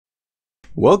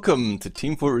Welcome to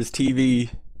Team Fortress TV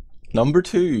number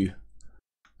 2.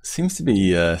 Seems to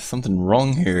be something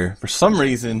wrong here. For some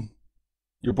reason,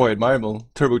 your boy Admirable,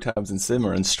 Turbotabs and Sim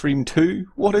are on stream 2.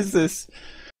 What is this?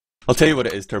 I'll tell you what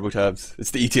it is, Turbotabs.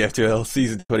 It's the ETF2L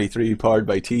Season 23 powered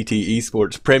by TT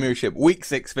Esports Premiership Week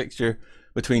 6 fixture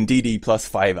between DD plus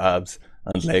 5 abs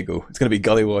and Lego. It's going to be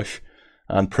Gullywash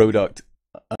and Product.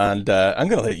 And I'm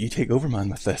going to let you take over, man,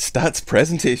 with the stats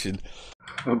presentation.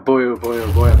 Oh boy, oh boy,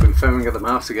 oh boy, I've been foaming at the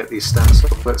mouth to get these stats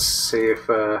up. Let's see if...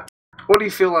 what do you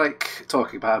feel like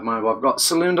talking about, Admirable? I've got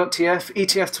Saloon.tf,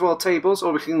 ETF2L tables,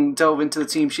 or we can delve into the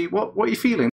team sheet. What are you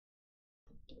feeling?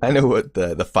 I know what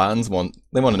the fans want.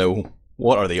 They want to know,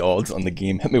 what are the odds on the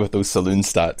game? Hit me with those Saloon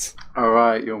stats.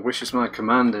 Alright, your wish is my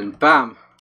command, and bam!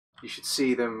 You should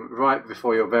see them right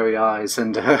before your very eyes,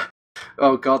 and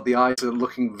oh god, the eyes are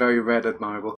looking very red,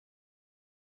 Admirable.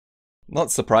 Not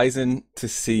surprising to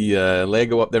see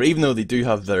Lego up there, even though they do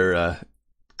have their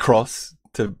cross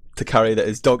to carry. That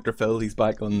is Dr. Phil. He's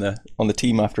back on the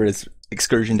team after his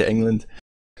excursion to England.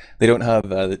 They don't have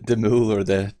the dmoule or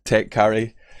the tech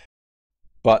carry,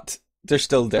 but they're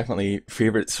still definitely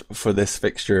favourites for this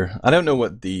fixture. I don't know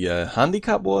what the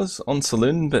handicap was on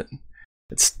Saloon, but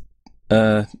it's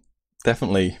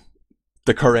definitely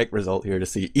the correct result here to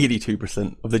see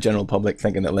 82% of the general public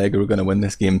thinking that Lego are going to win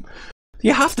this game.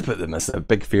 You have to put them as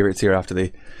big favourites here after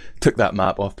they took that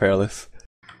map off Perilous.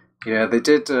 Yeah, they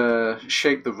did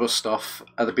shake the rust off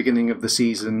at the beginning of the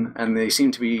season, and they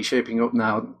seem to be shaping up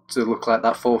now to look like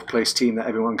that 4th place team that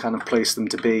everyone kind of placed them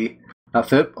to be.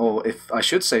 Third, or if I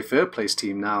should say 3rd place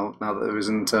team now that there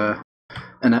isn't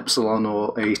an Epsilon or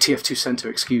a TF2 Centre,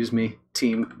 excuse me,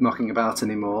 team knocking about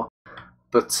anymore.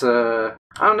 But I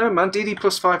don't know, man, DD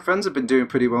plus 5 friends have been doing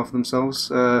pretty well for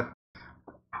themselves, at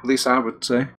least I would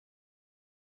say.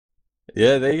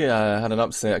 Yeah, they had an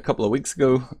upset a couple of weeks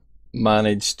ago.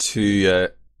 Managed to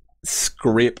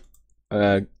scrape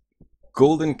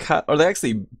Golden Cat, or they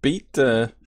actually beat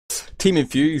Team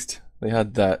Infused. They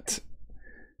had that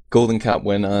Golden Cat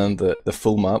win and the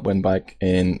full map win back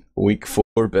in week 4,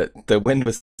 but the win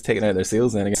was taken out of their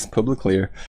sales then against Publiclear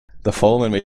the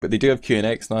following week. But they do have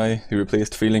QNX now, who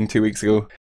replaced Feeling 2 weeks ago.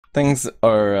 Things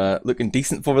are looking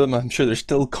decent for them. I'm sure they're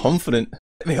still confident.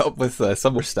 Hit me up with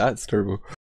some more stats, Turbo.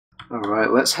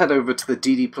 Alright, let's head over to the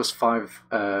DD plus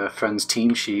 5 friends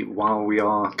team sheet while we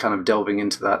are kind of delving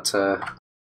into that,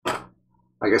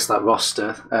 I guess that roster.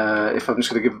 If I'm just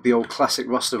going to give the old classic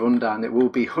roster rundown, it will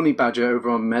be Honey Badger over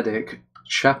on Medic,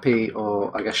 Shappy,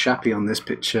 or I guess Shappy on this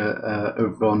picture,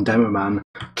 over on Demoman.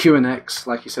 QNX,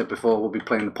 like you said before, will be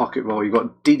playing the pocket role. You've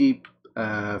got DD,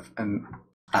 and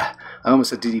I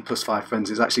almost said DD plus 5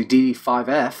 friends, it's actually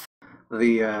DD5F,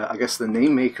 the I guess the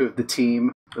name maker of the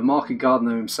team, the market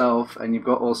gardener himself, and you've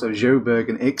got also Joberg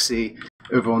and Ixie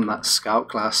over on that scout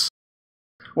class.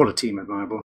 What a team,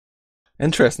 Admirable.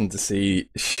 Interesting to see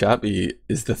Shappy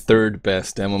is the 3rd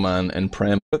best demo man in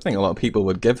Prem. I think a lot of people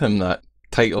would give him that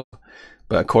title,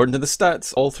 but according to the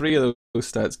stats, all 3 of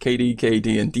those stats, KD,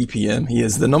 KD and DPM, he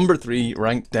is the number 3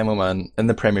 ranked demo man in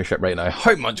the Premiership right now.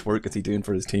 How much work is he doing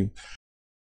for his team?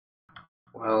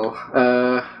 Well,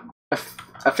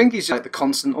 I think he's like the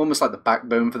constant, almost like the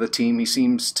backbone for the team. He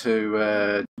seems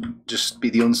to just be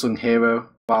the unsung hero,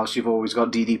 whilst you've always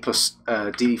got DD plus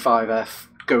DD5F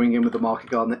going in with the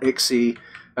market gardener, Ixie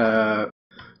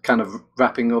kind of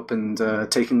wrapping up and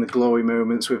taking the glory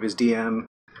moments with his DM,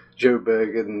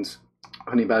 Joberg and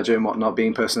Honey Badger and whatnot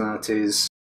being personalities.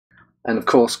 And of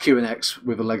course QNX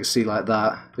with a legacy like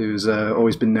that, who's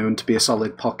always been known to be a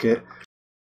solid pocket.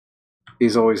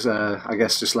 He's always, I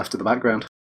guess, just left to the background.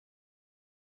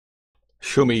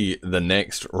 Show me the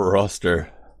next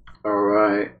roster.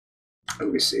 Alright, let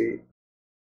me see.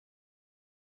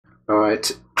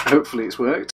 Alright, hopefully it's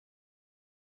worked.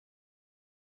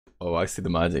 Oh, I see the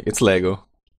magic. It's Lego.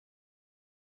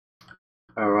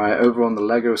 Alright, over on the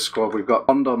Lego squad, we've got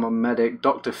CondoM on Medic,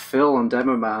 Dr. Phil on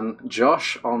Demoman,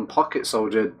 Josh on Pocket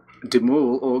Soldier,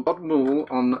 dmoule or dmoule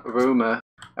on Roma,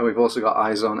 and we've also got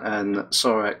Izon and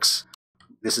Sorex.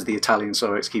 This is the Italian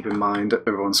Sorex, keep in mind,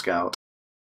 over on Scout.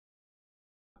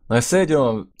 I said,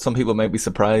 some people might be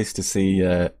surprised to see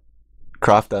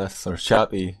Craftas or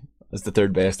Shappy as the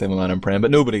 3rd best demo man in Prem, but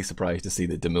nobody's surprised to see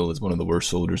that dmoule is one of the worst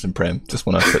soldiers in Prem. Just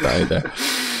want to put that out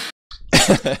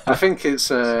there. I think it's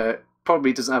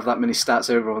probably doesn't have that many stats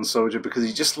over on Soldier because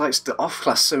he just likes to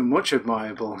off-class so much,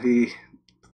 Admirable. He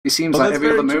seems like every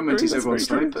other moment he's over on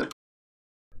Sniper.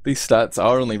 These stats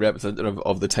are only representative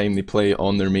of the time they play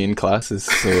on their main classes,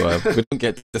 so we don't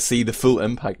get to see the full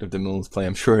impact of dmoule's play.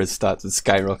 I'm sure his stats would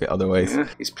skyrocket otherwise. Yeah,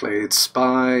 he's played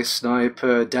Spy,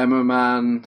 Sniper,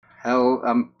 Demoman, Hell,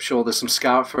 I'm sure there's some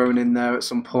scout thrown in there at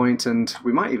some point, and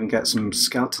we might even get some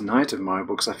scout tonight,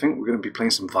 Admirable, because I think we're going to be playing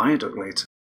some Viaduct later.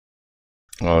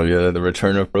 Oh yeah, the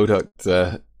return of Product.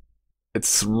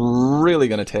 It's really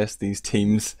going to test these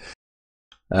teams,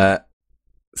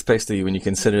 especially when you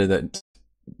consider that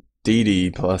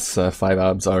DD plus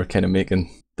 5abs are kind of making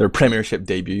their Premiership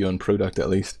debut on Product at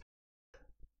least.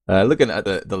 Looking at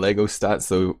the Lego stats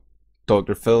though,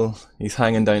 Dr. Phil, he's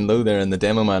hanging down low there in the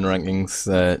Demo Man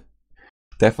rankings.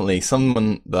 Definitely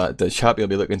someone that Chappie will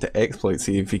be looking to exploit,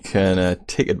 see if he can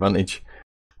take advantage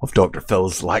of Dr.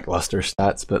 Phil's lackluster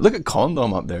stats. But look at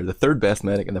CondoM up there, the third best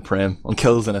medic in the Prem on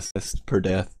kills and assists per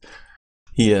death.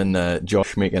 He and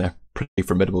Josh making a pretty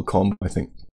formidable combo, I think.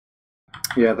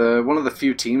 Yeah, they're one of the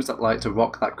few teams that like to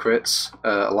rock that crits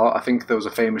a lot. I think there was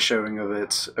a famous showing of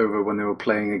it over when they were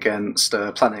playing against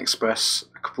Planet Express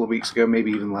a couple of weeks ago, maybe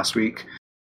even last week.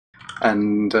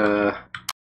 And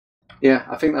yeah,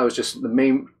 I think that was just the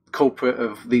main culprit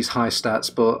of these high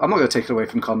stats, but I'm not going to take it away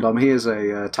from CondoM. He is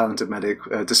a talented medic,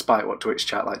 despite what Twitch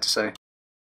chat like to say.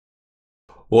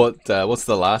 What's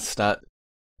the last stat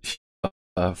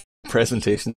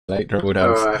presentation like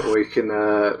Turbotabs? Alright, we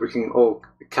can all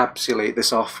encapsulate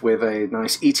this off with a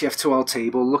nice ETF2L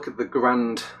table. Look at the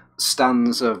grand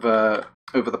stands of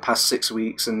over the past 6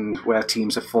 weeks and where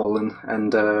teams have fallen.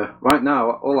 And right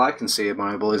now, all I can see,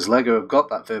 Admirable, is Lego have got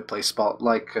that third place spot,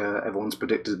 like everyone's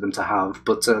predicted them to have.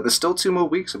 But there's still 2 more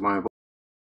weeks, Admirable.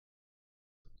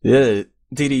 Yeah,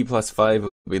 DD plus 5 will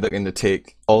be looking to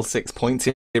take all 6 points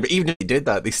here. But even if they did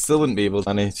that, they still wouldn't be able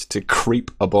to manage to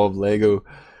creep above Lego.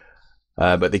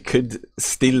 But they could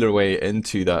steal their way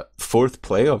into that 4th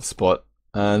playoff spot.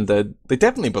 And they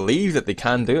definitely believe that they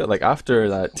can do it. Like after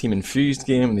that Team Infused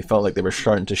game, they felt like they were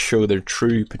starting to show their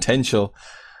true potential.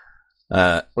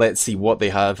 Let's see what they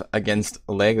have against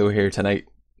Lego here tonight.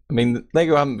 I mean,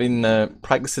 Lego haven't been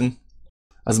practicing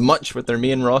as much with their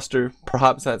main roster.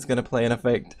 Perhaps that's going to play an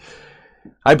effect.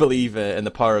 I believe in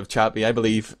the power of Chappie. I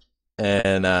believe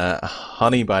in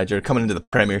Honey Badger coming into the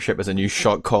Premiership as a new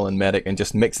shot calling medic and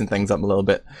just mixing things up a little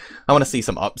bit. I want to see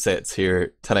some upsets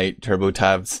here tonight,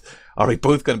 Turbotabs. Are we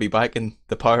both going to be back in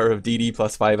the power of DD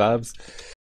plus 5abs?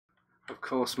 Of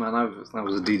course, man. I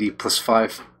was a DD plus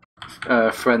 5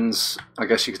 friends, I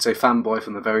guess you could say fanboy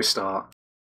from the very start.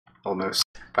 Almost.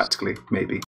 Practically,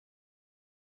 maybe.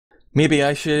 Maybe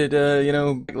I should,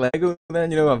 Lego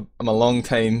then. I'm a long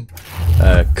time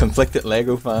conflicted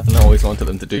Lego fan. I always wanted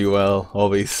them to do well.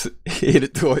 Always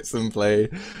hated to watch them play.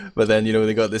 But then,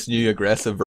 they got this new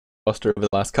aggressive roster over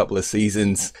the last couple of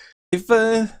seasons. They've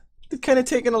kind of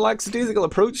taken a lackadaisical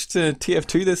approach to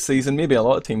TF2 this season. Maybe a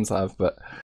lot of teams have, but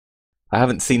I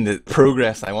haven't seen the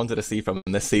progress I wanted to see from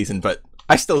them this season. But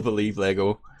I still believe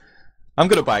Lego. I'm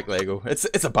going to back Lego.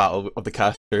 It's a battle of the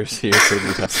casters here.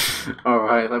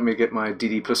 Alright, let me get my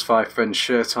DD plus 5 friend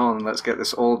shirt on and let's get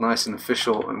this all nice and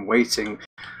official and waiting.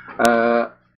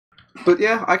 But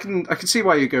yeah, I can see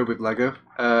why you go with Lego.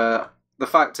 The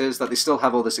fact is that they still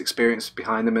have all this experience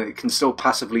behind them and it can still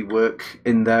passively work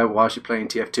in there whilst you're playing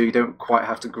TF2. You don't quite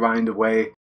have to grind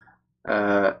away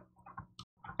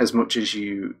as much as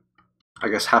you, I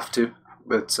guess, have to.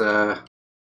 But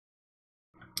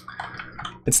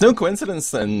it's no coincidence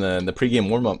that in the pre-game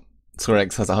warm-up,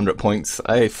 Sorex has 100 points.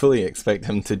 I fully expect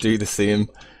him to do the same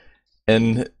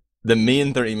in the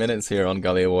main 30 minutes here on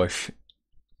Gully Wash.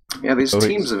 Yeah, these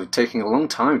teams are taking a long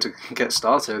time to get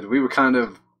started. We were kind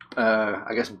of,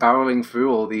 I guess, barreling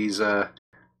through all these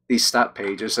stat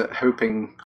pages,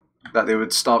 hoping that they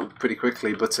would start pretty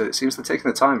quickly, but it seems they're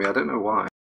taking the time. I don't know why.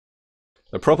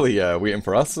 They're probably waiting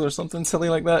for us or something silly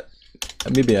like that.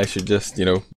 And maybe I should just,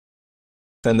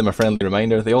 send them a friendly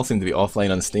reminder. They all seem to be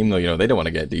offline on Steam though, they don't want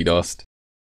to get DDoSed.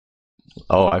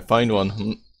 Oh, I found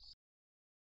one.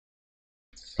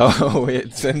 Oh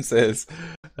wait, Sim says,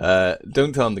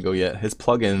 don't tell him to go yet. His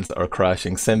plugins are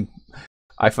crashing. Sim,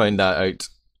 I found that out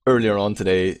earlier on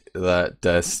today that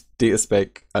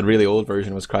DataSpec, a really old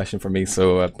version, was crashing for me,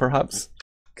 so perhaps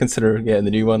consider getting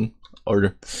the new one,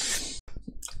 or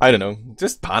I don't know,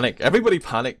 just panic. Everybody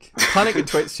panic. Panic in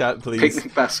Twitch chat, please.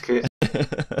 Picnic basket.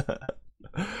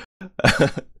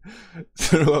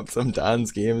 Throw up some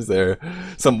Dan's games there.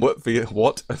 Some what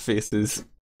faces.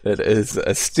 It is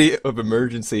a state of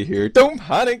emergency here. Don't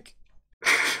panic!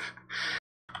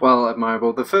 Well,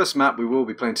 Admirable, the first map we will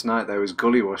be playing tonight, though, is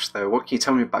Gully Wash, though. What can you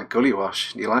tell me about Gully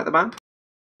Wash? Do you like the map?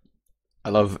 I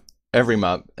love every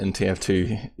map in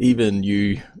TF2, even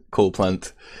you, Coal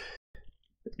Plant.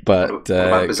 But what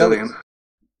about Bazillion?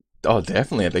 Oh,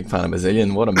 definitely a big fan of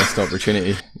Bazillion. What a missed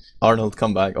opportunity. Arnold,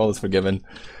 come back, all is forgiven.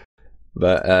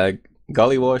 But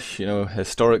Gully Wash,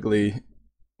 historically,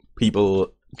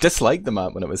 people disliked the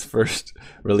map when it was first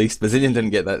released. Brazilian didn't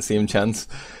get that same chance.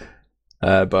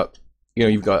 But, you know,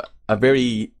 you've got a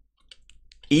very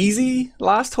easy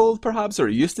last hold, perhaps, or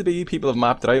it used to be. People have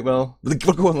mapped it out well. We're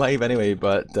going live anyway,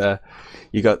 but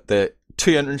you got the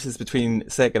 2 entrances between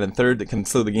second and third that can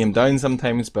slow the game down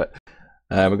sometimes, but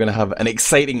we're going to have an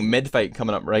exciting mid-fight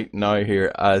coming up right now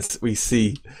here as we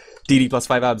see DD plus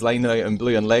 5 abs lined out in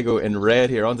blue and Lego in red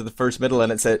here onto the first middle,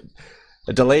 and it's a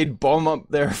delayed bomb up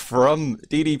there from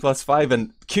DD plus 5,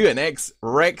 and QNX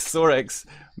wrecks Sorex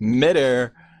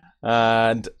mid-air,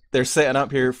 and they're setting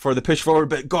up here for the push forward,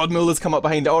 but Godmule has come up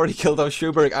behind, already killed off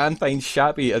Schuberg and finds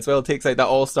Shappy as well, takes out that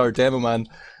all-star demo man.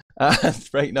 And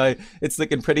right now it's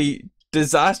looking pretty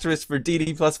disastrous for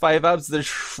DD plus 5 abs. They're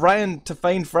trying to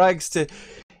find frags to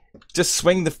just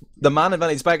swing the man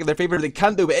advantage back in their favour. They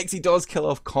can't do, but Xe does kill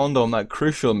off CondoM, that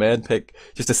crucial med pick,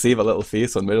 just to save a little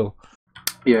face on middle.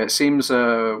 Yeah, it seems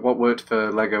what worked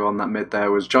for Lego on that mid there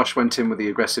was Josh went in with the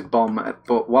aggressive bomb,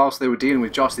 but whilst they were dealing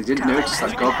with Josh, they didn't notice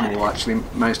that Godmule actually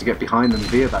managed to get behind them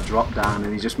via that drop down,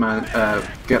 and he just managed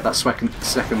get that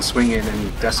second swing in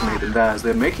and decimate them there as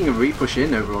they're making a repush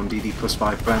in over on DD plus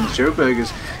 5 friends. Joe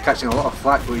Berger's catching a lot of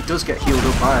flack, but he does get healed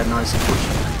up by a nice push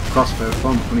crossbow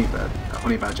from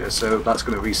Honey Badger, so that's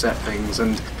going to reset things,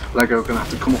 and Lego are going to have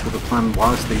to come up with a plan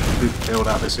whilst they build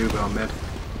out this Uber on mid.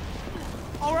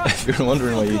 If you're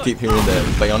wondering why you keep hearing the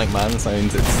Bionic Man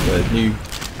sounds, it's the new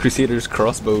Crusaders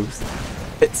crossbows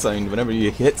hit sound. Whenever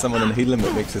you hit someone and heal them,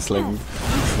 it makes this like...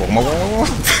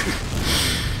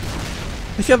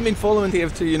 If you haven't been following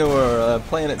TF2, you know, or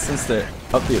playing it since the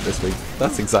update this week,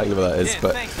 that's exactly what that is.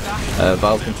 But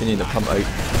Valve continuing to pump out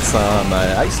some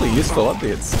actually useful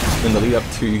updates in the lead up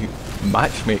to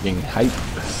matchmaking hype.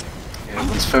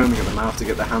 Everyone's foaming at the mouth to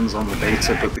get their hands on the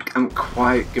beta, but they haven't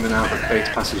quite given out the beta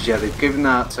passes yet. They've given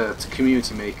that to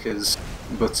community makers,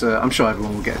 but I'm sure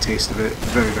everyone will get a taste of it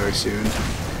very, very soon.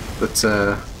 But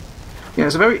yeah,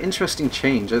 it's a very interesting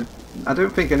change. I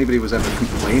don't think anybody was ever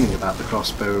complaining about the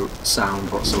crossbow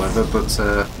sound whatsoever, but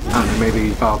I don't know, maybe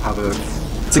Valve have a...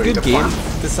 It's a good game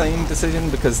design decision,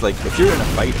 because like if you're in a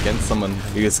fight against someone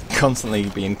who is constantly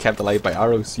being kept alive by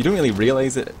arrows, you don't really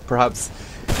realise it, perhaps.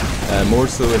 More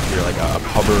so if you're like a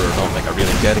pubber or not like a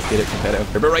really dedicated competitor.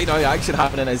 But right now action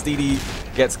happening as DD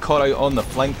gets caught out on the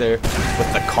flank there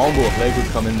with the combo of Lego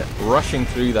coming rushing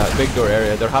through that big door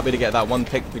area. They're happy to get that one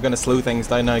pick. They're going to slow things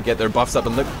down now, get their buffs up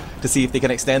and look to see if they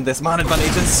can extend this man advantage,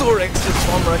 and Sorex just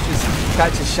bomb rushes,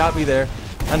 catches Shabby there,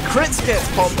 and crits gets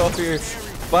popped off here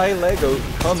by Lego.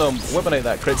 CondoM whipping out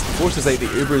that crits, forces out the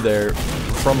Uber there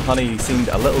from Honey. He seemed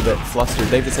a little bit flustered.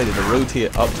 They've decided to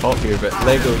rotate up top here, but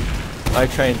Lego are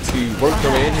trying to work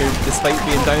their way in here despite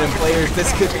being down in players.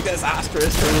 This could be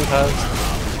disastrous for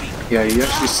Turbotabs. Yeah, you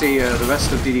actually see the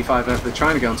rest of DD5F, they're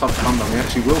trying to get on top of CondoM. They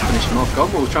actually will finish him off.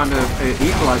 Godmule trying to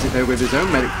equalise it there with his own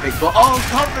medic pick, but oh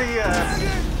god,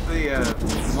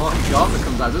 the Marky Gardner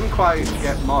comes out. It doesn't quite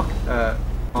get Marky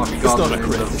It's not a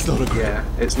crit, it's not a crit. Yeah,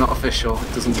 it's not official,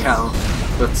 it doesn't count,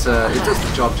 but it does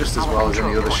the job just as well as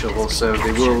any other shovel, so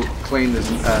they will claim this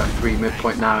 3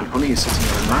 midpoint now, and Honey is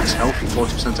sitting on a nice healthy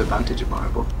 40% advantage,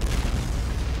 Admirable.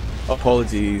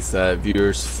 Apologies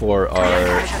viewers for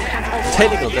our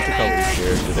technical difficulties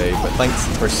here today, but thanks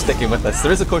for sticking with us.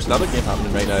 There is of course another game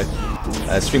happening right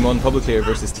now. Stream 1 Public Player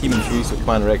versus Team Infused with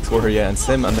Commander X, Warrior and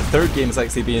Sim, and the third game is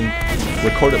actually being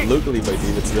recorded locally by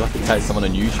David, so you'll have to catch someone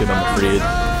on YouTube, I'm afraid.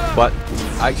 But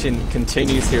action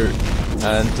continues here,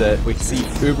 and we see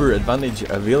Uber advantage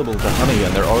available to Honey,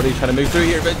 and they're already trying to move through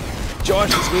here, but Josh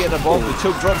is way involved. The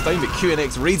choke drops down, but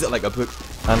QNX reads it like a book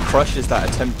and crushes that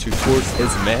attempt to force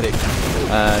his medic.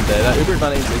 And that Uber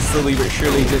advantage is slowly but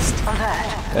surely just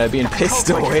being pissed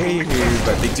away here,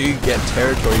 but they do get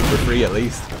territory for free at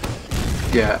least.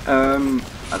 Yeah,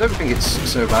 I don't think it's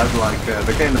so bad. Like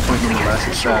they're getting the point nonetheless.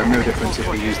 It's no different if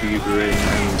they use the Uber in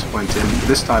and went in.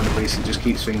 This time at least it just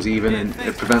keeps things even, and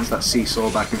it prevents that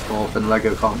seesaw back and forth, and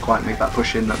Lego can't quite make that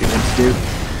push in that they want to do.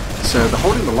 So they're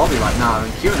holding the lobby right now,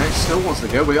 and QNX still wants to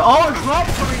go with it. Oh, a drop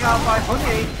coming out by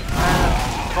Honey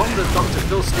from the Dr.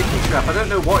 Phil sticky trap. I don't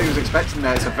know what he was expecting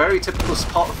there. It's a very typical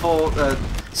spot for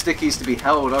stickies to be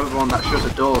held over on that shutter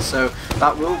door, so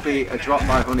that will be a drop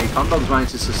by Honey. CondoM's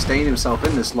managed to sustain himself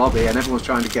in this lobby, and everyone's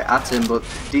trying to get at him, but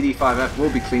DD5F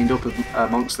will be cleaned up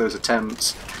amongst those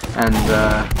attempts. And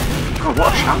God,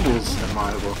 what a shambles,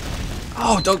 Admirable.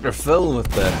 Oh, Dr. Phil with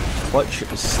the clutch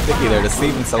sticky there to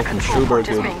save himself from Schuberg,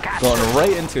 who had gone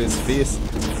right into his face.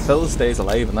 Phil stays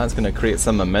alive, and that's going to create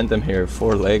some momentum here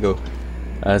for Lego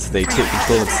as they take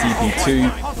control of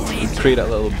CP2 and create a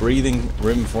little breathing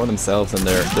room for themselves, and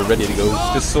they're ready to go.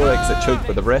 Just Sorex at choke,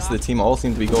 but the rest of the team all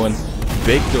seem to be going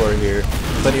big door here.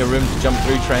 Plenty of room to jump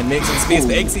through, try and make some space,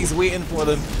 but Ixie's waiting for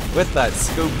them with that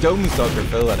scope. Domes Dr.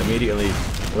 Phil, and immediately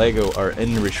Lego are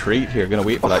in retreat here, going to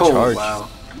wait for that charge. Wow.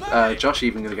 Josh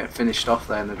even going to get finished off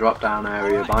there in the drop down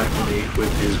area by Honey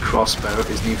with his crossbow,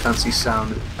 his new fancy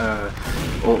sound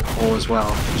all as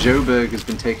well. Joburg has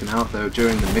been taken out though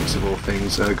during the mix of all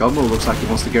things. Godmore looks like he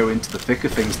wants to go into the thick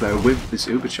of things though with this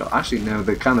Uber shot. Actually no,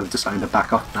 they're kind of deciding to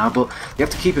back off now, but you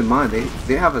have to keep in mind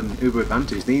they have an Uber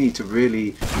advantage. They need to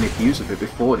really make use of it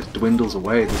before it dwindles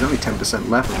away. There's only 10%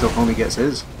 left until Honey gets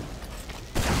his.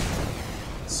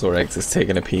 Sorex is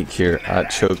taking a peek here at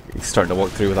Choke. He's starting to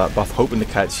walk through with that buff, hoping to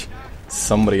catch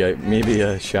somebody out, maybe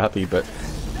a Shappy, but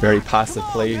very passive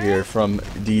play here from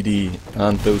DD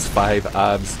and those 5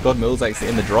 abs. Godmill's actually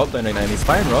in the drop down right now, and he's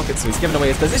firing rockets, so he's giving away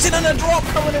his position, and a drop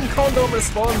coming in. CondoM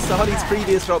responds to Honey's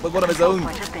previous drop with one of his own.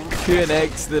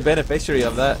 QNX, the beneficiary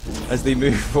of that, as they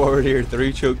move forward here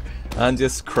through Choke and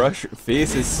just crush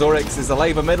faces. Sorex is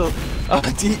alive in middle.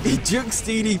 He jukes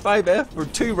DD5F for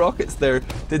 2 rockets there.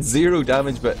 Did 0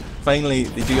 damage, but finally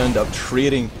they do end up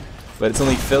trading. But it's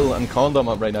only Phil and CondoM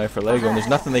up right now for Lego, and there's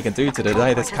nothing they can do to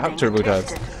deny this cap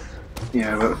Turbotabs.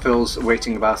 Yeah, but Phil's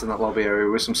waiting about in that lobby area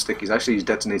with some stickies. Actually, he's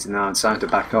detonating now and deciding to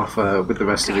back off with the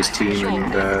rest of his team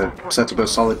and set up a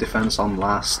solid defense on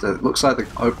last. It looks like they're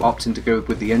opting to go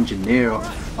with the engineer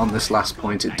on this last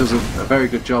point. It does a very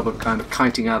good job of kind of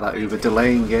kiting out that Uber,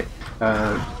 delaying it,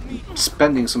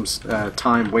 spending some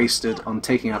time wasted on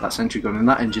taking out that sentry gun, and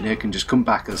that engineer can just come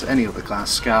back as any other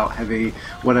class, scout, heavy,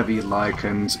 whatever you like,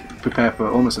 and prepare for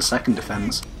almost a second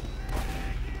defense.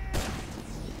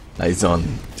 He's on,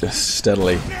 just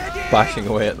steadily bashing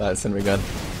away at that sentry gun.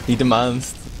 He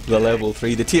demands the level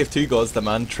 3. The TF2 gods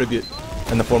demand tribute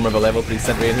in the form of a level 3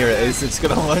 sentry, and here it is. It's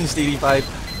going to launch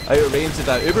DD5 out of range of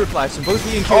that Uber flash, and both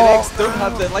he and QNX don't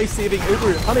have the life-saving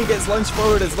Uber. Honey gets launched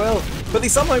forward as well, but they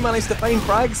somehow manage to find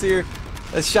frags here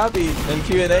as Shabby and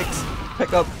QNX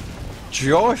pick up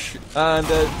Josh, and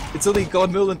it's only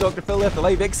Godmule and Dr. Phil left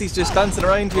alive. Ixie's just dancing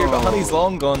around here, but Honey's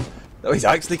long gone. Oh, he's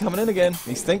actually coming in again.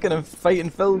 He's thinking of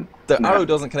fighting Phil. The arrow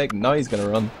doesn't connect. Now he's going to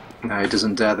run. No, he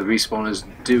doesn't dare. The respawners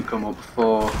do come up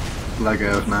for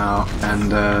Lego now,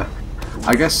 and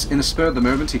I guess in a spur of the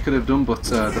moment he could have done, but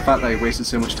the fact that he wasted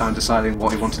so much time deciding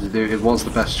what he wanted to do, it was the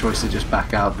best choice to just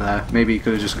back out there. Maybe he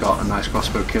could have just got a nice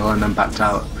crossbow kill and then backed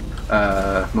out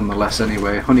nonetheless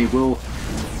anyway. Honey will...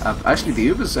 actually, the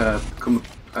Ubers come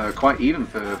quite even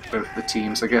for both the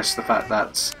teams. I guess the fact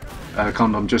that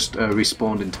CondoM just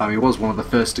respawned in time. He was one of the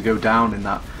first to go down in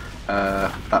that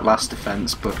last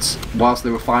defense, but whilst they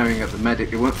were firing at the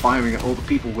medic, they weren't firing at all the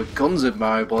people with guns at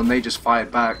Admirable, and they just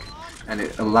fired back, and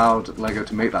it allowed Lego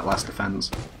to make that last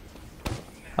defense.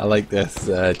 I like this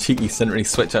cheeky sentry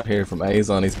switch up here from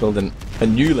Izon. He's building a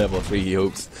new level 3, he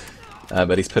hopes,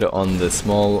 but he's put it on the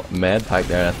small med pack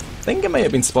there. I think it might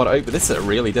have been spotted out, but this is a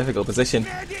really difficult position,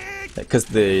 because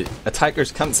the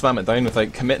attackers can't spam it down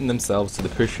without committing themselves to the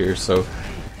push here, so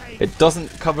it doesn't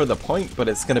cover the point, but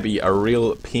it's going to be a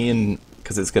real pain,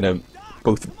 because it's going to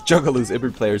both juggle those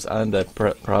Uber players and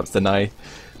perhaps deny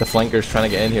the flankers trying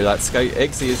to get in here. That scout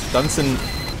Ixie is dancing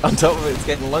on top of it, it's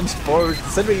getting launched forward.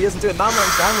 Sentry isn't doing that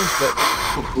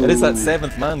much damage, but it is that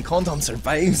 7th man. CondoM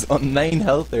survives on 9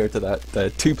 health there to that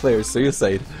 2-player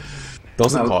suicide.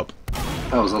 Doesn't pop.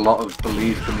 That was a lot of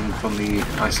belief coming from the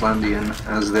Icelandian,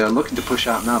 as they're looking to push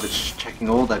out now. They're just checking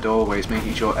all their doorways,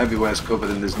 making sure everywhere's covered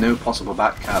and there's no possible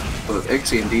back cap. But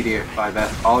Ixie and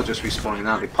DD5F are just respawning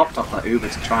now. They popped off that Uber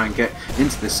to try and get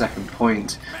into the second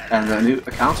point, and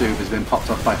a counter Uber's been popped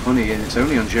off by Honey, and it's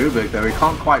only on Joburg though. He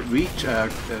can't quite reach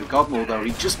Godmole though.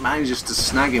 He just manages to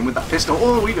snag him with that pistol.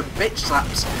 Oh, he even bitch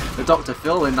slaps the Dr.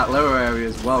 Phil in that lower area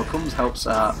as well. Comes helps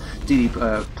DD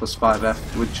plus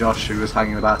 5F with Josh, who was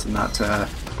hanging about in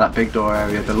that big door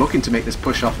area. They're looking to make this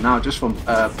push off now just from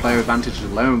player advantage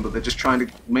alone, but they're just trying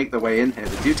to make their way in here.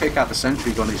 They do take out the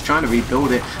sentry gun. He's trying to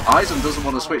rebuild it. Izon doesn't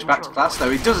want to switch back to class though.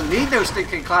 He doesn't need no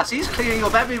stinking class. He's clearing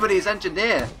up everybody's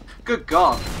engineer. Good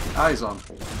God. Izon.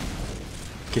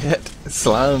 Get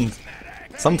slammed.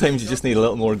 Sometimes you just need a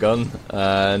little more gun.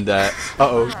 And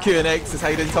uh-oh, QNX is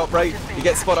hiding top right. He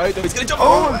gets spotted out though. He's going to jump.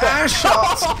 Oh, air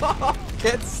shot!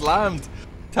 Gets slammed.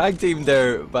 Tag team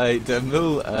there by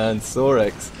dmoule and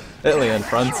Sorex. Italy and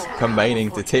France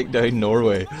combining to take down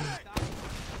Norway.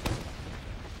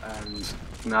 And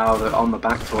now they're on the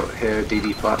back foot here,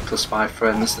 DD plus 5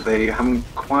 friends. They haven't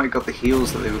quite got the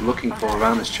heals that they were looking for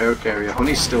around this choke area.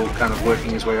 Honey's still kind of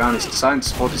working his way around. He's decided to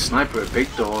spot his sniper at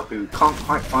Big Door, who can't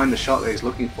quite find the shot that he's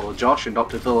looking for. Josh and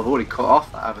Dr. Phil have already cut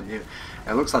off that avenue.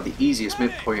 It looks like the easiest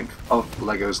midpoint of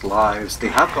Lego's lives. They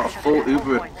have got a full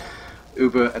Uber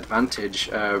Uber advantage,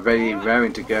 ready and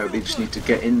raring to go. They just need to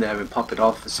get in there and pop it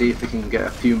off, see if they can get a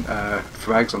few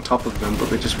frags on top of them, but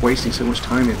they're just wasting so much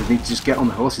time here. They need to just get on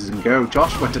the horses and go.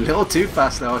 Josh went a little too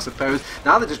fast though, I suppose.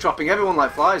 Now they're just dropping everyone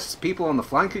like flies. People on the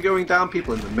flank are going down,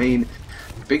 people in the main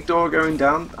big door are going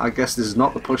down. I guess this is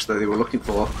not the push that they were looking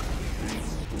for.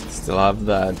 Still have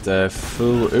that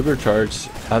full Uber charge,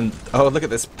 and oh, look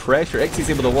at this pressure. Ixie's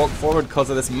able to walk forward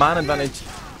because of this man advantage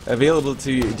available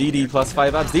to DD plus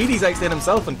 5 abs. DD's actually in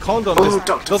himself, and CondoM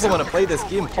just doesn't want to play this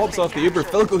game. Pops off the Uber.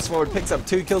 Phil goes forward, picks up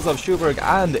 2 kills off Schuberg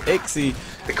and Ixie.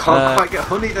 They can't quite get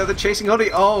Honey though, they're chasing Honey.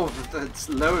 Oh, that's,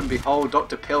 lo and behold,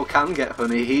 Dr. Pill can get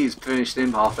Honey. He's finished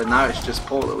him off, and now it's just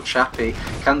poor little Chappie.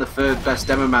 Can the third best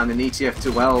demo man in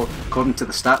ETF2L, according to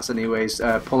the stats anyways,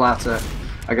 pull out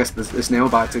I guess this nail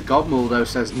biter. Godmule though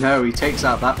says no, he takes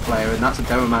out that player, and that's a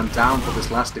demo man down for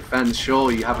this last defense.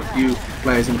 Sure, you have a few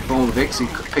players in the form of Ixie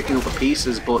picking up the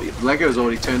pieces, but Lego's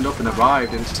already turned up and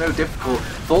arrived, and it's so difficult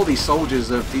for these soldiers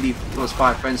of DD plus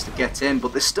 5 friends to get in,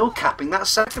 but they're still capping that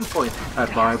second point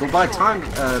Admirable. By the time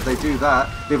they do that,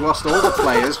 they've lost all the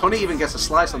players. Honey even gets a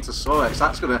slice onto Sorex.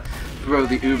 That's going to throw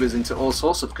the Ubers into all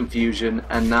sorts of confusion,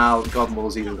 and now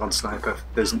Godmule's even gone sniper.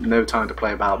 There's no time to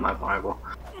play about Admirable.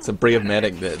 It's a brave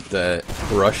medic that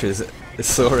rushes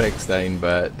Sorex down,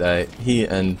 but he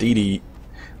and DD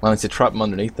managed to trap him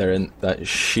underneath there in that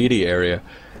shady area.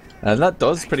 And that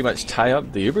does pretty much tie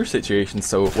up the Uber situation,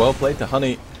 so well played to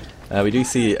Honey. We do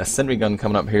see a sentry gun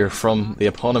coming up here from the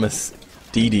eponymous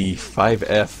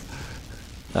DD5F.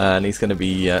 And he's going to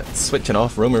be switching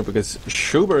off Roamer because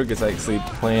Schuberg is actually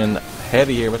playing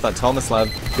heavy here with that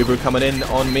Tomislav. Uber coming in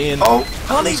on main. Oh,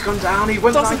 Honey's gone down, he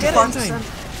went doesn't get it in time.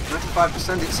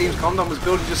 95%. It seems CondoM was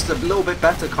building just a little bit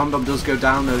better. CondoM does go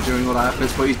down though during all that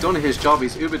efforts, but he's done his job.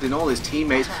 He's Ubered in all his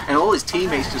teammates, and all his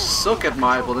teammates just suck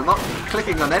Admirable. They're not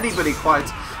clicking on anybody quite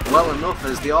well enough,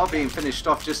 as they are being finished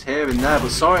off just here and there, but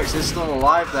Sorex is still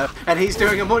alive though, and he's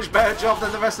doing a much better job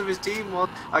than the rest of his team. Well,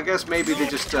 I guess maybe they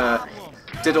just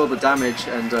did all the damage,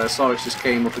 and Sorex just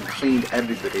came up and cleaned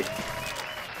everybody.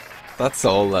 That's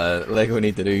all Lego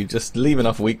need to do, just leave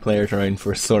enough weak players around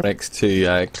for Sorex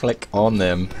to click on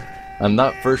them. And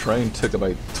that first round took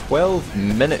about 12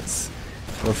 minutes.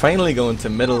 We're finally going to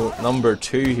middle number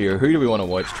 2 here. Who do we want to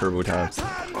watch, Turbotabs?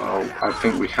 Well, I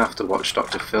think we have to watch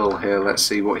Dr. Phil here. Let's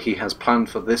see what he has planned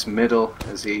for this middle,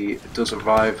 as he does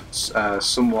arrive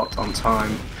somewhat on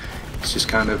time. It's just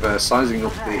kind of sizing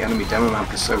up the enemy demo man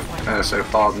for so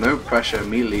far. No pressure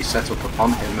immediately set up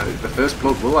upon him. The first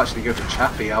blood will actually go to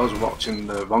Chappie. I was watching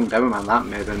the wrong demo man that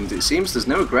mid, and it seems there's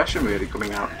no aggression really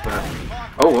coming out.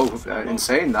 In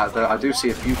saying that, I do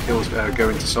see a few kills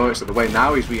going to Sorex of the way.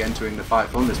 Now he's re-entering the fight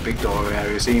from this big door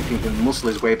area, seeing if he can muscle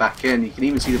his way back in. You can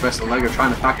even see the rest of Lego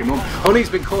trying to pack him up. Honey's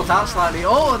been caught out slightly.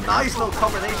 Oh, a nice little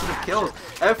combination of kills.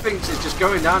 Everything is just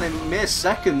going down in mere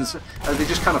seconds. They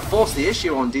just kind of force the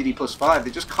issue on DD plus 5.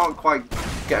 They just can't quite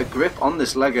get a grip on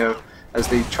this Lego as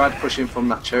they tried to push in from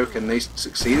that choke, and they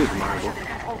succeeded, Admirable.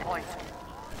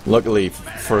 Luckily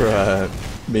for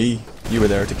me, you were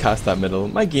there to cast that middle.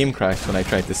 My game crashed when I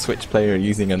tried to switch player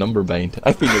using a number bind.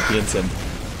 I've been your game sim.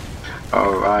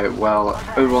 Alright, well,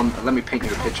 everyone, let me paint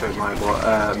you a picture of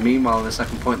Admirable. Meanwhile, in the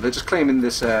second point, they're just claiming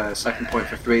this second point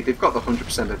for free. They've got the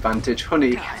 100% advantage.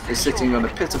 Honey is sitting on a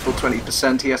pitiful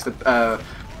 20%. He has to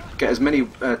get as many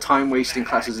time-wasting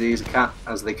classes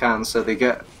as they can, so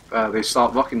they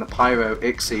start rocking the Pyro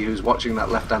Ixie, who's watching that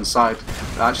left-hand side,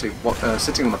 actually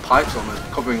sitting on the pipes almost,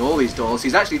 covering all these doors.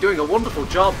 He's actually doing a wonderful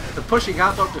job of pushing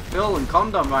out Dr. Phil and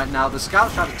CondoM right now. The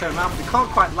scouts try to turn around, but they can't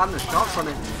quite land the shots on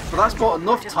it. But that's bought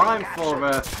enough time for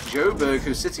Joburg,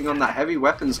 who's sitting on that heavy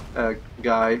weapons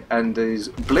guy, and he's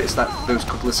blitzed those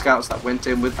couple of scouts that went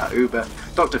in with that Uber.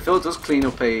 Dr. Phil does clean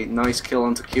up a nice kill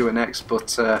onto QNX,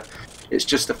 but it's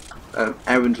just an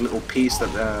errand little piece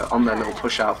that on their little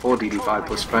push out for DD5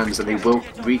 plus friends, and they will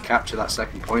recapture that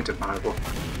second point at Admirable.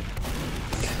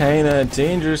 Kinda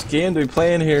dangerous game to be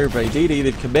playing here by DD.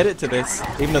 They've committed to this,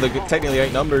 even though they're technically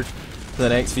outnumbered for the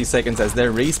next few seconds as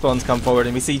their respawns come forward,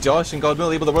 and we see Josh and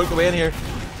Godmule able to work their way in here.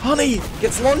 Honey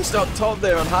gets launched up top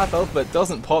there on half health, but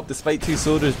doesn't pop despite 2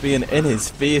 soldiers being in his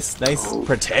face. Nice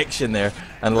protection there,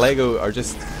 and Lego are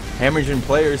just hemorrhaging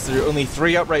players. There are only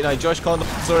 3 up right now. Josh, CondoM,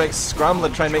 Sorex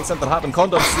scrambling to try and make something happen.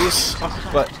 CondoM safe,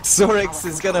 but Sorex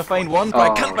is going to find one, but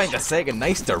I can't find a second.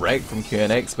 Nice direct from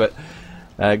QNX, but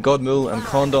Godmule and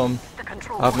CondoM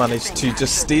have managed to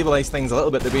just stabilise things a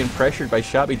little bit. They're being pressured by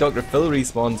Shabby. Dr. Phil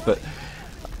respawns, but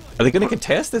are they going to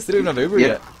contest this? They don't have Uber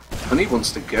yet. Honey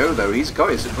wants to go though. He's got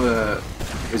his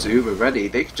his Uber ready,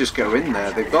 they could just go in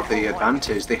there. They've got the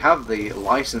advantage. They have the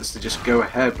license to just go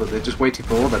ahead, but they're just waiting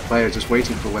for all their players, just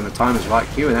waiting for when the time is right.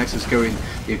 QNX is going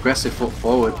the aggressive foot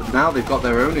forward, but now they've got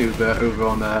their own Uber over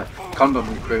on CondoM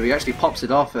and crew. He actually pops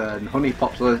it off, and Honey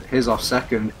pops his off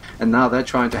second, and now they're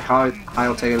trying to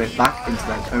hightail it back into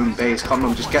their own base.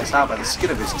 CondoM just gets out by the skin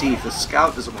of his teeth. The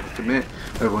scout doesn't want to commit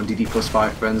over on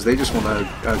DD+5 friends. They just want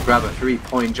to grab a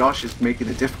 3-point. Josh is making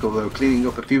it difficult though, cleaning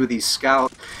up a few of these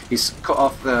scouts. He's cut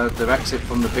off their exit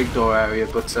from the big door area,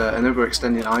 but an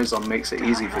overextending eyes on makes it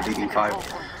easy for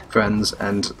DD5 friends,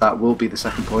 and that will be the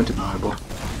second point Admirable.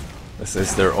 This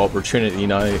is their opportunity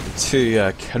now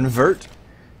to convert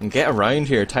and get around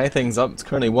here, tie things up. It's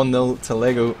currently 1-0 to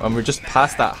Lego, and we're just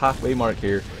past that halfway mark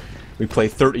here. We play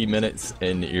 30 minutes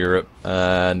in Europe,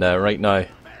 and right now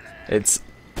it's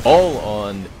all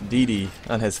on DD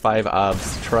and his 5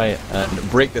 abs to try and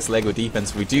break this Lego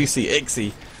defense. We do see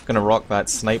Ixie going to rock that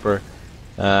sniper,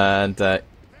 and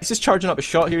he's just charging up a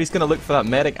shot here. He's going to look for that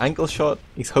medic ankle shot.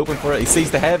 He's hoping for it. He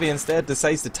sees the heavy instead,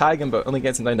 decides to tag him, but only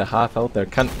gets him down to half health there.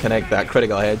 Can't connect that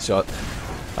critical headshot.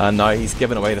 And now he's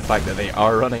given away the fact that they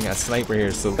are running a sniper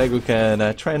here, so Lego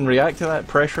can try and react to that,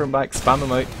 pressure him back, spam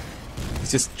him out.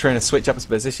 He's just trying to switch up his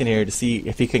position here to see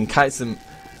if he can catch them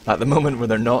at the moment where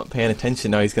they're not paying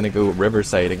attention. Now he's going to go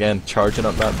Riverside again, charging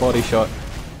up that body shot.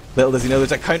 Little does he know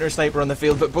there's a counter sniper on the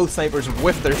field, but both snipers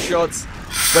whiff their shots.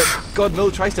 But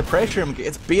dmoule tries to pressure him,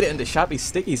 gets beat it into shabby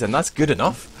stickies, and that's good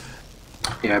enough.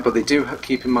 Yeah, but they do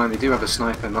keep in mind they do have a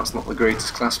sniper, and that's not the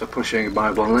greatest class for pushing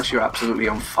Admirable unless you're absolutely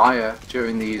on fire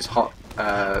during these hot,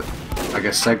 I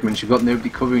guess, segments. You've got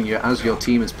nobody covering you as your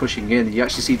team is pushing in. You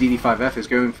actually see DD5F is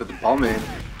going for the bomb in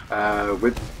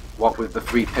with the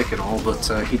free pick and all, but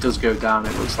he does go down.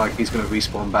 It looks like he's going to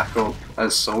respawn back up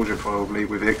as Soldier probably,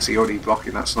 with Ixie already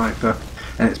blocking that sniper,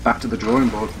 and it's back to the drawing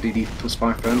board for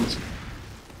DD+5 friends.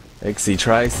 Ixie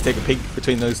tries to take a peek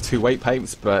between those two white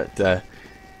pipes, but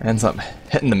ends up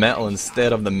hitting the metal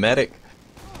instead of the medic.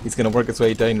 He's going to work his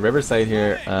way down Riverside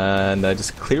here and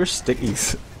just clear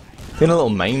stickies. Doing a little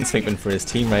minesweeping for his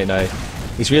team right now.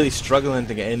 He's really struggling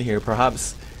to get in here.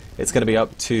 Perhaps it's going to be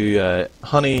up to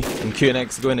Honey and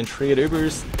QNX going and trade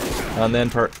Ubers and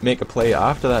then make a play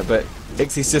after that. But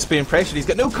Ixie's just being pressured. He's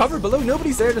got no cover below.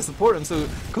 Nobody's there to support him. So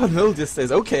dmoule just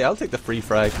says, okay, I'll take the free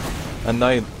frag. And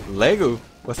now Lego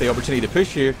with the opportunity to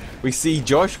push here. We see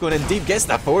Josh going in deep, gets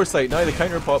that foresight. Now the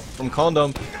counter pop from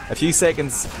CondoM. A few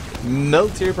seconds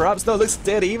melt here perhaps. No, it looks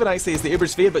dead even actually as the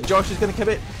Ubers fade, but Josh is going to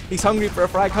commit. He's hungry for a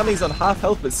frag. Honey's on half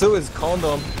health, but so is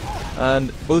CondoM.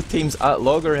 And both teams at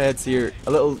loggerheads here.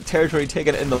 A little territory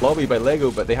taken in the lobby by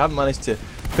Lego, but they haven't managed to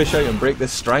push out and break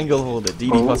this stranglehold that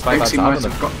DD+5 has to have on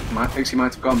them. Ixie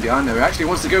might have gone behind there. He actually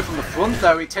wants to go from the front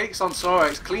though. He takes on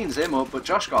Sorex, cleans him up, but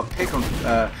Josh got a pick on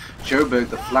Joburg,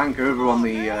 the flank over on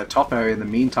the top area in the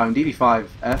meantime.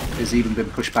 DD5F has even been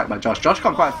pushed back by Josh. Josh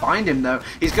can't quite find him though.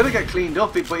 He's going to get cleaned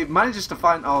up, but he manages to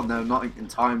find... Oh no, not in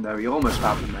time though. He almost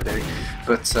found the medic.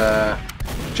 But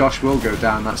Josh will go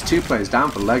down. That's 2 players down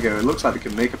for Lego. It looks like they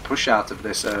can make a push out of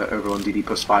this over on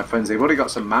DD+5 friends. They've already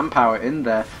got some manpower in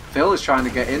there. Phil is trying to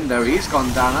get in though. He's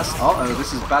gone down. That's, uh-oh,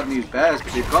 this is bad news bears,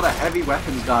 but they've got a heavy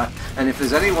weapons guy, and if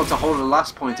there's anyone to hold the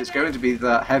last point, it's going to be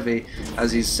that heavy,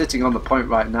 as he's sitting on the point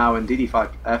right now, and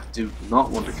DD5F do not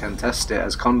want to contest it,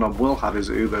 as CondoM will have his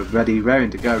Uber ready, raring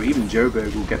to go. Even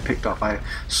Joburg will get picked off by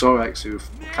Sorex, who've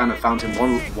kind of found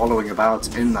him wallowing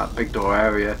about in that big door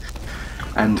area,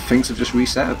 and things have just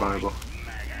reset Admirable.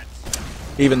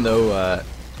 Even though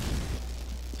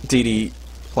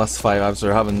DD+5 abs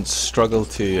are having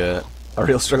a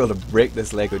real struggle to break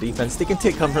this Lego defense, they can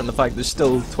take comfort in the fact there's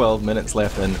still 12 minutes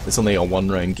left and it's only a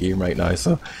 1-round game right now,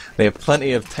 so they have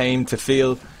plenty of time to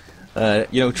feel,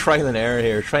 trial and error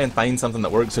here, try and find something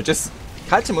that works, or just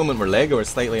catch a moment where Lego are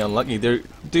slightly unlucky. They're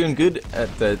doing good at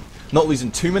not losing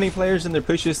too many players in their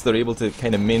pushes. They're able to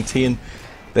kind of maintain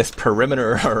this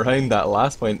perimeter around that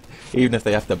last point, even if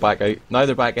they have to back out. Now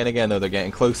they're back in again, though. They're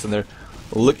getting close and they're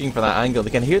looking for that angle. They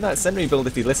can hear that sentry build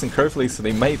if you listen carefully, so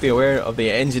they might be aware of the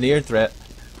engineer threat.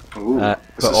 Ooh, but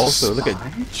also, look at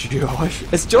Josh.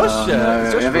 Is Josh,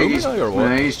 roaming now or what?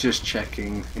 No, he's just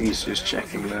checking. He's just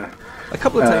checking there. A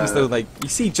couple of times though, like, you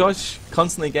see Josh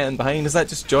constantly getting behind. Is that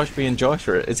just Josh being Josh,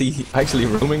 or is he actually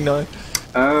roaming now?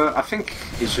 I think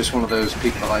he's just one of those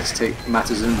people that likes to take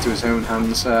matters into his own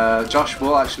hands. Josh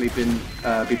will actually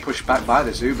be pushed back by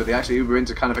this Uber. They actually Uber in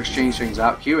to kind of exchange things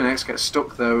out. QNX gets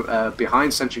stuck though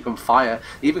behind Sentry on fire.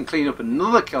 Even clean up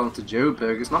another kill onto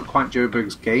Joburg. It's not quite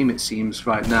Joburg's game, it seems,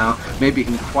 right now. Maybe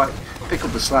he can quite pick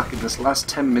up the slack in this last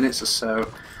 10 minutes or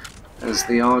so, as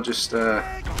they are just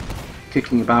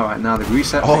kicking about right now. They've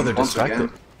reset things they're once distracted.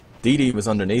 again. DD was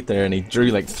underneath there and he drew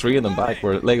like 3 of them back,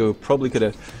 where Lego probably could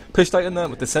have pushed out in that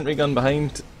with the sentry gun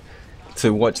behind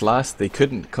to watch last. They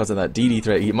couldn't because of that DD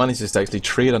threat. He managed to actually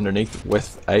trade underneath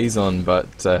with eyes on,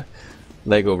 but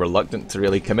Lego reluctant to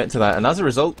really commit to that, and as a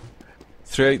result,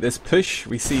 throughout this push,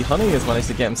 we see Honey has managed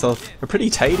to get himself a pretty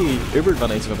tidy Uber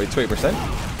advantage of about 20%.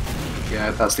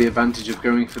 Yeah, that's the advantage of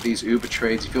going for these Uber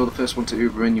trades. If you're the first one to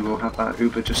Uber in, you will have that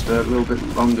Uber just a little bit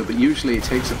longer, but usually it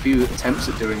takes a few attempts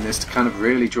at doing this to kind of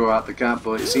really draw out the gap,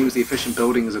 but it seems the efficient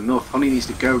building is enough. Honey needs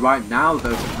to go right now,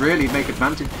 though, to really make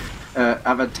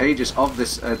advantageous of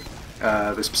this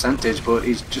this percentage, but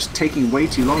he's just taking way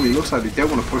too long. It looks like they don't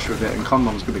want to push with it, and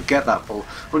CondoM's going to get that full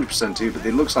 100% too, but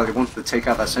it looks like they wanted to take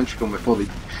out that sentry gun before they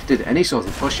did any sort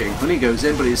of pushing. Honey goes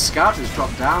in, but his scout has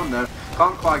dropped down though.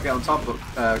 Can't quite get on top, but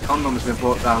CondoM has been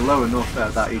brought down low enough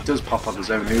that he does pop on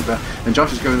his own Uber, and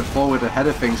Josh is going forward ahead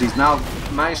of things. He's now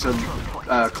managed to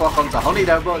clock onto Honey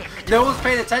though, but no one's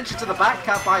paying attention to the back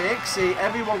cap by Ixie.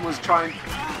 Everyone was trying,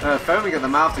 foaming at the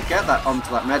mouth to get that onto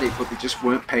that medic, but they just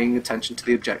weren't paying attention to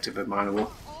the objective,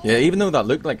 Admirable. Yeah, even though that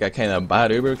looked like a kind of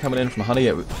bad Uber coming in from Honey,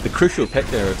 the crucial pick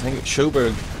there, I think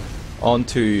Schoberg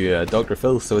onto Dr.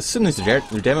 Phil, so as soon as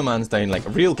the demo man's down, like a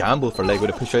real gamble for Lego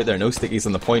to push out there, no stickies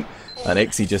on the point, and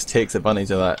Ixie just takes advantage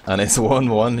of that, and it's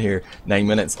 1-1 here, 9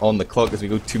 minutes on the clock as we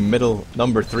go to middle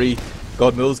number 3.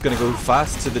 Godmoule's going to go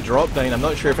fast to the drop down. I'm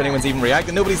not sure if anyone's even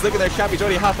reacting. Nobody's looking there. Shabby's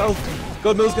already half health.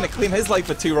 Godmoule's going to claim his life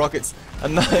with 2 rockets,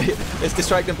 and now it's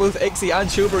distracting both Ixie and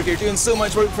Schoberg here, doing so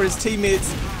much work for his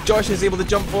teammates. Josh is able to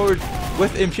jump forward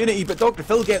with impunity, but Dr.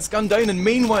 Phil gets gunned down, and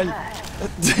meanwhile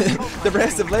the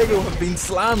rest of Lego have been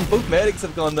slammed. Both medics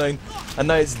have gone down, and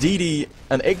now it's DD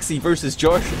and Ixie versus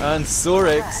Josh and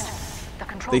Sorex.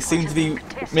 They seem to be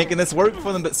making this work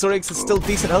for them, but Sorex is still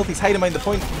decent health. He's hiding behind the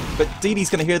point, but DD's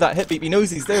going to hear that hit beep. He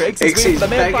knows he's there. Ixie's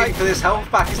begging for this health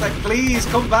back. He's like, please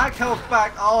come back, health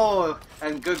back. Oh,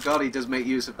 and good God, he does make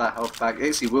use of that health back.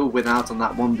 Ixie will win out on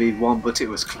that 1v1, but it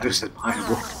was close,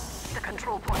 Admirable.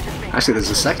 Actually, there's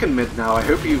a second mid now. I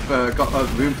hope you've got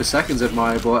room for seconds,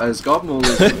 Admirable, as Godmule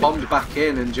is bombed back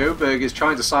in, and Joburg is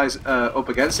trying to size up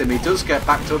against him. He does get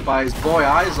backed up by his boy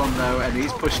Eyes on though, and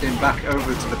he's pushed him back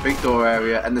over to the big door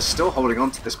area, and they're still holding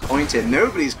on to this point here.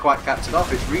 Nobody's quite capped it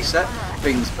off. It's reset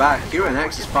things back.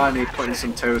 QNX is finally putting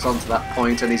some toes onto that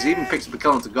point, and he's even picked up a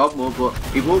kill onto Godmule, but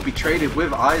he will be traded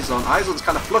with Eyes on. Eyes on's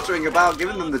kind of fluttering about,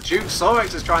 giving them the juke.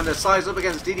 Sorex is trying to size up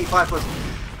against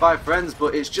DD5+5 friends,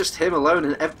 but it's just him alone,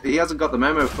 and he hasn't got the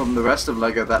memo from the rest of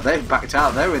Lego that they've backed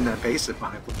out. They're in their base,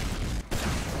 Admirable.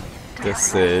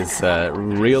 This is a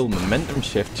real momentum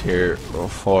shift here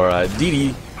for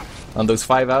DD, and those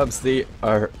 5 abs, they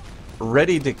are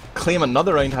ready to claim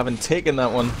another round, having taken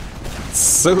that one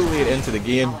so late into the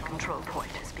game.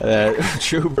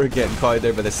 Schoberg getting caught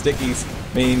there by the stickies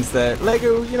means that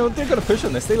Lego, you know, they're going to push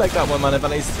on this. They like that one-man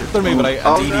advantage. They're moving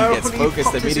out, and DD gets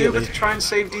focused immediately. To try and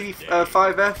save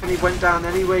DD5F, and he went down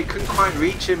anyway. Couldn't quite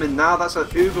reach him, and now that's an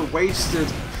Uber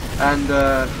wasted.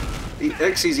 And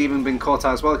Ixie's even been caught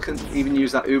out as well. Couldn't even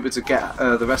use that Uber to get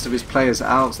the rest of his players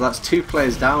out. So that's 2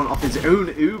 players down off his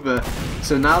own Uber.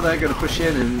 So now they're going to push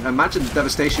in, and imagine the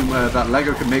devastation that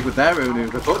Lego can make with their own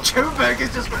Uber. But Joburg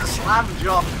is just going to slam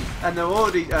Josh, and they're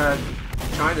already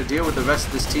trying to deal with the rest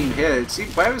of this team here.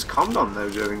 Where is CondoM though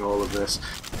during all of this?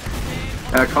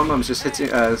 CondoM's just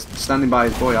standing by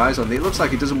his boy Eyes on. It looks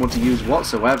like he doesn't want to use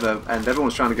whatsoever, and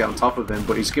everyone's trying to get on top of him,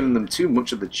 but he's giving them too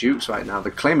much of the jukes right now.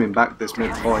 They're claiming back this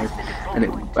mid point,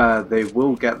 and they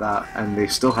will get that, and they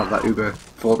still have that Uber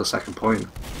for the second point.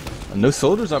 And no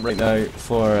soldiers up right now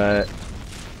for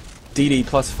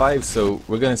DD+5, so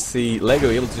we're going to see Lego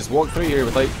able to just walk through here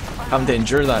without having to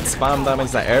endure that spam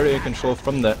damage, that area control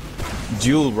from the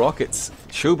dual rockets.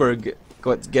 Schoberg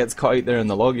gets caught out there in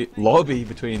the lobby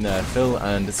between Phil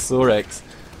and Sorex,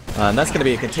 and that's going to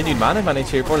be a continued man advantage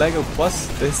here for Lego, plus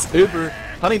this Uber.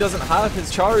 Honey doesn't have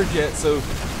his charge yet, so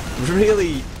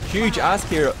really huge ask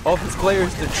here of his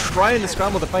players. They're trying to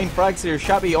scramble to find frags here.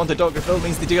 Shabby onto Dr. Phil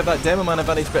means they do have that demo man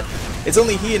advantage, but it's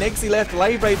only he and Ixie left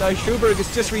alive right now. Schoberg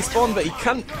has just respawned, but he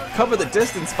can't cover the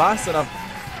distance fast enough,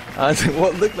 and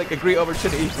what looked like a great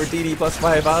opportunity for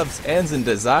DD+5 abs ends in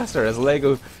disaster as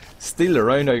Lego steal the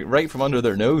round out right from under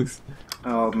their nose.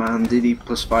 Oh man,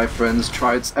 DD+5 friends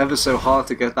tried ever so hard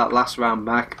to get that last round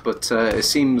back, but it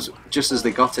seems just as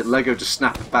they got it, Lego just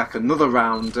snapped back another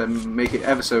round and make it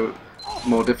ever so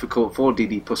more difficult for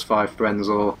DD+5 friends,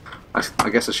 or I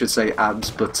guess I should say abs,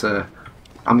 but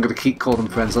I'm going to keep calling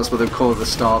them friends. That's what they were called at the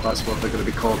start. That's what they're going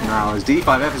to be called now. As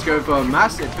D5F is going for a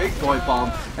massive big boy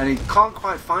bomb, and he can't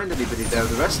quite find anybody there.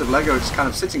 The rest of LEGO are just kind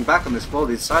of sitting back on this floor.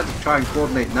 They decide to try and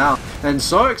coordinate now. And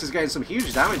Sorix is getting some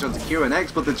huge damage onto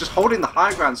QNX, but they're just holding the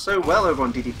high ground so well over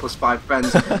on DD plus 5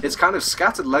 friends. It's kind of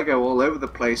scattered LEGO all over the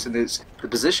place, and the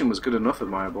position was good enough,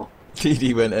 Admirable.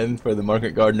 DD went in for the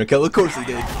Market Gardener kill. Of course he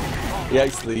did. He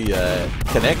actually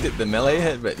connected the melee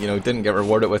hit, but didn't get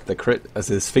rewarded with the crit as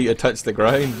his feet had touched the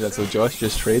ground. So Josh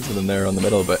just trades with him there on the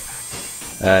middle. But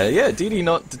yeah, DD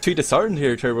not too disheartened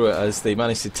here, Turbo, as they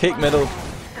managed to take middle.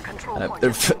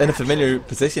 They're in a familiar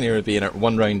position here of being at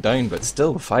 1 round down, but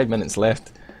still with 5 minutes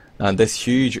left. And this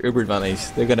huge Uber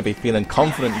advantage, they're going to be feeling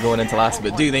confident going into last.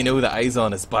 But do they know that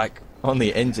Izon is back on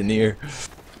the Engineer?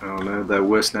 Oh no, their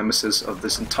worst nemesis of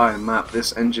this entire map.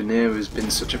 This Engineer has been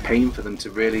such a pain for them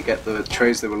to really get the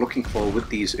trades they were looking for with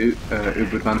these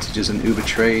Uber advantages and Uber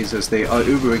trades, as they are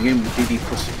Ubering in with DD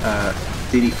plus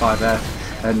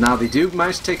DD5F. And now they do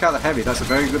manage to take out the heavy. That's a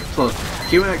very good plus.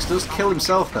 QNX does kill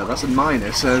himself though. That's a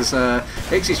minus, as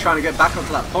Ixie's trying to get back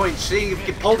onto that point. See if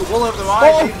he can pull the wool over their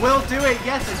eyes. He will do it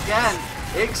yet again.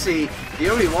 Ixie, the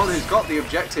only one who's got the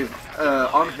objective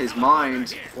on his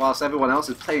mind, whilst everyone else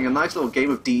is playing a nice little game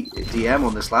of DM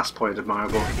on this last point,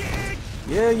 Admirable.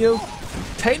 Yeah,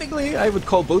 technically I would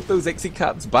call both those Ixie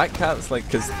caps back caps,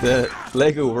 because the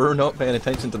LEGO were not paying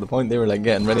attention to the point. They were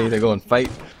getting ready to go and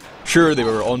fight. Sure, they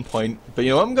were on point, but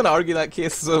I'm going to argue that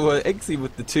case. So Ixie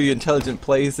with the 2 intelligent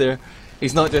plays there.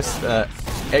 He's not just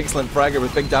excellent fragger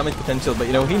with big damage potential, but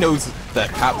he knows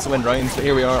that caps win rounds. But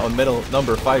here we are on middle,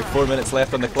 number 5, 4 minutes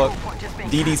left on the clock.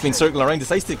 DD's been circling around,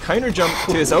 decides to counter jump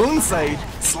to his own side,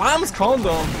 slams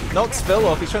CondoM, knocks Phil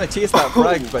off. He's trying to chase that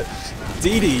frag, but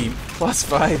DD plus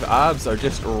 5 abs are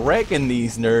just wrecking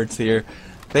these nerds here.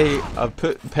 They have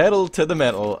put pedal to the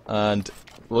metal, and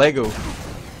LEGO,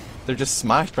 they're just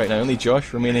smashed right now. Only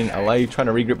Josh remaining alive, trying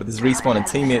to regroup with his respawn and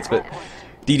teammates, but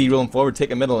DD rolling forward,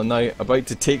 taking middle, and now about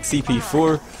to take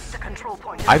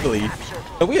CP4, I believe.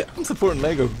 Oh wait, I'm supporting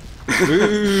LEGO.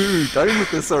 Ooh, down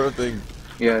with this sort of thing.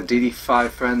 Yeah, DD5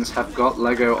 friends have got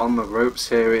LEGO on the ropes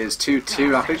here. It is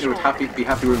 2-2. I think they would be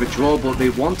happy with a draw, but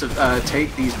they want to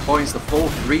take these points, the full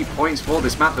 3 points for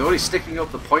this map. They're already sticking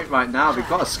up the point right now. They've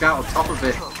got a scout on top of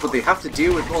it, but they have to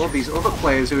deal with all of these other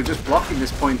players who are just blocking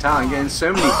this point out and getting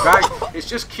so many frags. It's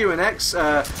just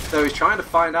QNX, though he's trying to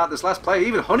find out this last player.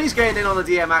 Even Honey's getting in on the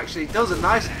DM, actually. Does a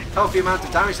nice, healthy amount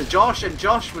of damage to Josh, and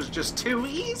Josh was just too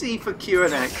easy for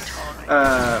QNX.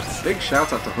 Big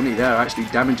shout out to Honey there, actually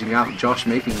damaging out Josh,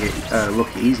 making it look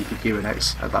easy for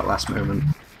QNX at that last moment.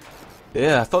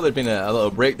 Yeah, I thought there'd been a little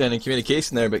breakdown in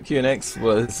communication there, but QNX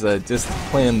was just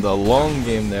playing the long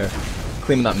game there,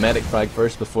 claiming that medic frag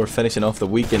first before finishing off the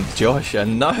weekend. Josh,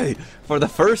 and now, for the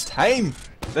first time,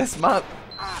 this map,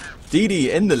 DD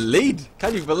in the lead.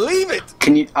 Can you believe it?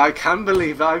 I can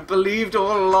believe it. I've believed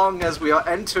all along as we are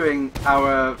entering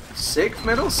our sixth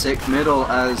middle,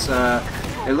 as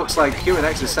it looks like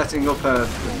QNX is setting up the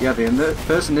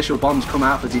first initial bombs come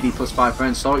out for DD plus 5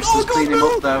 friends. Sorix does clean him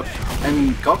up though,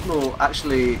 and Godnall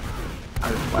actually, I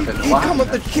don't know why.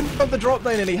 He came up the drop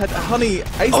down and he had Honey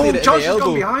isolated at the elbow. Josh has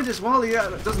gone behind as well. He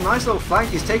does a nice little flank.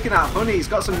 He's taken out Honey. He's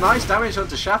got some nice damage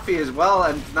onto Shafi as well.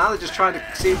 And now they're just trying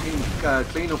to see if he can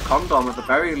clean up CondoM at the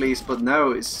very least. But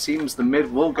no, it seems the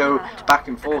mid will go back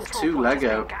and forth to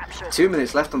LEGO. 2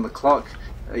 minutes left on the clock.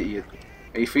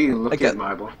 Are you feeling lucky,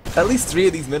 Admirable? At least 3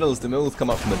 of these middles, the mulls come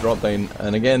up from the drop down,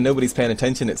 and again, nobody's paying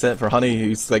attention except for Honey,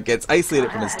 who's gets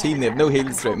isolated from his team. They have no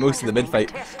heals throughout most of the mid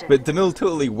fight, but Demille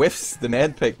totally whiffs the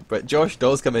med pick. But Josh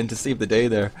does come in to save the day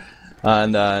there,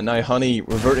 and now Honey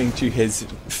reverting to his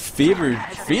favourite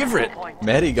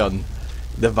medigun,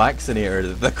 the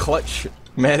Vaccinator, the clutch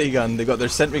medigun. They got their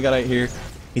sentry gun out here.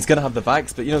 He's gonna have the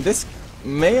Vax, but this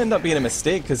may end up being a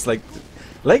mistake because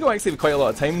LEGO actually have quite a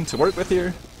lot of time to work with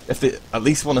here, if they at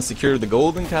least want to secure the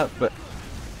golden cap. But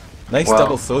nice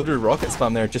double soldier rocket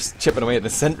spam there, just chipping away at the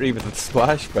sentry with the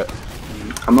splash. But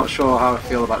I'm not sure how I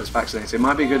feel about this vaccinator. It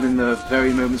might be good in the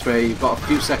very moments where you've got a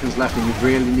few seconds left and you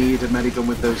really need a medigun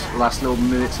with those last little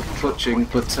minutes of clutching,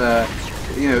 but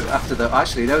after the...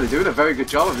 Actually, no, they're doing a very good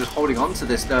job of just holding on to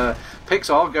this. The picks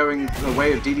are going the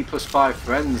way of DD plus 5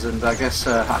 friends, and I guess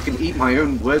I can eat my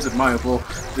own words, Admirable.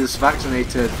 This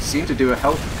vaccinator seemed to do a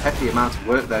hefty amount of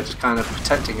work there, just kind of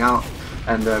protecting out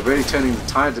and really turning the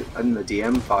tide in the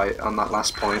DM fight on that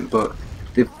last point, but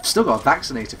they've still got a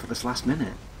vaccinator for this last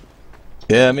minute.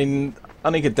 Yeah, I mean,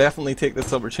 Annie could definitely take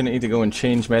this opportunity to go and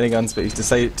change miniguns, but he's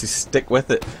decided to stick with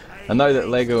it. And now that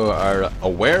LEGO are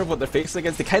aware of what they're facing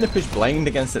against, they kind of push blind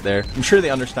against it there. I'm sure they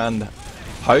understand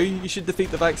how you should defeat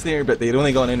the Vaccinator, but they'd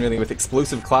only gone in really with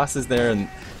explosive classes there, and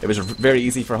it was very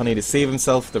easy for Honey to save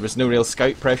himself. There was no real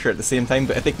scout pressure at the same time,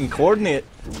 but if they can coordinate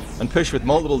and push with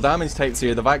multiple damage types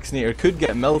here, the Vaccinator could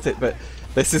get melted, but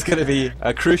this is going to be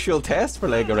a crucial test for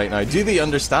LEGO right now. Do they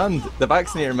understand the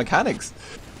Vaccinator mechanics?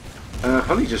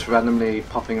 Honey just randomly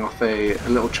popping off a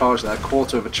little charge there, a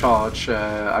quarter of a charge,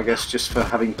 I guess just for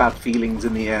having bad feelings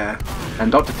in the air.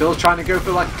 And Dr. Phil's trying to go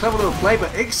for like a clever little play, but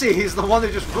Ixie is the one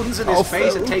who just runs in his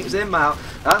face and takes him out.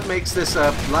 That makes this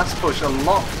last push a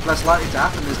lot less likely to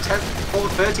happen. There's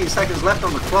 13 seconds left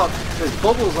on the clock. There's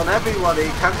bubbles on everybody.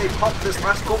 Can they pop this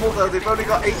last bubble though? They've only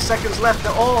got 8 seconds left.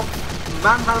 They're all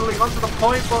manhandling onto the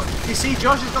point, but you see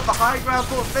Josh has got the high ground,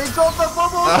 but they got the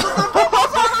bubbles, but the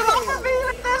bubbles are not the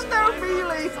feeling, there's no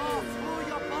feeling.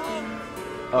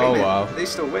 Oh wow. They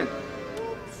still win.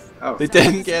 Oh. They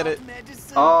didn't get it.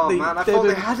 Oh man, I thought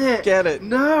they had it. Get it.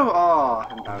 No, oh,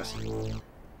 embarrassing.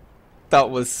 That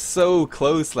was so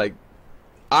close, like,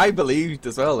 I believed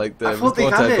as well, like, I thought they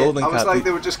had it. Golden I was Cap. like,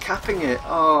 they were just capping it.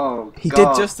 Oh, He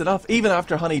God. did just enough. Even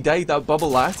after Honey died, that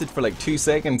bubble lasted for like 2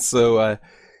 seconds, so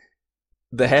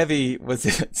the heavy was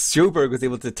Sjoberg was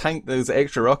able to tank those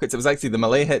extra rockets. It was actually the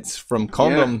melee hits from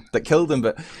CondoM that killed him,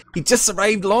 but he just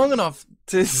survived long enough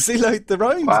to seal out the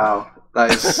round. Wow,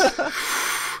 that is.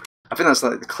 I think that's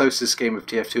like the closest game of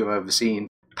TF2 I've ever seen.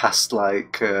 Past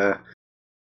like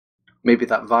maybe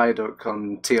that viaduct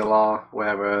on TLR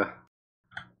where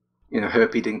you know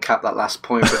Herpy didn't cap that last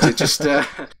point, but it just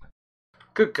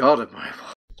good God,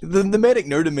 Admirable. The medic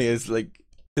nerd in me is like.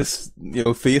 This, you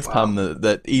know, facepalm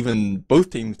that even both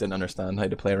teams didn't understand how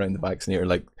to play around the Vaccinator.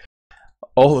 Like,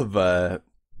 all of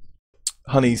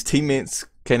Honey's teammates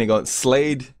kind of got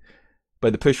slayed by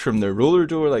the push from their roller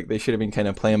door. Like, they should have been kind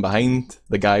of playing behind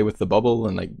the guy with the bubble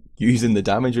and like using the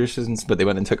damage resistance, but they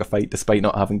went and took a fight despite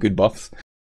not having good buffs.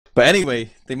 But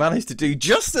anyway, they managed to do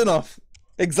just enough,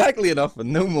 exactly enough,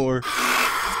 and no more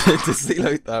to seal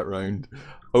out that round.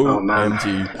 Oh man,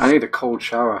 OMG. I need a cold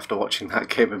shower after watching that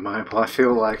game in Admirable. I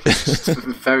feel like it's just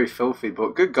very filthy,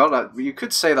 but good God, you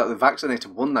could say that the Vaccinator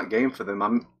won that game for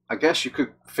them. I guess you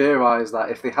could theorize that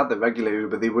if they had the regular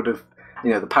Uber, they would have, you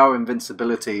know, the power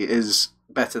invincibility is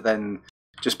better than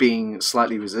just being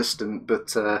slightly resistant,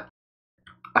 but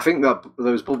I think that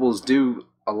those bubbles do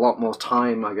a lot more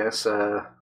time, I guess,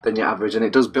 than your average, and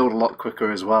it does build a lot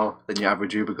quicker as well than your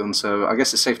average Uber gun, so I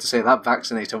guess it's safe to say that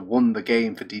Vaccinator won the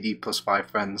game for DD plus 5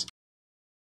 friends.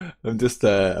 I'm just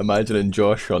imagining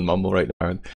Josh on Mumble right now,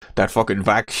 and that fucking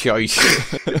vac shite.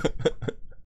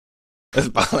 That's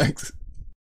Balax.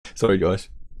 Sorry, Josh.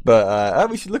 But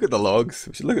we should look at the logs.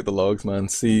 We should look at the logs, man.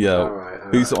 See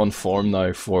who's on form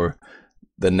now for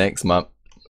the next map.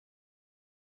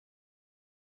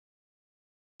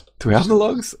 Do we have the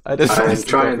logs? I'm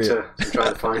trying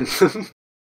to find them.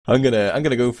 I'm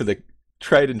gonna go for the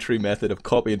tried and true method of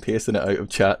copy and pasting it out of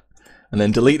chat, and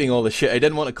then deleting all the shit. I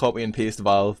didn't want to copy and paste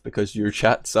Valve because your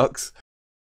chat sucks.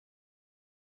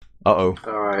 All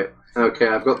right. Okay,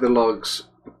 I've got the logs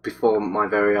before my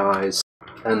very eyes,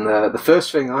 and the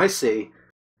first thing I see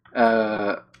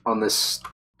on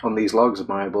these logs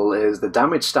of Admirable is the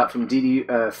damage stat from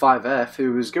DD5F,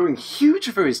 who was going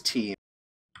huge for his team.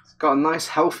 Got a nice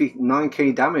healthy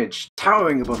 9k damage,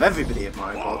 towering above everybody at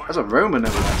Admirable. That's a Roman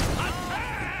over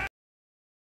there.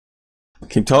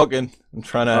 Keep talking. I'm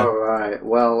trying to. Alright,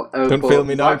 well, don't fail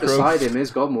me now, right beside him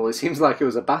is Godmole. It seems like it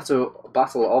was a battle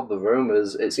of the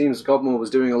Romers. It seems Godmole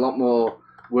was doing a lot more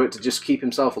work to just keep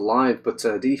himself alive, but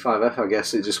D5F, I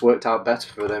guess, it just worked out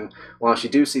better for them. Whilst you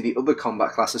do see the other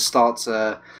combat classes start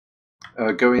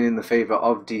going in the favour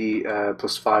of DD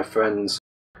plus 5 friends,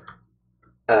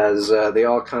 as they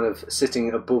are kind of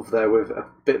sitting above there with a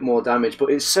bit more damage, but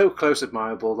it's so close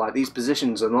Admirable, like these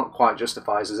positions are not quite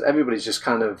justified, as everybody's just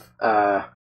kind of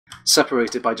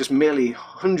separated by just merely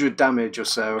 100 damage or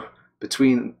so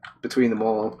between them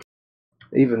all.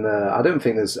 Even I don't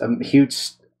think there's a huge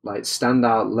like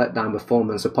standout letdown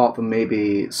performance apart from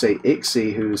maybe say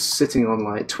Ixie, who's sitting on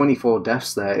like 24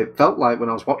 deaths there. It felt like when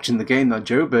I was watching the game that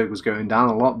Joburg was going down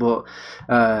a lot, but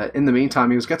in the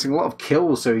meantime he was getting a lot of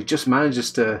kills, so he just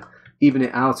manages to even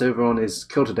it out over on his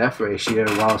kill to death ratio,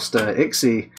 whilst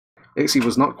Ixie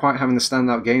was not quite having the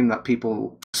standout game that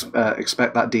people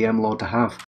expect that DM Lord to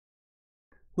have.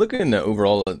 Looking at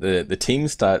overall at the team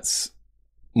stats,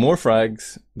 more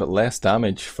frags, but less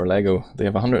damage for LEGO. They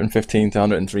have 115 to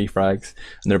 103 frags,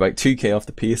 and they're about 2k off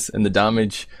the pace in the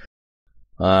damage.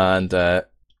 And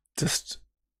just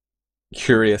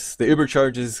curious. The Uber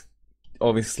charges,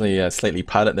 obviously slightly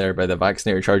padded there by the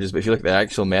Vaccinator charges, but if you look at the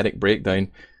actual medic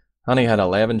breakdown, Honey had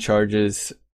 11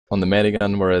 charges on the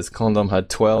medigun, whereas CondoM had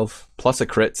 12, plus a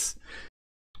crits.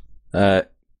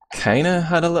 Kinda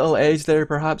had a little edge there,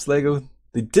 perhaps, Lego.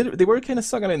 They were kind of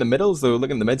sucking it in the middles, though.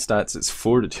 Looking at the mid stats, it's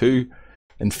 4-2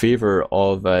 in favor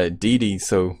of DD.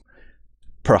 So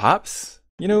perhaps,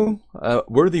 you know,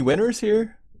 worthy winners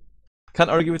here. Can't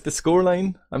argue with the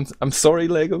scoreline. I'm sorry,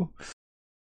 Lego.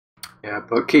 Yeah,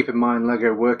 but keep in mind,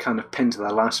 Lego were kind of pinned to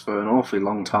their last for an awfully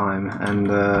long time,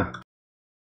 and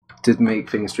did make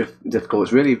things difficult.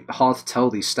 It's really hard to tell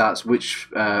these stats, which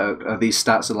these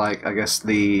stats are like, I guess,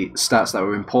 the stats that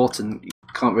were important. You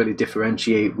can't really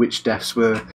differentiate which deaths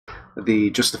were the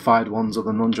justified ones or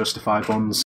the non-justified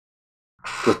ones.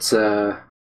 But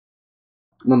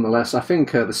nonetheless, I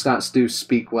think the stats do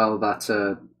speak well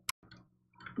that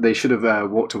they should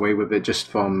have walked away with it just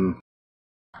from,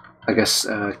 I guess,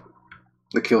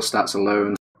 the kill stats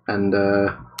alone. And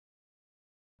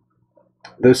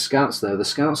those scouts, though, the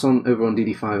scouts over on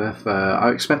DD5F, I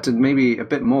expected maybe a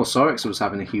bit more. Sorex was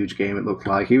having a huge game, it looked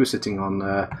like. He was sitting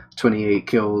on 28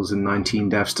 kills and 19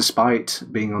 deaths, despite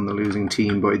being on the losing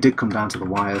team, but it did come down to the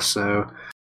wire, so...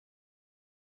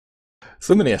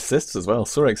 So many assists as well.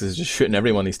 Sorex is just shooting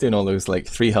everyone. He's doing all those like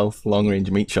 3 health long-range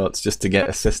meat shots just to get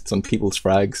assists on people's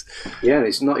frags. Yeah,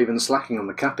 he's not even slacking on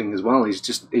the capping as well.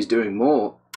 He's doing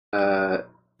more.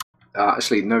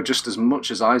 Actually, no, just as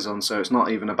much as Izon, so it's not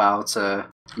even about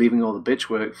leaving all the bitch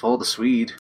work for the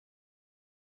Swede.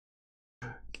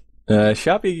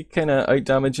 Shabby kind of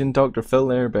out-damaging Dr. Phil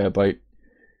there by about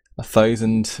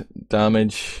 1,000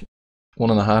 damage,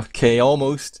 1.5k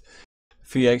almost. A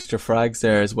few extra frags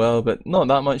there as well, but not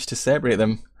that much to separate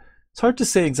them. It's hard to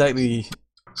say exactly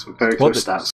Some very close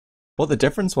stats. What the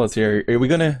difference was here. Are we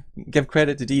going to give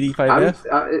credit to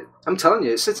DD5F? I'm telling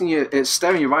you, it's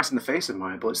staring you right in the face,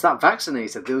 Admirable. It's that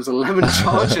vaccinator. There was 11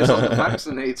 charges on the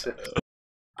vaccinator.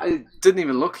 It didn't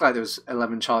even look like there was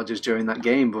 11 charges during that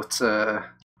game, but lo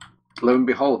and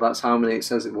behold, that's how many it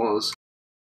says it was.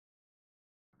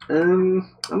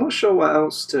 I'm not sure what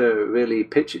else to really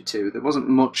pitch it to. There wasn't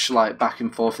much like back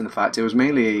and forth in the fact. It was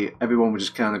mainly everyone would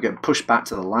just kind of get pushed back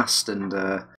to the last, and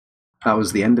that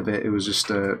was the end of it. It was just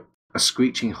a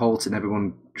screeching halt and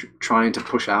everyone trying to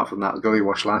push out from that gully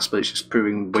wash last, but it's just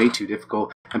proving way too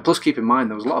difficult. And plus, keep in mind,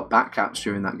 there was a lot of back caps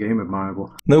during that game,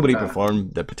 Admirable. Nobody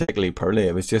performed particularly poorly.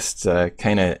 It was just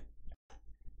kind of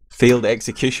failed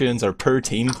executions or poor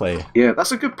team play. Yeah,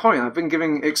 that's a good point. I've been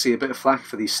giving Ixie a bit of flack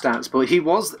for these stats, but he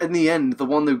was, in the end, the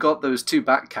one who got those 2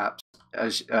 back caps,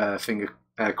 as finger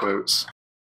air quotes.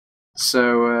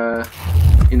 So,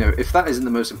 you know, if that isn't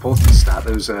the most important stat,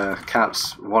 those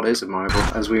caps, what is Admirable?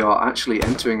 As we are actually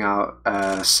entering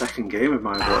our second game,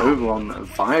 Admirable, over on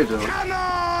Viaduct.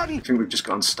 I think we've just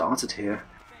gotten started here.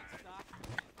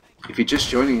 If you're just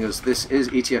joining us, this is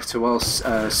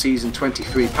ETF2L Season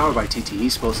 23, powered by TT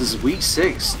Esports. This is Week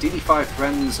 6, DD5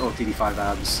 Friends, or DD5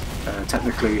 Abs,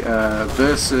 technically,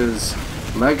 versus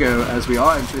Lego, as we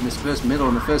are entering this first middle,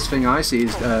 and the first thing I see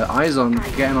is Izon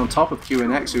getting on top of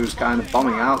QNX, who's kind of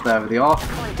bombing out there. They are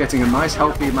getting a nice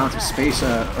healthy amount of space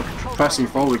pressing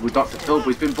forward with Dr. Phil, but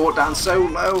he's been brought down so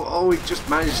low. Oh, he just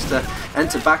managed to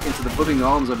enter back into the budding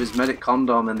arms of his medic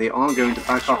CondoM, and they are going to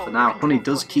back off for now. Honey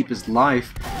does keep his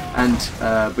life, and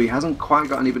but he hasn't quite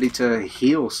got anybody to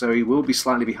heal, so he will be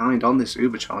slightly behind on this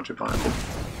Ubercharger Bible.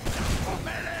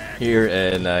 Here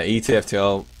in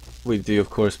ETF2L, we do of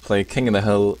course play King of the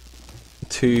Hill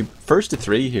 2, first to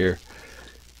 3 here.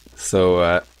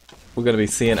 So we're going to be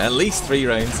seeing at least 3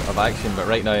 rounds of action, but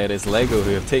right now it is Lego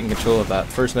who have taken control of that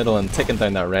first middle and ticking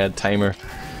down that red timer.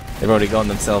 They've already gotten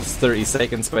themselves 30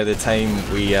 seconds by the time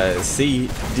we see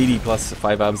DD plus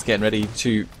 5 Abs getting ready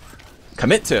to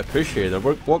commit to a push here.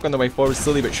 They're walking their way forward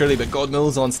slowly but surely, but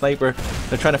Godmill's on Sniper.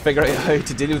 They're trying to figure out how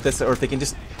to deal with this, or if they can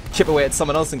just chip away at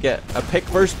someone else and get a pick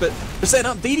first, but they're setting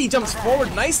up. DD jumps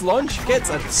forward, nice launch, gets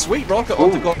a sweet rocket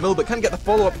onto Godmill, but can't get the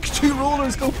follow-up. 2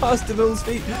 rollers go past DeMille's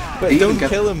feet, but don't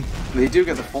kill him. They do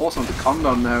get the force onto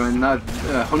CondoM there, and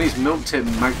Honey's milked him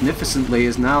magnificently,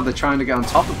 as now they're trying to get on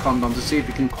top of CondoM to see if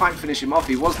he can quite finish him off.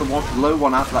 He was the low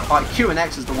one out of that fight.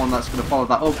 QNX is the one that's going to follow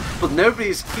that up, but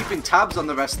nobody's keeping tabs on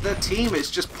the rest of their team.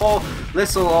 It's just poor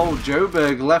little old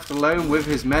Joburg left alone with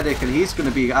his medic, and he's going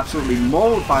to be absolutely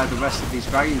mauled by the rest of these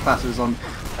dragging classes on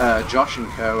Josh and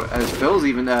co, as Phil's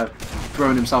even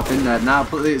thrown himself in there now,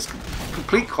 but it's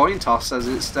complete coin toss as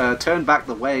it's turned back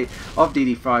the way of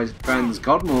DD Friends.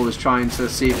 Godmole is trying to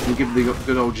see if he can give the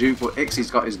good old juke, but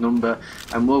Ixie's got his number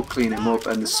and will clean him up,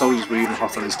 and the soldiers were even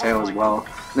hot on his tail as well.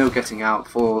 No getting out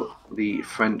for the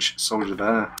French soldier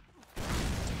there.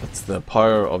 That's the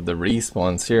power of the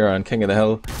respawns here on King of the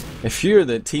Hill. If you're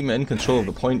the team in control of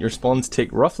the point, your spawns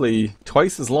take roughly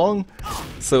twice as long.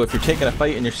 So if you're taking a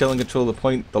fight and you're still in control of the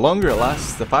point, the longer it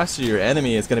lasts, the faster your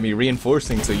enemy is going to be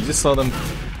reinforcing. So you just saw them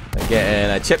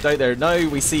getting chipped out there. Now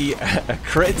we see a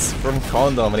crit from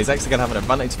CondoM, and he's actually going to have an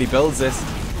advantage if he builds this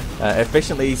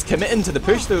efficiently. He's committing to the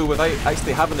push though without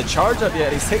actually having the charge up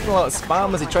yet. He's taking a lot of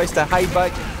spam as he tries to hide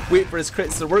back, wait for his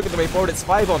crits to work the way forward. It's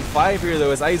 5 on 5 here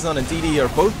though, as Izon and DD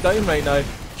are both down right now.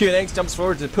 QNX jumps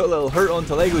forward to put a little hurt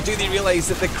onto Lego. Do they realise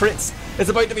that the crits is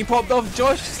about to be popped off?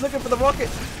 Josh is looking for the rocket.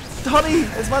 Honey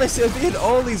has managed to evade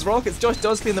all these rockets. Josh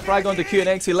does clean the frag onto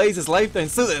QNX, who lays his life down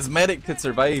so that his medic could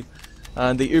survive.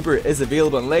 And the Uber is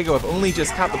available, and Lego have only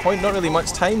just capped the point. Not really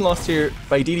much time lost here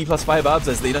by DD plus 5 abs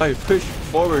as they now push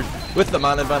forward with the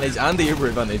man advantage and the Uber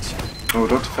advantage. Oh,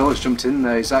 Dr. Phil has jumped in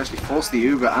there. He's actually forced the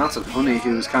Uber out of Honey,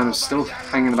 who was kind of still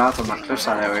hanging about on that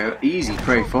cliffside area. Easy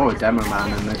prey for a demo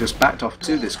man, and they're just backed off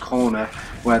to this corner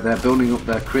where they're building up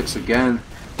their crits again.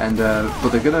 And but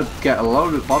they're going to get a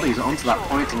load of bodies onto that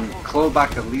point and claw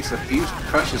back at least a few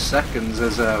precious seconds,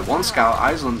 as one scout,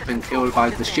 Iceland's been killed by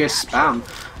the sheer spam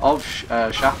of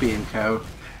Shappy and co.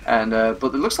 And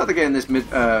but it looks like they're getting this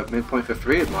midpoint for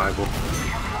free, Admirable.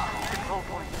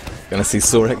 Gonna see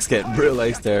Sorex get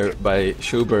brutalized there by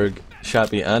Sjoberg,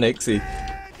 Shappy and Ixie.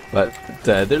 But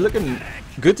they're looking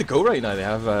good to go right now. They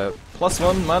have a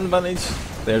 +1 man advantage.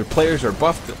 Their players are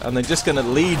buffed, and they're just gonna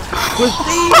lead with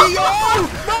DD.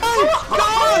 Oh my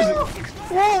god!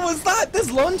 What was that? This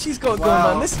launch he's got going,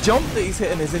 man. This jump that he's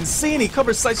hitting is insane. He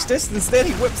covers such distance, then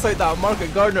he whips out that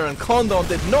Market Gardener, and CondoM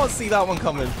did not see that one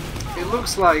coming. It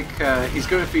looks like he's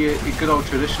going for your good old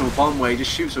traditional bomb where he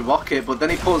just shoots a rocket, but then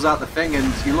he pulls out the thing,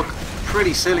 and you look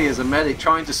pretty silly as a medic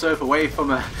trying to surf away from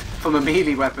a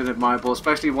melee weapon, Admirable,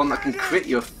 especially one that can crit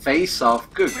your face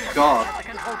off. Good god.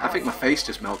 I think my face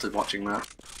just melted watching that.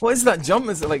 What is that jump?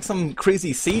 Is it like some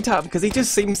crazy C-tap? Because he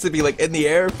just seems to be like in the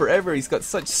air forever. He's got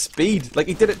such speed. Like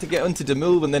he did it to get onto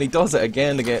dmoule, and then he does it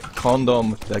again to get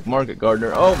CondoM with like Market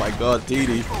Gardener. Oh my god,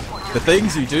 DD. The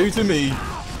things you do to me.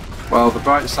 Well, the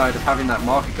bright side of having that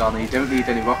Market Gardener, you don't need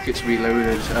any rockets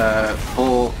reloaded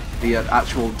for the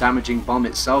actual damaging bomb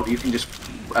itself. You can just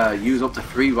use up to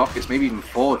 3 rockets, maybe even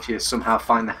 4 if you somehow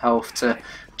find the health to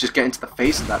just get into the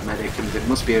face of that medic, and it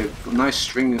must be a nice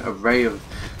string array of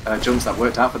jumps that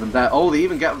worked out for them there. Oh, they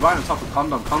even get right on top of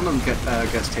CondoM. CondoM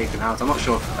gets taken out. I'm not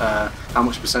sure how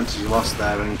much percentage he lost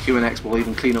there, and QNX will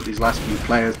even clean up these last few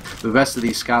players. The rest of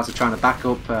these scouts are trying to back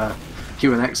up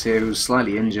QNX here, who's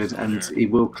slightly injured, and he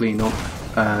will clean up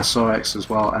Sorex as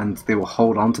well, and they will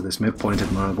hold on to this midpoint,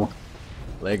 Admirable.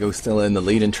 Lego still in the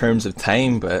lead in terms of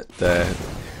time, but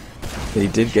they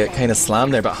did get kind of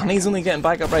slammed there. But Honey's only getting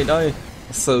back up right now,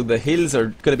 so the heals are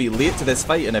going to be late to this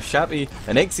fight. And if Shappy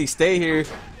and Ixie stay here,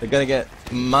 they're going to get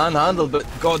manhandled. But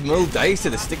God, dmoule dies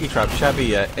to the sticky trap.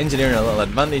 Shappy engineering a little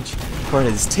advantage for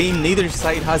his team. Neither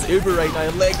side has Uber right now.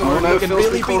 Lego are looking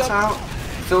really beat up.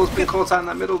 Phil's been caught out in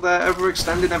that middle there,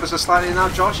 overextending ever so slightly. Now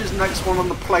Josh is the next one on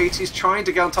the plate. He's trying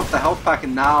to get on top of the health pack,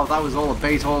 and now that was all a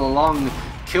bait all along.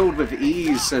 Killed with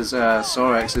ease, says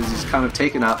Sorex, as he's kind of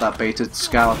taken out that baited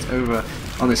scout over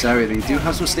on this area. They do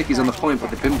have some stickies on the point,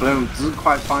 but they've been blown. Doesn't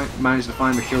quite manage to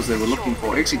find the kills they were looking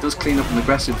for. Ixie does clean up an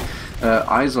aggressive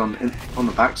eyes on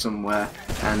the back somewhere,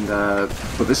 and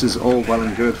but this is all well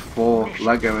and good for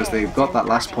Lego as they've got that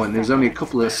last point. There's only a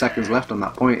couple of seconds left on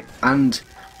that point, and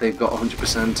they've got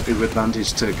 100% Uber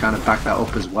advantage to kind of back that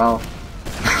up as well.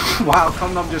 Wow,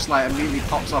 CondoM just like immediately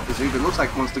pops off his Uber. It looks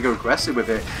like he wants to go aggressive with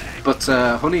it, but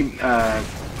Honey,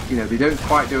 you know, they don't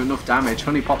quite do enough damage.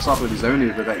 Honey pops off with his own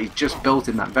Uber that he just built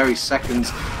in that very seconds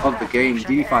of the game.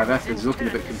 D5F is looking a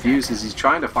bit confused as he's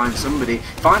trying to find somebody.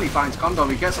 Finally finds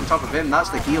CondoM, he gets on top of him. That's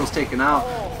the heals taken out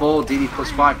for DD plus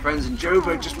 5 friends, and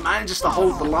Sjoberg just manages to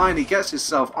hold the line. He gets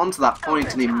himself onto that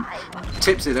point and he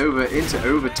tips it over into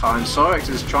overtime. Sorex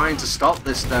is trying to stop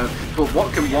this though, but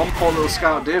what can one poor little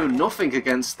scout do? Nothing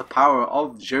against the power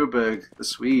of Sjoberg, the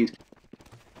Swede.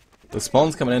 The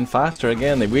spawn's coming in faster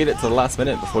again. They waited to the last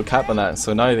minute before capping that,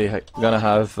 so now they're going to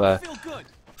have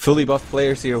fully buffed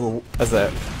players here as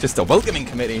just a welcoming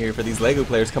committee here for these Lego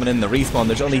players coming in the respawn.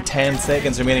 There's only 10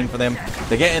 seconds remaining for them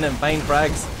to get in and find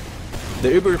frags.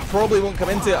 The Uber probably won't come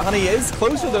into it. Honey is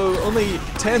closer though, only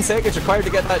 10 seconds required to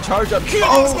get that charge up.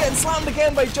 QNX getting slammed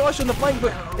again by Josh on the flank,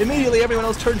 but immediately everyone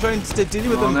else turns around to deal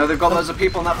with them. No, they've got loads of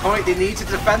people on that point. They need to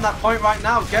defend that point right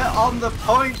now. Get on the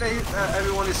point.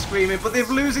 Everyone is screaming, but they're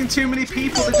losing too many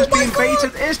people. They're just being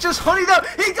baited. It's just Honey though.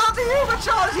 He got the Uber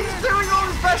charge. He's doing all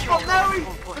his best, but now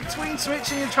between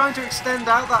switching and trying to extend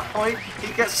out that point,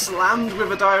 he gets slammed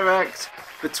with a direct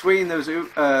between those,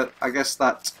 I guess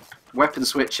that weapon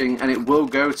switching, and it will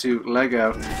go to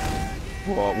Lego.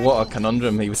 What a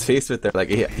conundrum he was faced with there. Like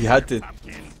he had to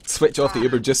switch off the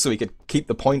Uber just so he could keep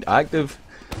the point active,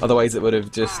 otherwise it would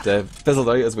have just fizzled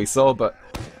out as we saw. But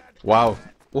wow,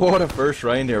 What a first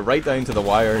round here, right down to the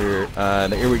wire here.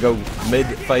 And here we go,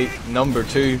 mid-fight number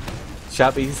 2.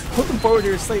 Shappy's looking forward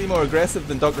here, slightly more aggressive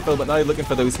than Dr. Phil, but now looking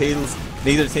for those heals.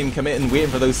 Neither team committing, waiting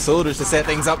for those soldiers to set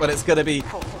things up, and it's going to be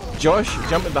Josh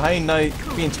jumping behind now,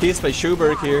 being chased by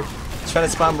Schuberg here. Trying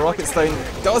to spam rockets down.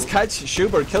 Does catch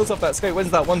Schuberg, kills off that scout,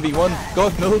 wins that 1v1.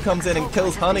 dmoule comes in and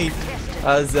kills Honey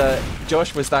as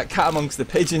Josh was that cat amongst the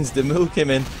pigeons. dmoule came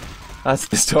in as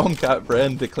the Stormcat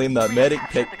friend to claim that medic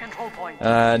pick.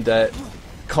 And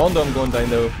CondoM going down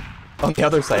though on the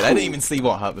other side. I didn't even see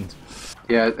what happened.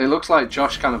 Yeah, it looks like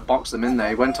Josh kind of boxed them in there.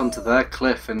 He went onto their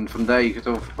cliff, and from there you could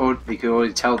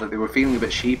already tell that they were feeling a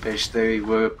bit sheepish. They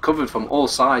were covered from all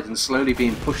sides and slowly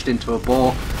being pushed into a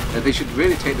ball. They should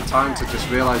really take the time to just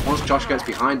realise once Josh gets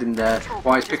behind in there,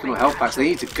 while he's picking up health packs, they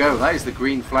need to go. That is the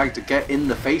green flag to get in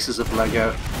the faces of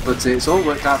Lego. But it's all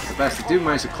worked out for the best. They do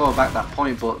manage to claw back that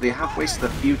point, but they have wasted a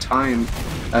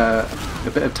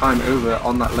bit of time over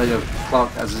on that Lego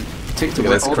clock as it ticked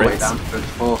away all the way down to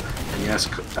 34. And yes,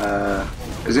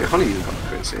 is it Honey who got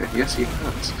the crits here? Yes, he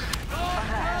has.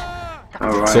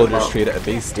 Alright, Soldiers trade at a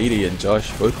base. Didi and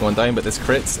Josh both going down, but this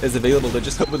crits is available. They're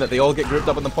just hoping that they all get grouped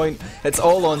up on the point. It's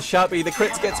all on Shappy. The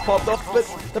crits gets popped off, but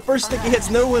the first sticky hits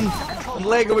no one, and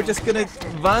Lego are just going to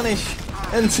vanish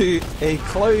into a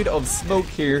cloud of smoke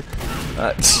here.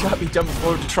 Shappy jumps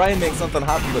forward to try and make something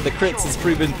happen, but the crits has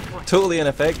proven totally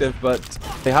ineffective, but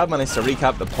they have managed to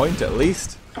recap the point at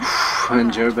least.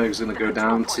 And Joberg's going to go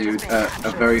down to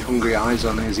a very hungry eyes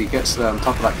on as he gets on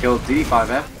top of that kill.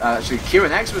 DD5F, actually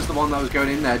Kieran X was the one that was going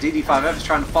in there. DD5F is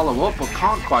trying to follow up but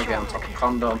can't quite get on top of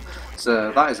CondoM.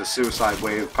 So that is a suicide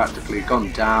wave practically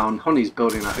gone down. Honey's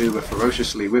building that Uber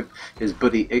ferociously with his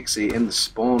buddy Ixie in the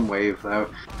spawn wave though,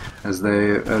 as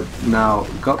they now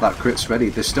got that crits ready.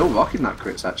 They're still rocking that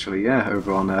crits actually, yeah,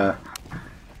 over on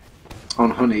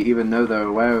Honey, even though they're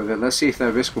aware of it. Let's see if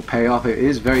their risk will pay off. It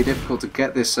is very difficult to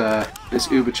get this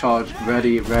this Uber charge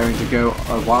ready, raring to go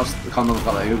whilst the CondoM's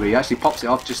got that Uber. He actually pops it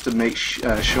off just to make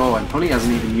sure, and Honey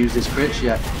hasn't even used his crits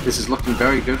yet. This is looking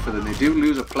very good for them. They do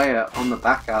lose a player on the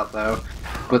back out though,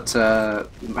 but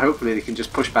hopefully they can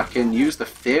just push back in, use the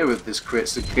fear of this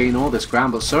crits to gain all this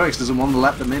ground. But Surex doesn't want to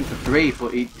let them in for 3,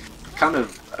 but he kind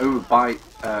of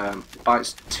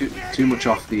bites too much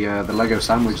off the Lego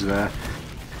sandwich there.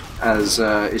 As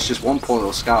it's just one poor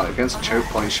little scout against a choke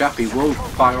point. Shappy will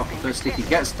fire off the first stick. He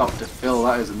gets Dr. Phil.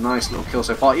 That is a nice little kill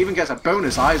so far. Even gets a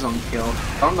bonus eyes on kill.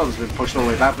 CondoM's been pushed all the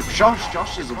way back, but Josh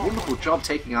does a wonderful job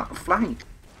taking out the flank.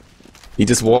 He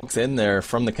just walks in there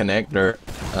from the connector,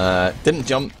 didn't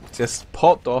jump, just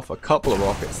popped off a couple of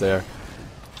rockets there.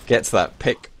 Gets that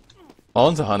pick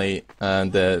onto Honey,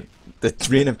 and the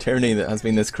reign of tyranny that has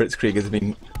been this crits creek has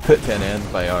been put to an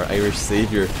end by our Irish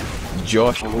saviour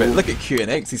Josh. But look at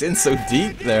QNX, he's in so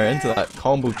deep there into that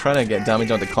combo, trying to get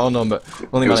damage onto CondoM, but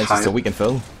only manages to weaken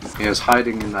Phil. He was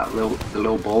hiding in that the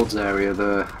little boards area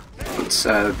there.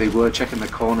 But they were checking the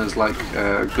corners like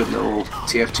good little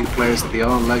TF2 players that they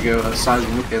are. Lego are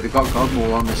sizing up here. They've got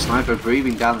Godmaul on the sniper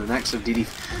breathing down the necks of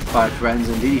DD5 friends,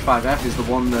 and DD5F is the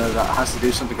one that has to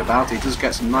do something about it. He does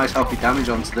get some nice healthy damage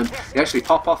onto them. They actually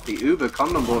pop off the Uber.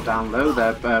 CondoM brought down low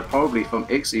there, probably from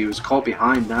Ixie, who's caught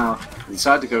behind now. They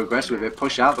decided to go aggressive with it,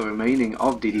 push out the remaining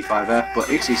of DD5F, but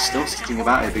Ixie's still sitting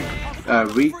about it.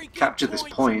 They recapture this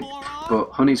point. But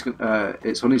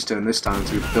it's Honey's turn this time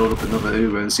to build up another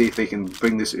Uber and see if they can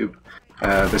bring this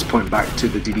point back to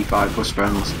the DD5 plus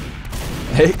friends.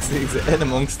 He's in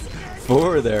amongst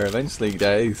 4 there, eventually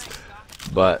dies.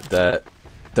 But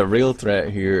the real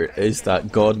threat here is that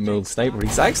dmoule sniper.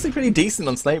 He's actually pretty decent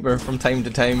on sniper from time to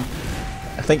time.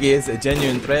 I think he is a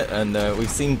genuine threat, and we've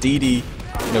seen Didi,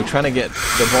 trying to get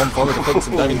the bomb forward to focus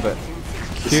him down, but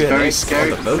it's very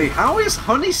scary to see. How is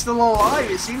Honey still alive?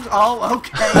 It seems... Oh,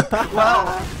 okay.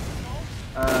 Well,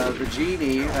 the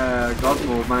genie,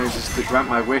 dmoule, manages to grant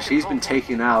my wish. He's been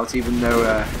taken out, even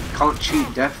though can't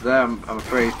cheat death there, I'm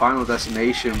afraid. Final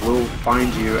destination will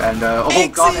find you. And, oh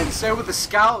god, and so with the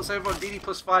scouts over on DD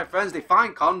plus 5 friends, they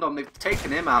find CondoM. They've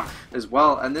taken him out as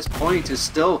well. And this point is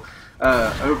still...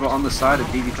 over on the side of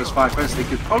DD plus 5 friends. They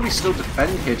could probably still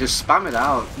defend here, just spam it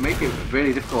out, make it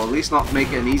really difficult, at least not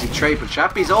make it an easy trade. But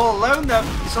Shappy's all alone though.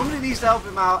 Somebody needs to help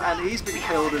him out, and he's been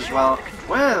killed as well.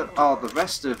 Where are the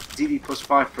rest of DD plus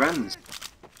 5 friends?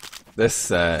 This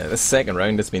second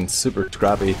round has been super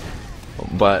scrappy.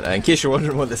 But in case you're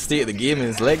wondering what the state of the game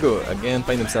is, Lego again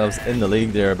find themselves in the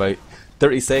league there, about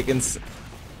 30 seconds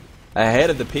ahead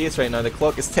of the pace right now. The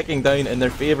clock is ticking down in their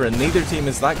favour, and neither team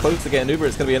is that close to getting Uber.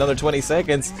 It's going to be another 20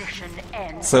 seconds.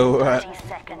 So,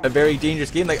 a very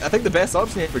dangerous game. Like, I think the best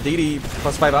option here for DD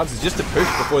plus 5 abs is just to push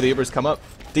before the Ubers come up.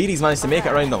 DD's managed to make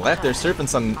it around the left. They're surfing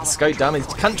some scout damage.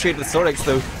 Can't trade with Sorex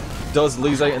though. Does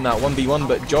lose out in that 1v1,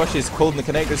 but Josh is cold in the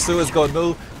connector, so is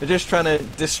godmule. They're just trying to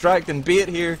distract and bait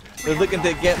here. They're looking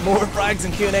to get more frags,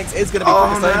 and QNX is going to be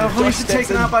focused no, down. Josh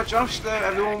taken out by Josh there.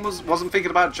 Everyone wasn't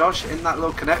thinking about Josh in that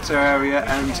little connector area,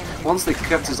 and once they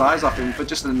kept his eyes off him for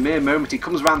just a mere moment, he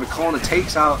comes around the corner,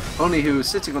 takes out Honey, who was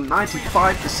sitting on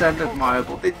 95%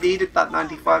 Admirable. They needed that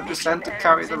 95% to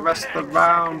carry the rest of the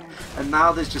round, and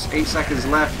now there's just 8 seconds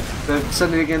left. They're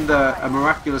sending in a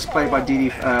miraculous play by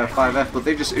DD5F, but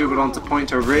they've just Ubered onto point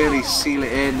to really seal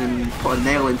it in and put a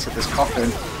nail into this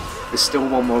coffin. There's still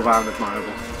one more round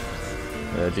Admirable.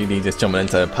 GD just jumping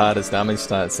into pad his damage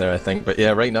stats there, I think. But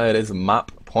yeah, right now it is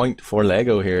map point for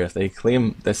Lego here. If they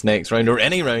claim this next round, or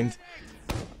any round,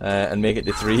 and make it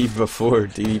to 3 before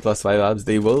DD plus 5 abs,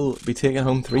 they will be taking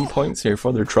home 3 points here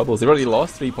for their troubles. They've already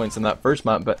lost 3 points in that first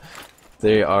map, but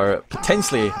they are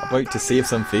potentially about to save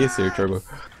some face here, Turbo.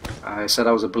 I said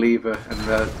I was a believer, and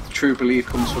the true belief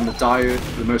comes from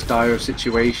the most dire of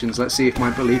situations. Let's see if my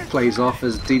belief plays off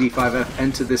as DD5F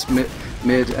enter this mid,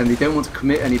 and they don't want to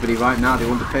commit anybody right now. They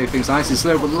want to play things nice and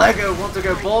slow, but Lego want to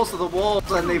go balls to the walls,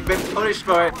 and they've been punished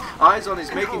for it. Izon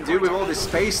is making do with all this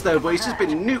space though, but he's just been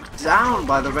nuked down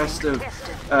by the rest of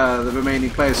the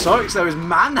remaining players. Sorex though is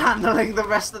manhandling the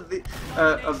rest of the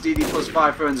DD plus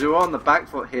 5 friends who are on the back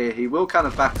foot here. He will kind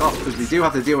of back off because we do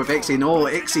have to deal with Ixie. No,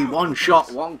 Ixie, one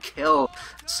shot, one kill.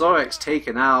 Sorex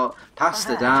taken out,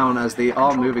 Pasta down as they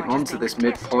are moving on to this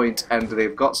midpoint, and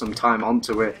they've got some time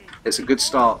onto it. It's a good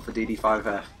start for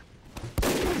DD5F.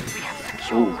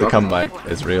 Ooh, the comeback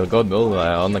is real. godmule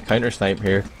on the counter snipe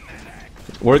here.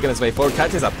 Working his way forward,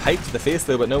 catches a pipe to the face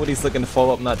though, but nobody's looking to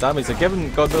follow up on that damage. They're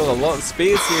giving godmule a lot of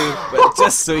space here, but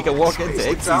just so he can walk into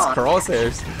Ixie's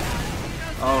crosshairs.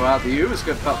 Oh wow, the Ubers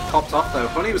got popped off though.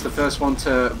 Honey was the first one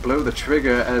to blow the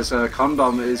trigger as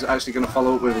CondoM is actually going to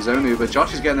follow up with his own Uber.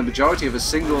 Josh is getting the majority of a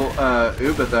single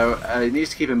Uber though. He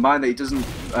needs to keep in mind that he doesn't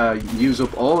use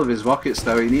up all of his rockets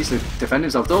though. He needs to defend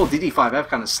himself. Oh, DD5F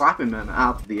kind of slapping him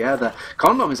out of the air there.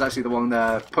 CondoM is actually the one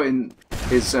putting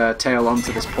his tail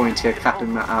onto this point here,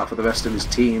 capping that out for the rest of his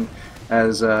team.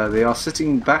 As they are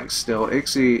sitting back still.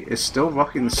 Ixie is still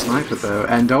rocking the sniper though,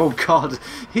 and oh god,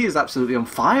 he is absolutely on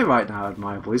fire right now,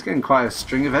 Admirable. He's getting quite a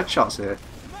string of headshots here.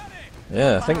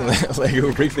 Yeah, I think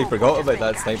Lego briefly forgot about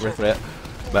that sniper threat,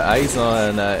 but eyes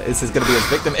on, this is going to be his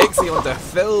victim. Ixie onto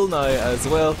Phil now as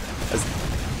well, as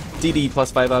DD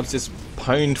plus 5 abs just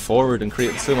pound forward and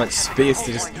create so much space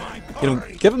to just,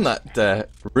 give him that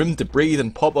room to breathe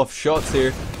and pop off shots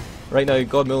here. Right now,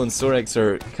 godmule and Sorex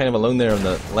are kind of alone there on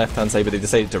the left-hand side, but they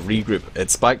decided to regroup.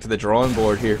 It's back to the drawing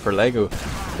board here for Lego.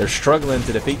 They're struggling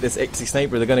to defeat this Ixie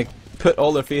sniper. They're going to put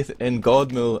all their faith in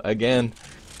godmule again.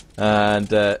 And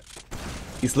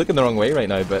he's looking the wrong way right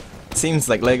now, but it seems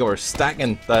like Lego are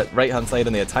stacking that right-hand side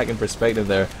in the attacking perspective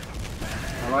there.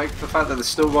 I like the fact that they're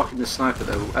still rocking the sniper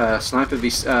though.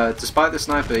 Despite the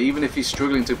sniper, even if he's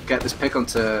struggling to get this pick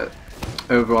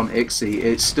over on Ixie,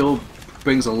 it still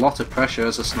brings a lot of pressure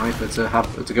as a sniper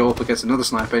to go up against another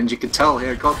sniper, and you can tell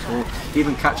here godmule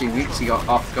even catching Ixie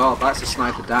off guard. That's a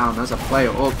sniper down, that's a player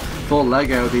up for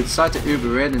Lego. They decide to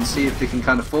Uber in and see if they can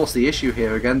kind of force the issue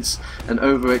here against an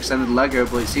overextended Lego,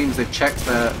 but it seems they've checked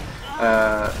their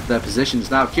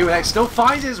positions now. QNX still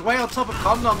finds his way on top of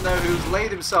CondoM though, who's laid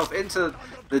himself into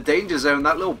the danger zone,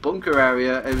 that little bunker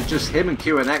area. It was just him and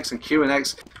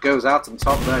QNX goes out on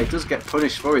top there. He does get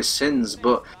punished for his sins,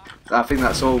 but I think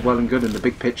that's all well and good in the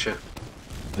big picture.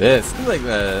 Yeah, it seems like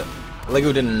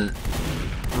Lego didn't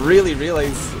really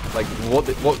realise like what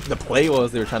the play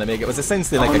was they were trying to make. It was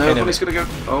essentially like Honey's gonna go.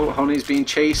 Oh, Honey's being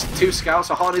chased. 2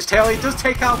 scouts are on his tail. He does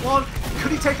take out one.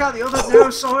 Could he take out the other? No,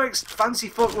 Sorex, fancy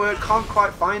footwork, can't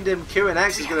quite find him.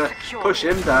 QNX is gonna push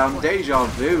him down. Deja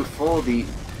vu for the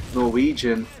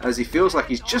Norwegian, as he feels like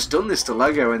he's just done this to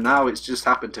Lego, and now it's just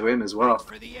happened to him as well.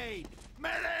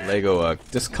 Lego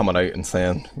just coming out and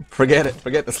saying, forget it,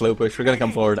 forget the slow push, we're going to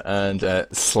come forward and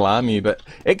slam you. But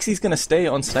Ixie's going to stay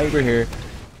on sniper here.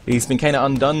 He's been kind of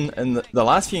undone in the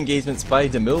last few engagements by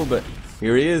dmoule, but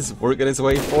here he is, working his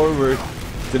way forward.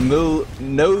 dmoule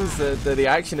knows that the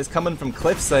action is coming from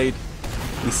cliffside.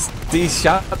 He's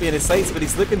sharply in his sights, but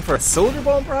he's looking for a soldier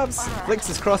bomb perhaps. Flicks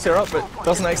his crosshair up, but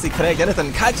doesn't actually connect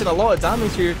anything. Catching a lot of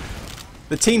damage here.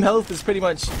 The team health is pretty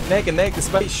much neck and neck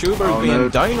despite Schubert being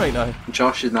down right now.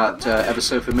 Josh in that ever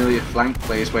so familiar flank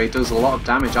plays where he does a lot of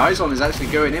damage. Izon is actually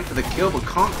going in for the kill but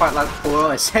can't quite land. Oh,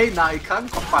 I say now, he can't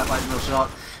quite land the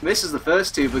shot. Misses the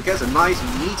first two, but gets a nice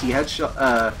meaty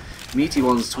headshot, meaty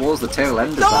ones towards the tail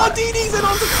end of No, that. DD's in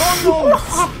onto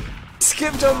CondoM!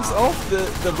 Skip jumps off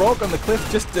the rock on the cliff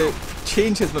just to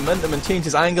change his momentum and change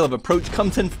his angle of approach.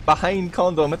 Comes in behind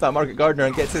CondoM with that Market Gardener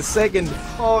and gets his second.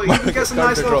 Oh, he gets a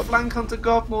nice little drop. flank onto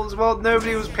dmoule as well.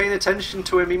 Nobody was paying attention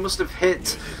to him. He must have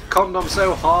hit CondoM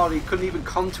so hard he couldn't even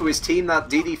contour his team. That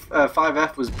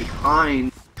DD5F was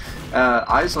behind.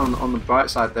 Eyes on the bright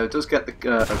side though, does get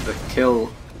the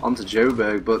kill onto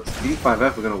Joburg, but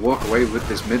DD5F are going to walk away with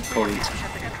this midpoint.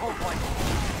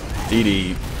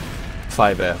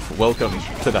 DD5F, welcome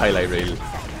to the highlight reel.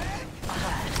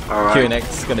 Alright.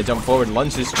 QNX is going to jump forward,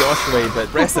 lunges Josh away,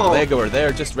 but rest of LEGO are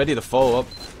there just ready to follow up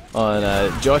on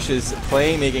Josh's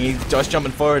playmaking. Josh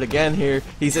jumping forward again here.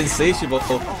 He's insatiable.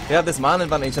 They have this man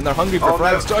advantage and they're hungry for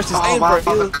frags. Josh is aiming for a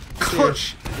heal.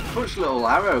 Clutch little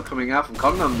arrow coming out from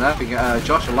CondoM there,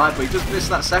 Josh alive, but he just missed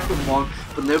that second one.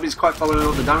 But nobody's quite following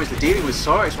up the damage. They're dealing with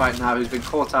Sorex right now, who's been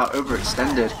caught out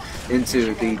overextended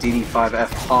into the DD5F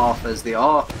path as they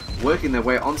are working their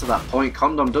way onto that point.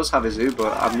 CondoM does have his Uber.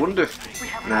 I wonder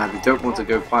if... Nah, they don't want to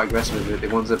go quite aggressive with it. They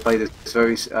want to play this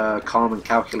very calm and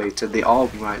calculated. They are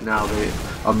right now. They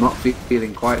are not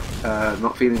feeling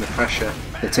not feeling the pressure.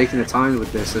 They're taking their time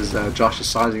with this as Josh is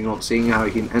sizing up, seeing how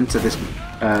he can enter this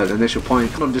initial point.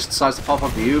 CondoM just decides to pop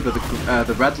off the Uber,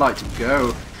 the red light to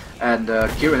go. And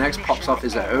QNX pops off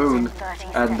his own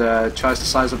and tries to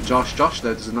size up Josh. Josh,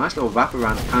 though, does a nice little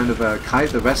wraparound to kind of kite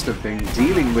the rest of things,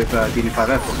 dealing with DD5F.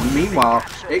 But meanwhile,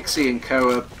 Ixie and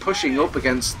Co are pushing up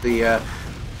against the,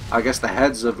 I guess, the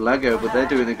heads of LEGO, but they're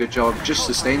doing a good job just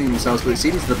sustaining themselves. But it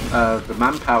seems the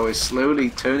manpower is slowly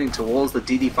turning towards the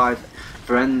DD5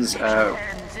 friends'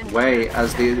 way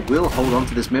as they will hold on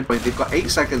to this midpoint. They've got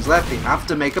 8 seconds left. They have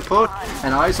to make a push,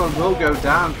 and Izon will go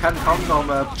down. Can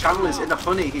CondoM channel is in a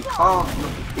honey? He can't.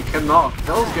 He cannot.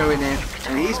 Phil's going in,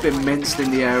 and he's been minced in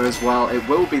the air as well. It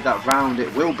will be that round.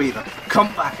 It will be the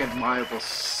comeback. Admirable.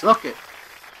 Suck it.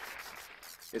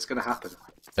 It's going to happen.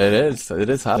 It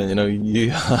is happening. You know,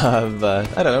 you have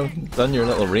I don't know, done your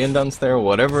little rain dance there,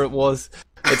 whatever it was.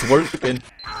 It's working.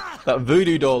 That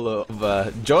voodoo doll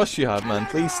of Josh you have, man,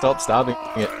 please stop stabbing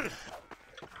it.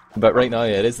 But right now,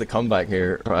 yeah, it is the comeback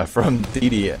here from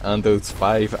DD and those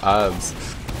 5 abs.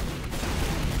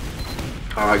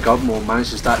 Alright, dmoule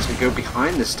manages to actually go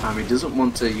behind this time. He doesn't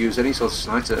want to use any sort of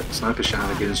sniper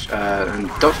shenanigans, and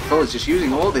Dr. Phil is just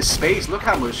using all this space. Look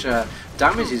how much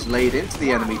damage is laid into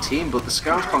the enemy team, but the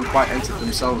scouts can't quite enter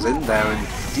themselves in there, and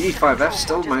DD5F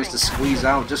still managed to squeeze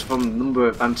out just from the number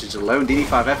advantage alone.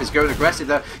 DD5F is going aggressive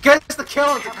there, gets the kill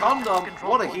onto CondoM.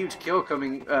 What a huge kill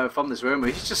coming from this roamer.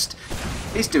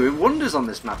 He's doing wonders on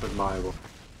this map, Admirable.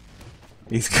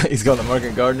 He's got the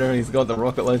Market Gardener, he's got the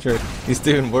rocket launcher, he's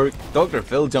doing work. Dr.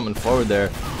 Phil jumping forward there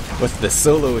with the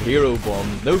solo hero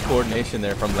bomb. No coordination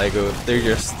there from LEGO. They're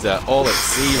just all at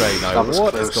sea right now.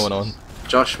 What is going on?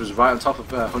 Josh was right on top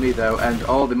of Honey though, and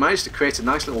they managed to create a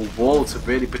nice little wall to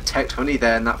really protect Honey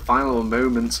there in that final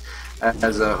moment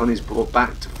as Honey's brought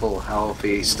back to full health.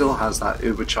 He still has that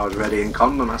Uber charge ready, and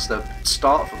CondoM has to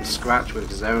start from scratch with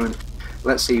his own.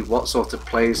 Let's see what sort of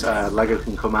plays LEGO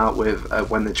can come out with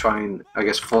when they try and, I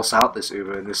guess, force out this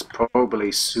Uber in this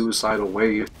probably suicidal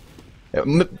way.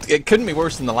 It couldn't be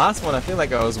worse than the last one. I feel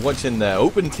like I was watching the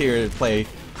open tier play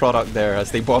product there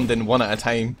as they bombed in one at a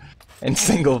time in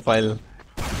single file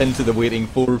into the waiting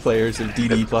 4 players of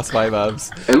DD plus 5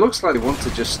 abs. It looks like they want to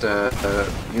just,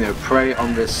 you know, prey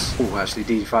on this. Oh, actually,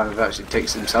 DD5 actually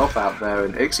takes himself out there,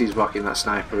 and Ixie's rocking that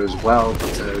sniper as well. But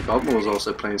dmoule is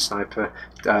also playing sniper,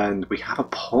 and we have a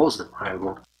pause at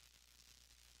Admirable.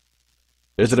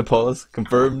 Is it a pause?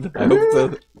 Confirmed? I hope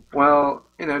so. Well,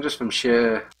 you know, just from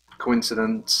sheer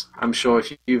coincidence, I'm sure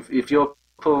if you're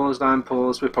paused, I'm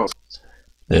paused, we're paused.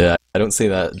 Yeah, I don't see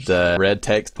that red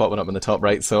text popping up in the top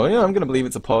right, so yeah, I'm going to believe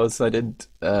it's a pause. I did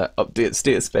update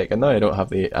status spec, and now I don't have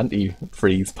the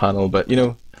anti-freeze panel, but you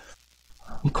know,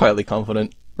 I'm quietly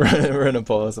confident we're in a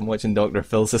pause. I'm watching Dr.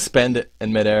 Phil suspend it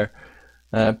in midair.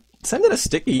 Sending a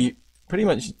sticky pretty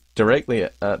much directly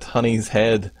at Honey's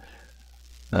head.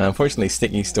 Unfortunately,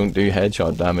 stickies don't do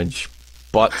headshot damage,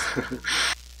 but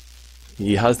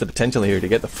he has the potential here to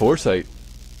get the force out.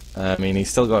 I mean, he's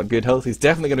still got good health. He's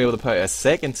definitely going to be able to put out a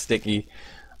second sticky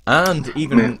and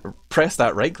even press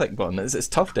that right click button. It's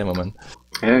tough, Demoman.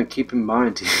 Yeah, keep in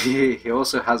mind, he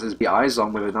also has his eyes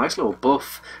on with a nice little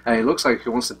buff, and it looks like he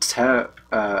wants to tear,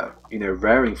 you know,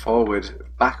 raring forward,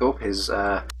 back up his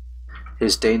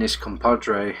Danish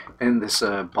compadre in this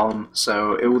bomb.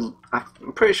 So it will.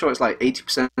 I'm pretty sure it's like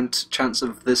 80% chance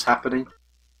of this happening.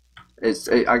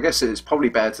 I guess it's probably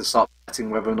better to start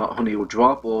betting whether or not Honey will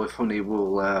drop or if Honey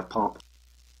will pop.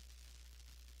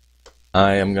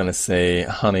 I am going to say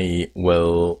Honey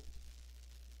will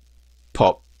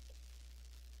pop.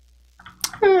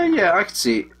 Yeah, I could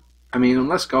see. I mean,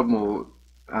 unless Godmore,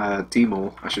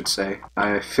 dmoule, I should say,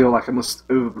 I feel like I must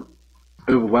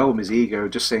overwhelm his ego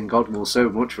just saying Godmore so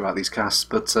much throughout these casts,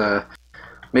 but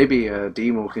maybe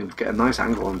dmoule can get a nice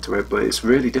angle onto it, but it's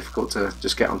really difficult to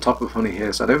just get on top of Honey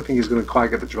here, so I don't think he's going to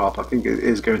quite get the drop. I think it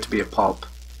is going to be a pop,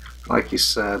 like you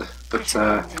said, but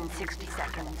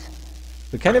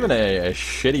They're kind of in a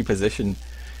shitty position.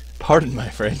 Pardon my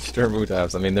French,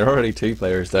 Turbotabs. I mean, they're already 2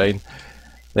 players down.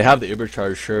 They have the Uber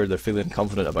charge, sure, they're feeling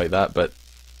confident about that, but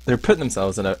they're putting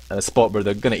themselves in a spot where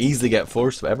they're going to easily get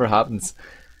forced, whatever happens.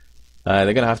 They're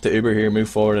going to have to Uber here, move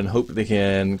forward, and hope they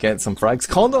can get some frags.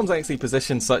 CondoM's actually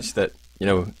positioned such that, you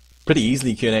know, pretty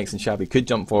easily QNX and Shabby could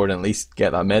jump forward and at least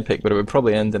get that med pick, but it would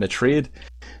probably end in a trade.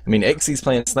 I mean, Ixie's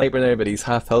playing sniper there, but he's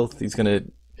half health. He's going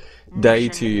to die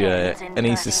to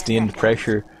any sustained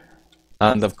pressure.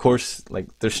 And of course, like,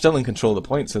 they're still in control of the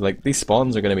point, so like these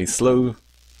spawns are going to be slow.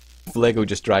 If Lego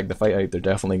just drag the fight out, they're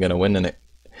definitely going to win in it.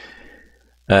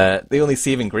 The only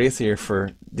saving grace here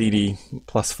for DD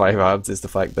plus 5 abs is the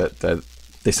fact that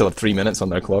they still have 3 minutes on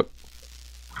their clock.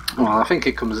 well, I think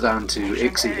it comes down to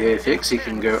Ixie here. If Ixie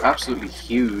can go absolutely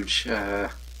huge,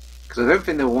 because I don't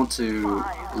think they'll want to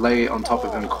lay on top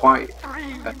of him quite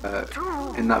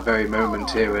in that very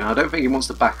moment here, and I don't think he wants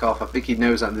to back off. I think he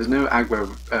knows that there's no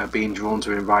aggro being drawn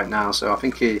to him right now, so I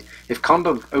think if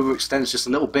CondoM overextends just a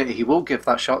little bit, he will give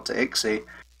that shot to Ixie,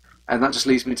 and that just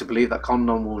leads me to believe that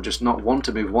CondoM will just not want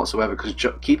to move whatsoever, because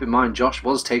keep in mind, Josh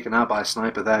was taken out by a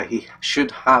sniper there. He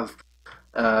should have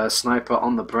a sniper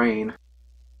on the brain,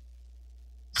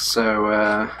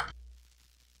 so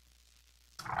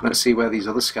let's see where these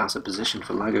other scouts are positioned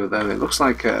for Lego, though. It looks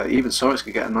like even Sorex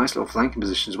could get a nice little flanking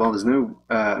position as well. There's no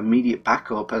immediate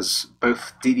backup as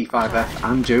both DD5F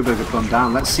and Joburg have gone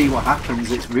down. Let's see what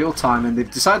happens. It's real time, and they've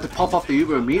decided to pop off the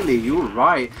Uber immediately. You were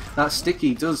right. That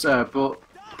sticky does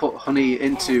put Honey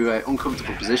into an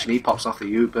uncomfortable position. He pops off the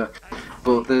Uber,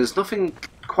 but there's nothing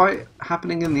quite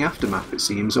happening in the aftermath, it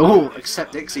seems. Oh,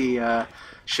 except Ixie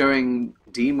showing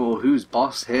dmoule who's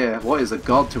boss here. What is a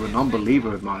god to a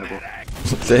non-believer, Admirable?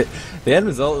 The end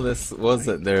result of this was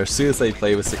that their suicide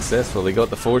play was successful. They got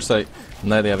the foresight, and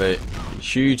now they have a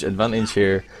huge advantage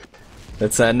here.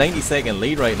 It's a 90-second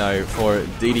lead right now for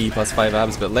DD plus 5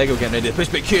 abs, but Lego getting ready to push,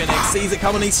 but QNX sees it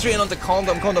coming. He's straight onto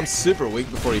CondoM. CondoM's super weak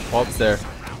before he pops there.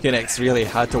 QNX really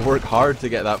had to work hard to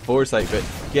get that foresight, but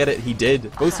get it, he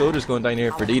did. Both soldiers going down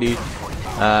here for DD,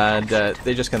 and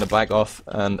they're just going to back off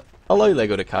and allow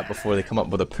Lego to cap before they come up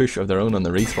with a push of their own on the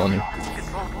respawn here.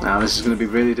 Now this is going to be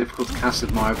really difficult to cast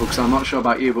Admirable, because I'm not sure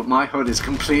about you, but my HUD is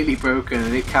completely broken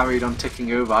and it carried on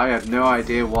ticking over. I had no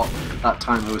idea what that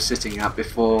timer was sitting at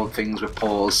before things were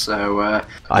paused, so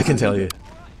I can tell you.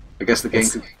 I guess the game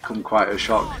could come quite a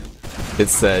shock.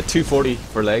 It's 240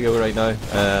 for Lego right now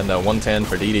and 110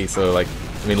 for DD, so like,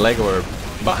 I mean, Lego are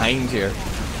behind here.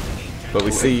 But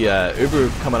we see Uber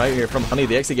coming out here from Honey.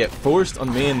 They actually get forced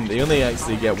on main. They only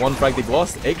actually get one frag. They've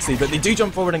lost Ixie, but they do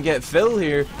jump forward and get Phil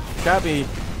here. Shabby,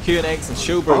 QNX and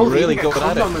Schoberg really going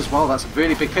at it. As well. That's a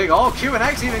really big pick. Oh,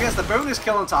 QNX even gets the bonus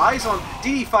kill onto Izon.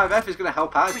 DD5F is going to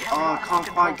help out. Oh, can't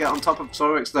quite get on top of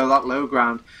Sorex though. That low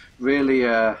ground really...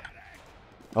 oh,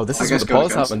 this is where the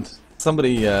pause happened.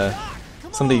 Somebody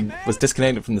was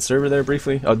disconnected from the server there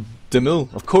briefly. Oh,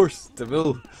 dmoule, of course,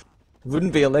 dmoule. It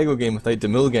wouldn't be a Lego game without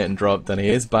dmoule getting dropped, and he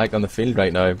is back on the field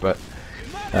right now, but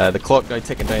the clock now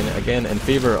ticking down again in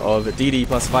favour of DD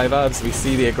plus 5 abs. We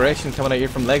see the aggression coming out here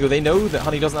from Lego. They know that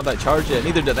Honey doesn't have that charge yet,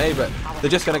 neither do they, but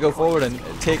they're just going to go forward and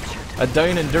take a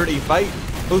down and dirty fight.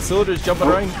 Both soldiers jumping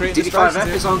around, creating DD5F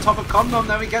is on top of CondoM,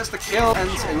 now he gets the kill, and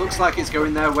it looks like it's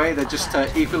going their way. They're just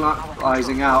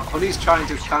equalising out. Honey's trying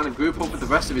to kind of group up with the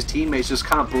rest of his teammates, just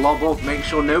kind of blob up, make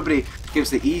sure nobody gets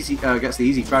the easy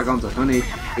frag onto Honey.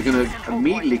 They're going to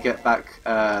immediately get back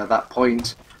that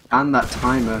point and that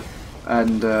timer,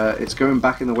 and it's going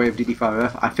back in the way of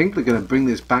DD5F. I think they're going to bring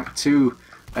this back to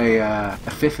a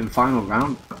fifth and final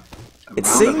round. It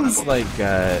seems like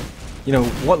you know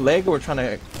what Lego are trying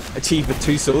to achieve with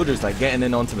 2 soldiers, like getting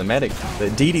in onto the medic,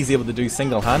 that DD's able to do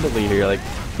single-handedly here. Like,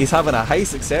 he's having a high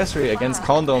success rate against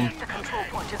CondoM,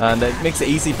 and it makes it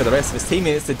easy for the rest of his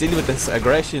teammates to deal with this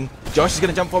aggression. Josh is going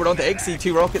to jump forward onto Ixie.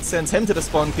 2 rockets sends him to the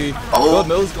spawn queue. Oh,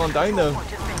 Mill's gone down though.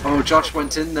 Oh, Josh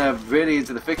went in there really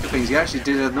into the thick of things. He actually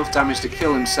did enough damage to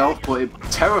kill himself, but it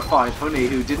terrified Honey,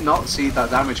 who did not see that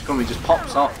damage coming. Just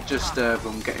pops off just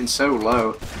from getting so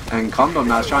low. And CondoM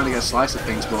now is trying to get a slice of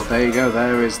things, but there you go.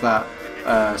 There is that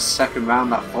second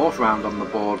round, that 4th round on the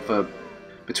board for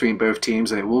between both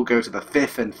teams, and it will go to the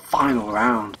 5th and final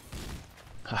round.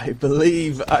 I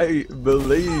believe.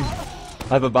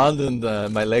 I've abandoned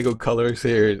my Lego colors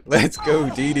here. Let's go,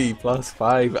 DD plus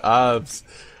 5 abs.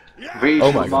 Read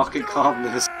Oh for my God. market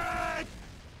calmness.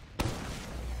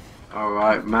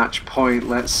 Alright, match point.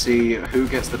 Let's see who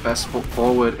gets the best foot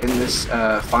forward in this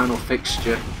final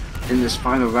fixture, in this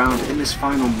final round, in this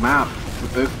final map for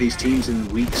both of these teams in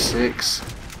week 6.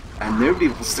 And nobody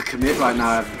wants to commit right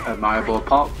now, Admirable,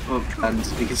 and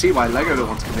you can see why Lego don't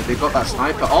want to commit. They've got that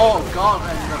sniper. Oh God!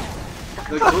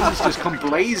 And the guns just come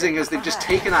blazing as they've just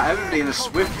taken out everybody in a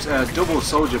swift double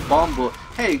soldier bomb. But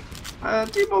hey,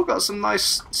 dmoule got some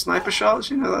nice sniper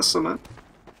shots. You know, that's something.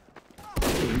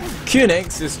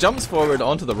 QNX just jumps forward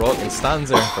onto the rock and stands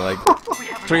there for like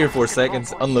 3 or 4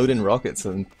 seconds, unloading rockets,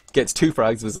 and gets 2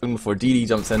 frags of his own before DD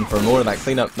jumps in for more of that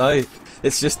cleanup. Now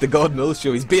it's just the God Mill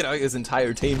show. He's beat out his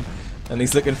entire team, and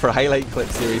he's looking for highlight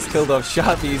clips here. He's killed off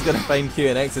Shappy. He's going to find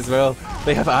QNX as well.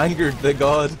 They have angered the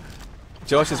God.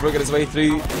 Josh is working his way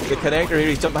through the connector here.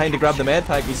 He's jumped behind to grab the med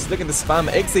pack. He's looking to spam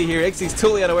Ixie here. Ixie's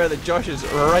totally unaware that Josh is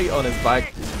right on his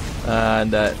back.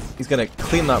 And he's going to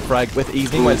claim that frag with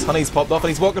ease. Meanwhile, Honey's popped off and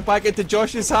he's walking back into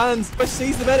Josh's hands. Josh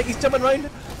sees the medic. He's jumping around.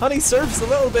 Honey surfs a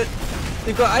little bit.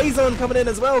 They've got eyes on coming in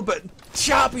as well. But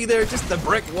Chappy there, just the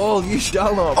brick wall. You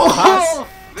shall not pass.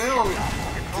 Phil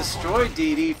destroyed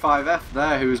DD5F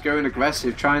there, who was going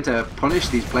aggressive, trying to punish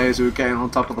these players who were getting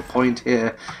on top of the point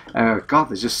here. God,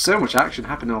 there's just so much action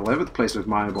happening all over the place with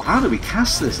Admirable. How do we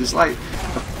cast this? It's like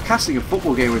casting a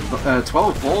football game with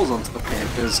 12 balls onto the pit,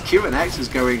 because QNX is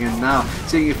going in now,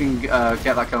 seeing if he can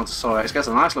get that counter Sorex. Gets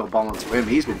a nice little bomb onto him.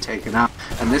 He's been taken out,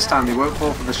 and this time they won't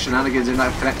fall for the shenanigans in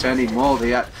that connector anymore.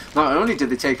 Not only did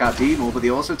they take out dmoule, but they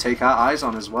also take out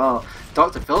Izon as well.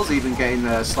 Dr. Phil's even getting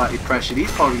slightly pressured.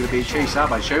 He's probably going to be chased out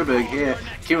by Schoberg here.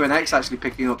 QNX actually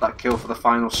picking up that kill for the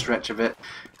final stretch of it,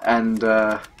 and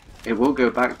it will go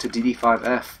back to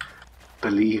DD5F.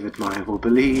 Believe, Admirable,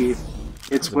 believe.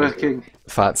 It's working.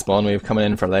 Fat spawn wave coming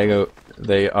in for Lego.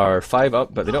 They are 5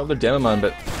 up, but they don't have their demo man,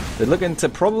 but they're looking to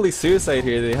probably suicide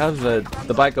here. They have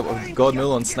the backup of God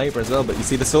Mill on sniper as well, but you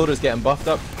see the soldiers getting buffed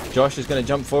up. Josh is going to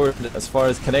jump forward as far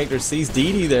as connector, sees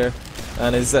DD there,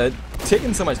 and is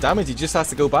taking so much damage he just has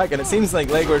to go back, and it seems like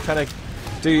Lego are trying to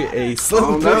do a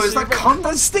slow push. No, is that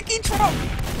CondoM? Sticky drop?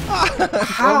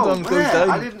 How? CondoM goes down.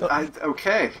 I didn't.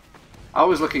 Okay. I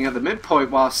was looking at the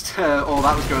midpoint whilst all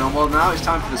that was going on. Well, now it's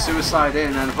time for the suicide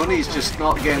in, and Honey's just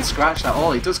not getting scratched at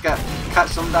all. He does catch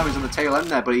some damage on the tail end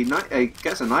there, but he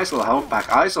gets a nice little health back.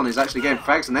 Izon is actually getting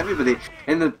frags, and everybody,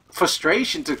 in the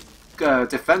frustration to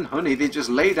defend Honey, they just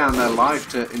lay down their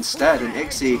life instead, and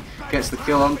Ixie gets the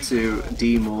kill onto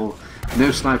dmoule.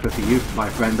 No sniper for you, my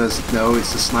friend. No,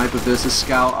 it's a sniper versus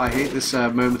scout. I hate this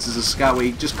moment as a scout where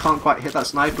you just can't quite hit that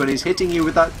sniper, and he's hitting you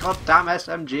with that goddamn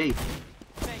SMG.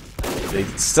 They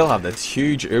still have this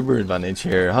huge Uber advantage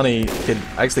here. Honey could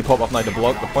actually pop off now to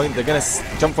block the point. They're going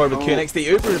to jump forward with QNX. They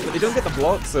Uber, but they don't get the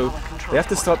block, so they have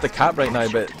to stop the cap right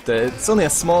now. But it's only a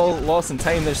small loss in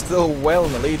time. They're still well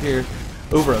in the lead here,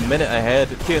 over a minute ahead.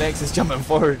 QNX is jumping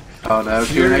forward. Oh no,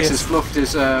 QNX has fluffed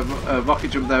his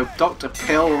rocket jump though. Dr.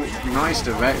 Pill, nice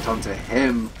direct onto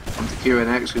him, onto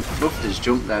QNX, who fluffed his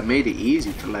jump there, made it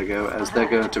easy for Lego as they're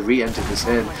going to re-enter this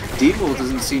in. dmoule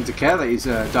doesn't seem to care that he's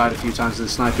died a few times as a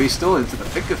sniper. He's still into the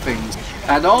thick of things.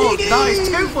 And oh, nice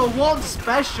 2-for-1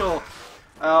 special.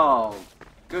 Oh,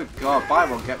 good God, buy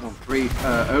one get one free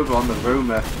over on the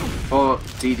Roma for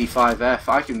DD5F.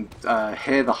 I can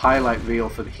hear the highlight reel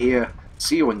from here.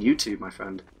 See you on YouTube, my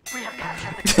friend.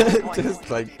 Just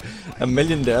like a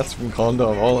million deaths from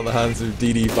CondoM, all at the hands of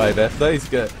DD5F. Now he's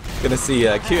gonna see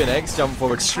QNX jump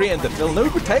forward straight into Phil. No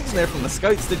protection there from the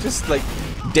scouts. They're just like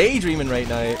daydreaming right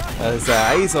now as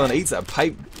Izon eats a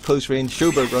pipe close range.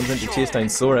 Schoberg runs into chase down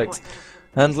Sorex.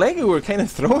 And Lego were kind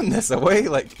of throwing this away,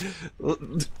 like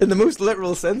in the most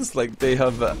literal sense. Like they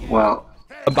have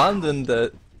abandoned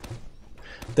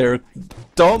their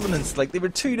dominance. Like they were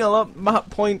 2-0 up map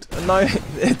point, and now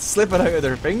it's slipping out of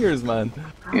their fingers, man.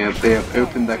 Yeah, they have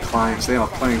opened their clients. They are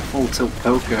playing full tilt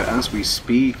poker as we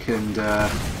speak, and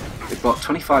they've got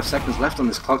 25 seconds left on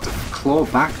this clock to claw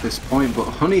back this point. But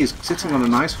Honey is sitting on a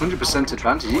nice 100%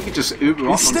 advantage. He could just Uber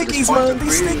off onto this point and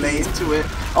really lay into it.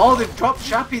 Oh, they've dropped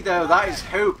Chappy though. That is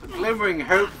hope, glimmering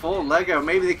hope for Lego.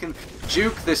 Maybe they can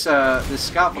juke this this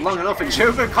scout for long enough, and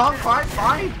Joker can't quite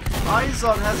find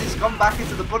Izon as he's gone back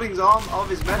into the pudding's arm of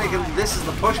his medic, and this is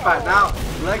the pushback now.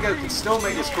 Lego can still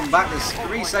make this come back. There's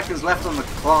 3 seconds left on the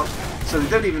clock, so they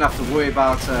don't even have to worry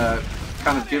about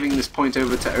kind of giving this point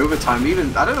over to overtime.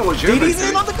 Even I don't know what Joker's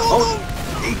doing.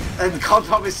 And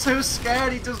CondoM is so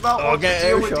scared, he does not want to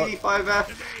deal with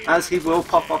DD5F, as he will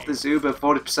pop off the Zuba.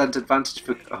 40% advantage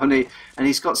for Honey, and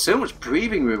he's got so much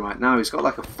breathing room right now. He's got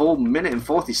like a full minute and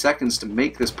 40 seconds to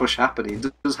make this push happen. He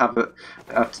does have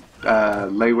to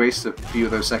lay waste a few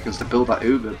of those seconds to build that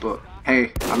Uber, but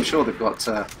hey, I'm sure they've got,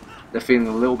 they're feeling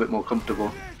a little bit more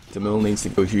comfortable. dmoule needs to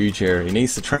go huge here. He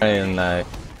needs to try and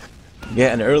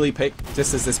get an early pick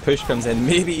just as this push comes in,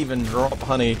 maybe even drop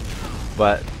Honey,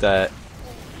 but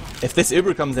if this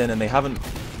Uber comes in and they haven't,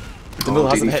 dmoule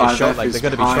hasn't hit a shot, like they're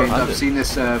going to be short-handed. I've seen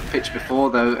this pitch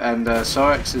before though, and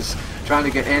Sorex is trying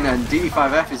to get in, and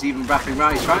DD5F is even wrapping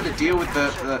around. He's trying to deal with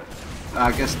the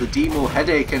I guess the dmoule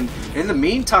headache, and in the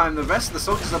meantime the rest of the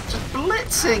soldiers are just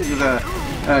blitzing the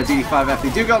DD5F.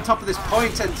 They do get on top of this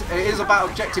point, and it is about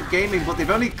objective gaming, but they've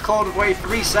only clawed away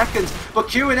 3 seconds. But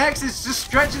QNX is just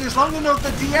stretching this long enough. The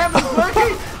DM is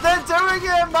working. They're doing it,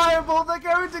 Admirable. They're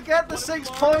going to get the 6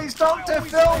 points. Dr.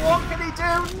 Phil, what can he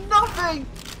do? Nothing.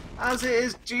 As it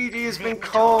is, GG has been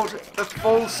called. The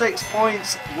full 6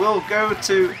 points will go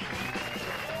to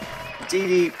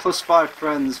DD plus 5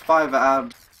 friends, 5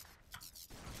 abs.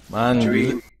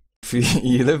 Man, if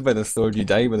you live by the sword, you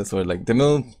die by the sword. Like,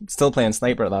 dmoule, still playing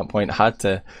sniper at that point, had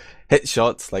to hit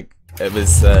shots. Like, it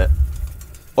was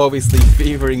obviously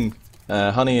favouring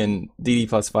Honey and DD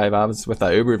plus 5 abs with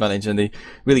that Uber advantage, and they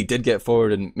really did get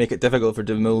forward and make it difficult for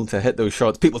dmoule to hit those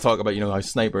shots. People talk about, you know, how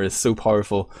sniper is so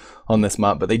powerful on this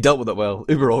map, but they dealt with it well.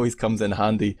 Uber always comes in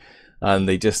handy, and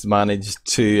they just managed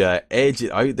to edge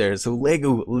it out there. So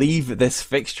LEGO leave this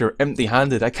fixture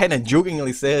empty-handed. I kind of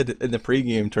jokingly said in the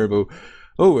pre-game, Turbo,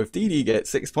 oh, if DD gets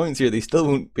 6 points here, they still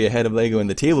won't be ahead of LEGO in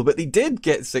the table, but they did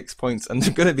get 6 points, and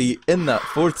they're going to be in that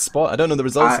 4th spot. I don't know the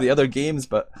results of the other games,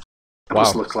 but wow. It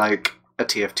must look like a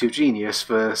TF2 genius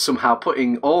for somehow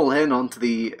putting all in onto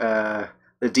the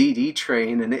DD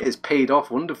train, and it has paid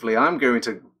off wonderfully. I'm going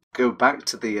to go back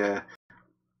to the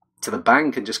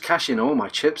bank and just cash in all my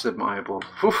chips, Admirable.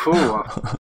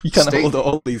 You can't hold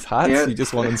all these hats, you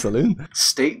just want in saloon.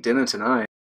 Steak dinner tonight.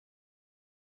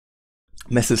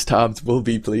 Mrs. Tabs will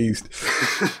be pleased.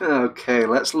 Okay,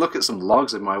 let's look at some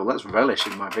logs, Admirable. Let's relish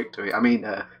in my victory. I mean,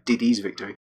 DD's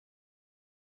victory.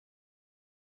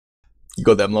 You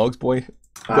got them logs, boy? You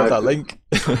got that link?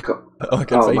 I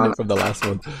can find it from the last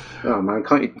one. Oh man,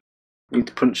 can't you need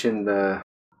to punch in the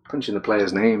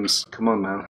players' names? Come on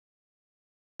now.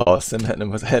 Oh, Sim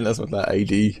hitting us with that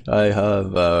ID. I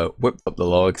have whipped up the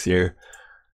logs here.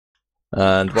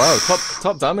 And wow,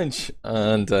 top damage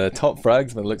and top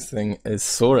frags by the looks of the thing is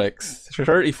Sorex.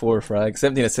 34 frags,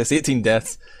 17 assists, 18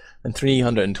 deaths, and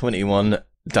 321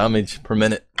 damage per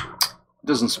minute.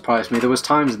 Doesn't surprise me. There was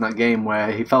times in that game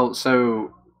where he felt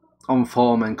so on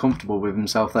form and comfortable with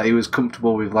himself that he was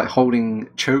comfortable with like holding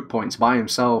choke points by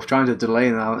himself, trying to delay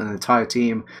out an entire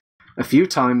team. A few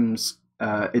times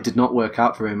it did not work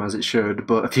out for him as it should,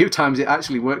 but a few times it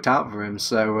actually worked out for him.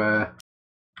 So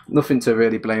nothing to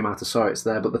really blame out of Sorex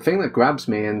there. But the thing that grabs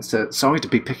me, and sorry to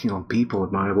be picking on people,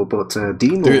 Admirable, but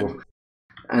dmoule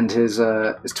and his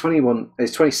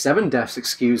 27 deaths,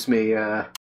 excuse me,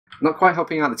 not quite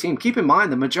helping out the team. Keep in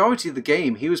mind, the majority of the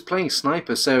game he was playing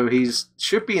sniper, so he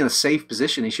should be in a safe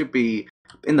position. He should be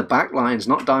in the back lines,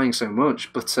 not dying so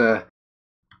much. But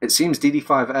it seems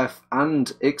DD5F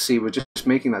and Ixie were just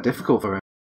making that difficult for him.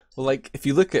 Well, like, if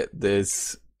you look at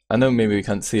this, I know maybe we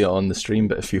can't see it on the stream,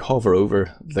 but if you hover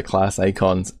over the class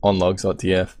icons on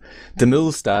logs.tf,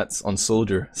 dmoule stats on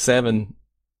Soldier, 7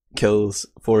 kills,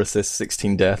 4 assists,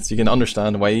 16 deaths. You can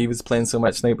understand why he was playing so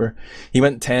much sniper. He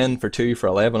went 10 for 2 for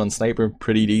 11 on sniper,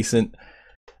 pretty decent.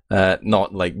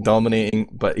 Not like dominating,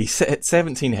 but he hit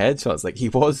 17 headshots. Like, he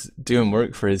was doing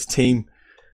work for his team,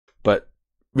 but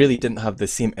really didn't have the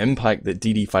same impact that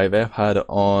DD5F had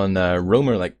on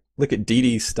Roamer. Like, look at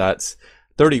DD's stats,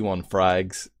 31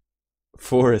 frags,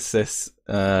 4 assists,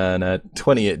 and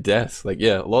 28 deaths. Like,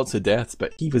 yeah, lots of deaths,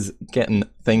 but he was getting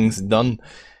things done.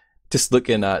 Just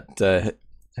looking at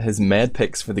his med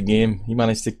picks for the game, he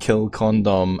managed to kill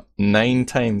CondoM 9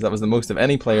 times. That was the most of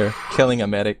any player killing a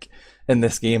medic in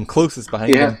this game. Closest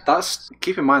behind him. Yeah,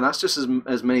 keep in mind, that's just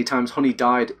as many times Honey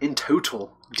died in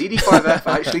total. DD5F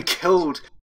actually killed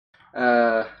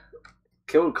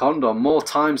CondoM more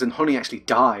times than Honey actually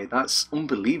died. That's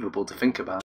unbelievable to think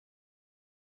about.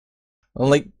 Well,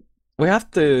 like, we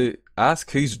have to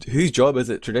ask whose job is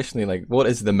it traditionally? Like, what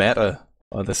is the meta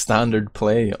or the standard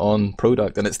play on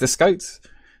product? And it's the scouts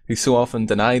who so often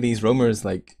deny these roamers.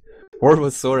 Like, where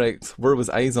was Sorex? Where was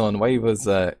Izon? Why was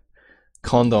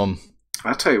CondoM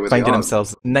I'll tell you what, finding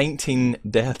themselves 19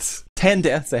 deaths, 10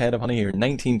 deaths ahead of Honey here,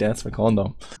 19 deaths for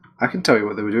CondoM. I can tell you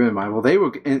what they were doing, Mike. Well, they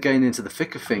were getting into the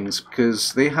thick of things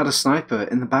because they had a sniper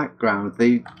in the background.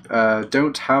 They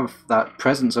don't have that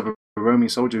presence of a roaming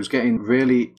soldier who's getting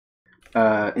really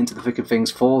into the thick of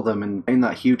things for them and in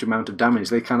that huge amount of damage.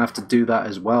 They kind of have to do that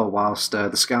as well, whilst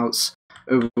the scouts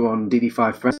over on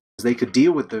DD5 Friends, they could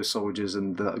deal with those soldiers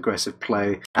and the aggressive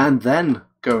play and then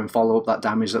go and follow up that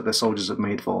damage that their soldiers have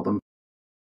made for them.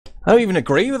 I don't even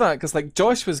agree with that, because like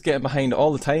Josh was getting behind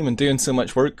all the time and doing so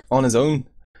much work on his own.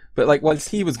 But like whilst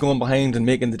he was going behind and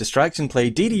making the distraction play,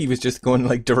 DD was just going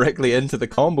like directly into the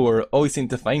combo or always seemed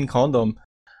to find CondoM.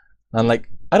 And like,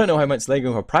 I don't know how much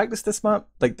LEGO have practiced this map.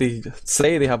 Like they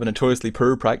say they have a notoriously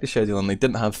poor practice schedule and they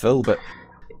didn't have Phil, but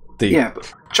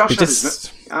but Josh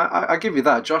had I give you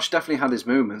that. Josh definitely had his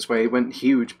moments where he went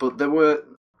huge, but there were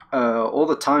all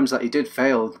the times that he did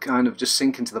fail kind of just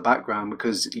sink into the background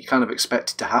because you kind of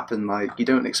expect it to happen. Like you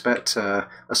don't expect a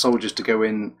soldiers to go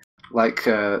in like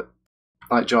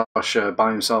Josh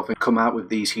by himself and come out with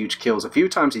these huge kills. A few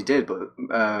times he did, but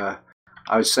I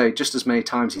would say just as many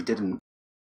times he didn't.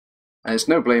 And it's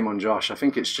no blame on Josh. I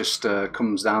think it's just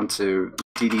comes down to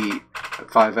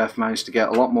DD5F managed to get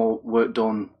a lot more work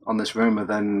done on this roamer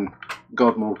than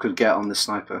Godmole could get on this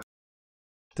sniper.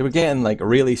 They were getting like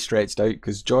really stretched out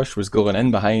because Josh was going in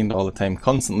behind all the time,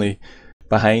 constantly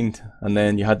behind, and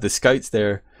then you had the scouts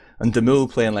there and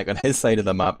dmoule playing like on his side of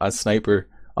the map as sniper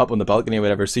up on the balcony or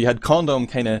whatever. So you had CondoM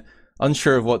kind of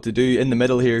unsure of what to do in the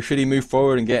middle here. Should he move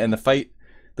forward and get in the fight?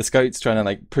 The scouts trying to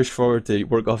like push forward to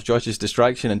work off Josh's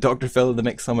distraction, and Dr. Phil in the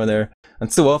mix somewhere there.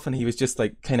 And so often he was just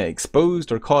like kind of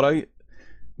exposed or caught out.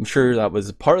 I'm sure that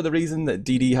was part of the reason that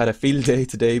DD had a field day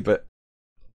today, but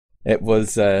it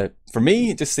was, for me,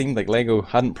 it just seemed like LEGO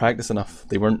hadn't practiced enough.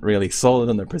 They weren't really solid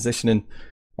on their positioning,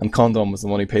 and CondoM was the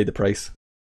one who paid the price.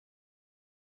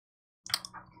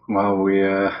 Well,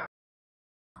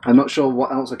 I'm not sure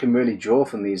what else I can really draw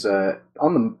from these. On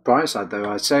the bright side,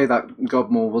 though, I'd say that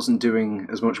Godmole wasn't doing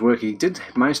as much work. He did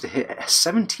manage to hit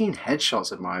 17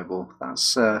 headshots, Admirable.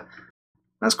 That's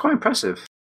quite impressive.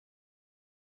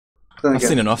 I've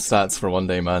seen enough stats for one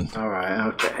day, man.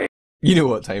 Alright, okay. You know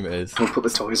what time it is. We'll put the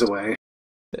toys away.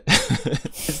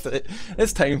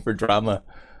 It's time for drama.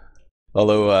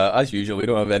 Although, as usual, we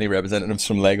don't have any representatives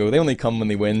from LEGO. They only come when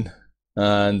they win.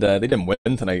 And they didn't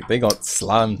win tonight. They got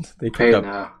slammed. They picked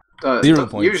up 0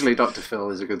 points. Usually Dr. Phil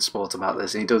is a good sport about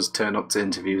this, and he does turn up to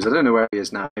interviews. I don't know where he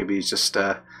is now. Maybe he's just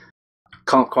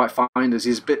can't quite find us.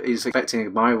 He's expecting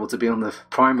Admirable to be on the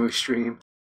primary stream.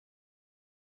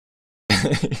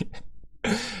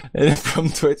 From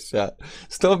Twitch chat,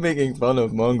 stop making fun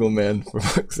of Mongol men, for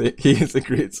fuck's sake. He is a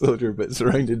great soldier, but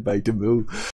surrounded by dmoule.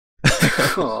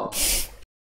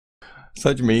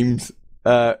 Such memes.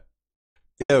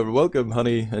 Yeah, welcome,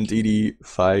 Honey and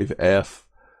DD5F.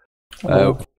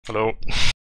 Hello.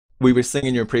 We were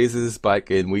singing your praises back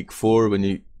in week 4 when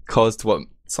you caused what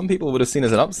some people would have seen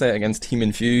as an upset against Team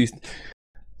Infused.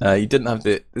 You didn't have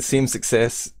the same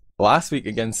success last week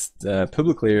against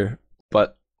Publiclear,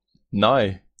 but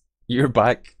now you're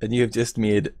back and you have just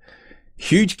made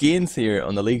huge gains here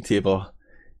on the league table,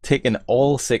 taking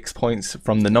all 6 points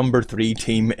from the number 3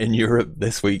 team in Europe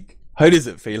this week. How does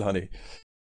it feel, Honey?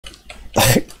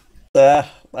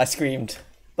 I screamed.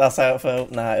 That's how it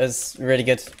felt. Nah, it was really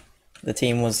good. The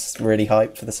team was really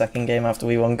hyped for the second game after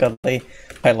we won Godly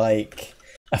by like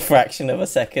a fraction of a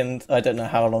second. I don't know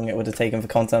how long it would have taken for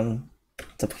CondoM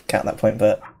to count that point,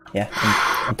 but yeah,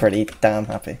 I'm pretty damn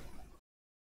happy.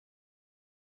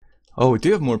 Oh, we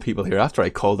do have more people here after I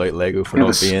called out LEGO for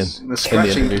not being the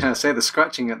scratching. Can I say the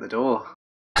scratching at the door?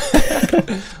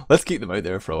 Let's keep them out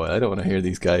there for a while. I don't want to hear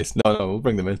these guys. No, we'll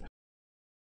bring them in.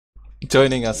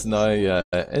 Joining us now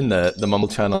in the Mumble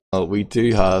channel, we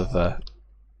do have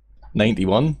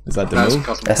 91. Is that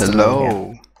dmoule?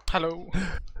 Hello. Hello.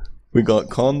 We got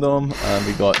CondoM and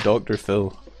we got Dr.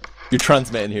 Phil. You're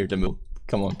transmitting here, dmoule.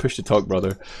 Come on, push to talk,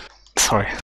 brother. Sorry.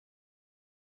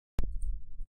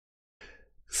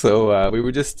 So we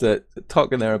were just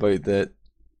talking there about the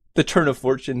turn of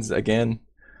fortunes again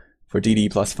for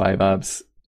DD plus 5 abs.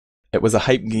 It was a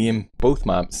hype game, both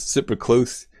maps, super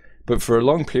close. But for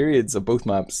long periods of both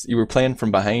maps, you were playing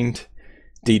from behind.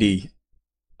 DD,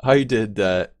 how did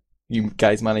you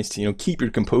guys manage to keep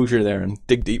your composure there and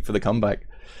dig deep for the comeback?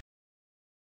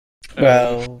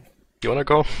 Well, you want to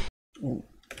go?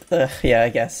 Yeah, I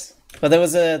guess. But there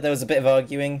was a bit of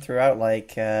arguing throughout.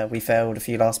 Like we failed a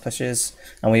few last pushes,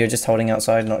 and we were just holding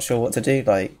outside, not sure what to do.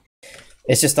 Like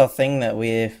it's just our thing that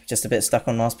we're just a bit stuck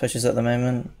on last pushes at the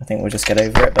moment. I think we'll just get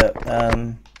over it. But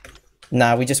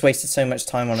nah, we just wasted so much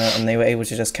time on it, and they were able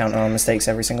to just counter our mistakes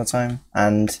every single time.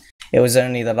 And it was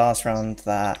only the last round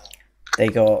that they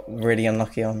got really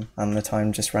unlucky on, and the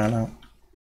time just ran out.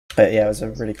 But yeah, it was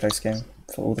a really close game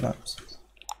for all the maps.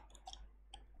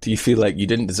 Do you feel like you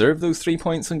didn't deserve those 3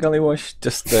 points on Gullywash?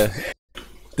 Just the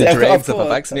Yeah, dregs of a course.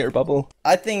 vaccinator bubble?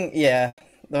 I think, yeah,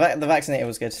 the vaccinator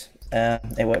was good.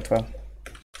 It worked well.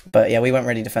 But yeah, we went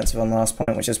really defensive on the last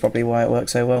point, which is probably why it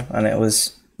worked so well. And it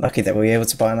was lucky that we were able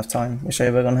to buy enough time with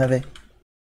Schoberg on heavy.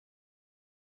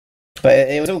 But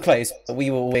it was all close. But we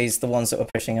were always the ones that were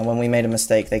pushing, and when we made a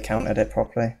mistake, they countered it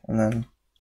properly. And then,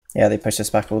 yeah, they pushed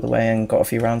us back all the way and got a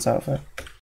few rounds out of it.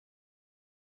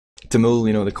 dmoule,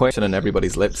 you know, the question on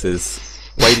everybody's lips is,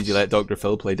 why did you let Dr.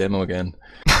 Phil play demo again?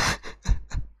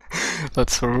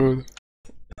 That's so rude.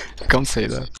 You can't say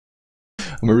that.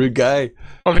 I'm a rude guy.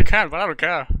 Oh, you can, but I don't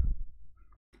care.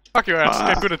 Fuck your ass.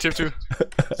 Get good at TF2.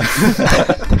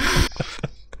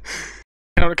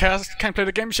 You know the cast can't play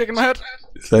the game, shaking my head.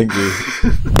 Thank you.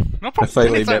 No I problem.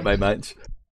 finally Anytime. met my match.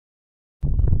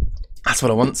 That's what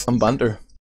I want, some banter.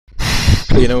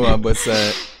 But, you know, I was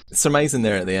surmising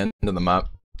there at the end of the map.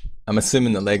 I'm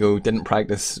assuming that Lego didn't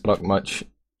practice rock much.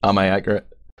 Am I accurate?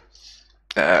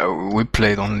 We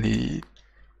played only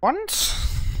once.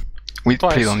 We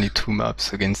Twice. played only 2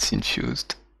 maps against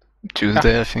Infused.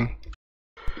 Tuesday, I think.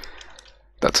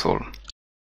 That's all.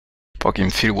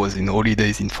 Fucking Phil was in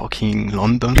holidays in fucking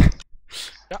London.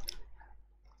 Yeah.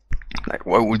 Like,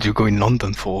 why would you go in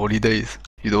London for holidays?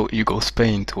 You go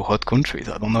Spain to hot countries,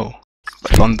 I don't know.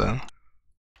 But London,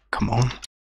 come on.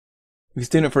 He's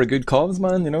doing it for a good cause,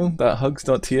 man, you know, that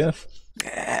hugs.tf.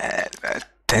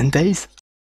 10 days?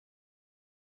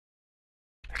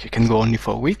 Like, you can go only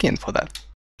for a weekend for that.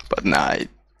 But nah,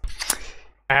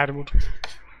 Admirable.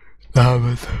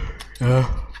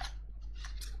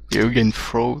 You again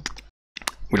fraud.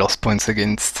 We lost points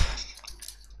against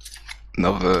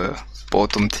another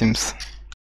bottom teams.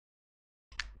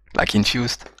 Like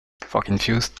Infused. Fuck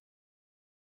Infused.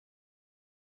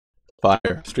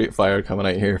 Fire, straight fire coming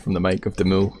out here from the mic of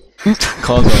dmoule.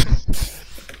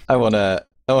 CondoM, I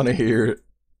wanna hear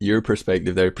your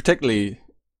perspective there, particularly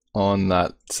on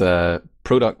that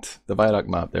product, the Viaduct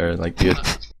map there. Like, you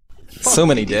had so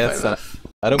many deaths.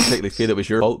 I don't particularly feel it was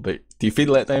your fault, but do you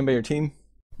feel let down by your team?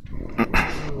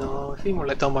 No, I feel more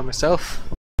let down by myself.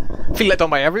 I feel let down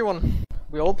by everyone.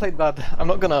 We all played bad. I'm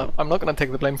not gonna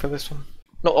take the blame for this one.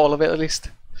 Not all of it, at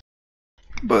least.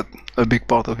 But a big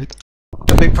part of it.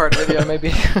 A big part of it, yeah,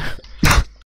 maybe.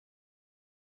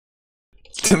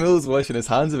 dmoule's washing his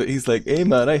hands of it. He's like, hey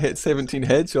man, I hit 17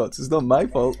 headshots. It's not my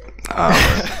fault.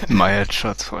 My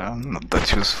headshots were not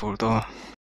that useful though.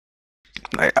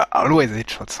 Like, I always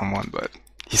headshot someone, but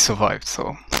he survived,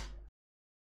 so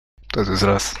that was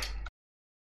us.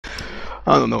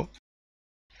 I don't know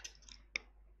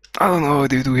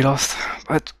dude, we lost,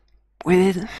 but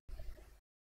we did.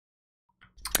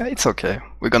 It's okay.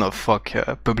 We're gonna fuck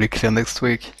public clear next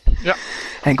week. Yeah.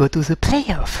 And go to the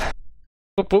playoff.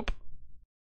 Boop, boop.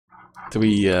 Do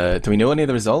we know any of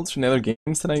the results from the other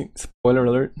games tonight? Spoiler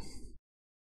alert.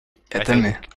 Yeah, tell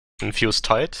me. Infused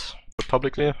tied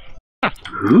publicly.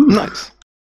 Nice.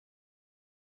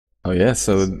 Oh yeah,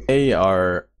 so they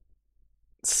are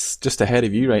just ahead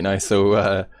of you right now. So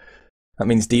that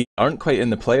means D aren't quite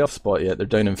in the playoff spot yet. They're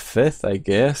down in 5th, I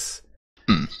guess.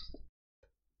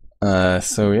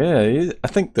 So yeah, I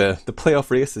think the playoff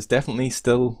race is definitely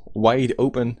still wide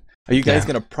open. Are you guys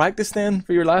gonna practice then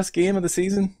for your last game of the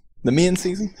season, the main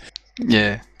season?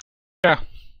 Yeah. Yeah.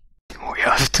 We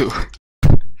have to.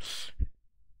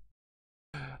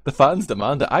 The fans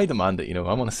demand it. I demand it. You know,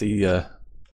 I want to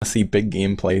see big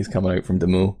game plays coming out from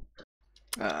dmoule.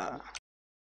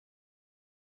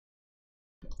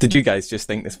 Did you guys just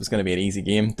think this was going to be an easy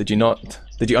game? Did you not?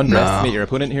 Did you underestimate your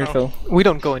opponent here, Phil? We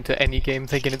don't go into any game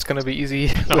thinking it's gonna be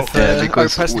easy with because our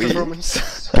past we-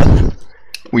 performance.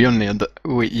 We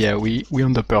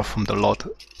underperformed a lot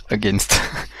against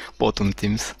bottom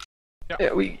teams.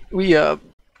 Yeah, we have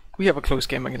a close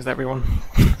game against everyone.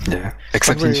 Yeah.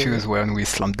 Except But we- Infuse when we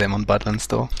slumped them on Badlands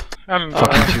though. And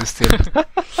Fuck Infuse still.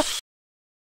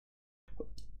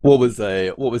 What was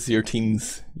your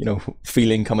team's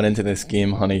feeling coming into this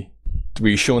game, honey? Were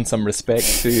you showing some respect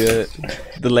to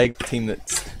the leg team that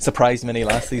surprised many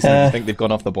last season? I think they've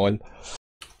gone off the boil.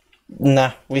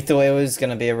 Nah, we thought it was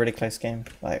going to be a really close game.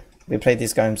 Like, we played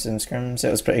these games in scrims, it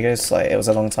was pretty good. Like, it was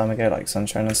a long time ago, like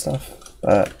Sunshine and stuff.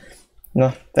 But,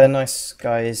 no, they're nice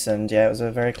guys, and yeah, it was a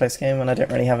very close game, and I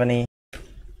don't really have anything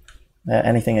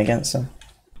against them.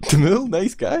 dmoule,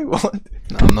 nice guy, what?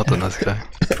 No, I'm not a nice guy.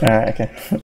 Alright, okay.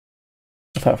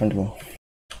 Apart from dmoule.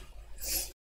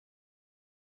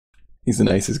 He's the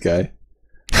nicest guy.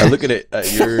 I look at it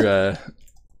at your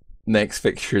next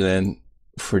fixture then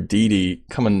for DD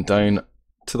coming down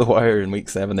to the wire in week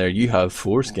 7 there, you have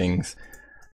 4 skings.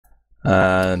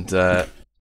 And that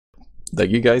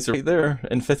you guys are right there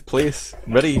in 5th place,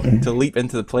 ready to leap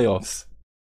into the playoffs.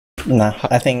 Nah,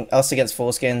 I think us against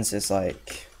Foreskins is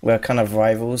like, we're kind of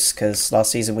rivals, because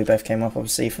last season we both came up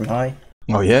obviously from high.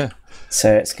 Oh yeah.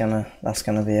 So that's gonna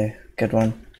be a good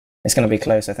one. It's gonna be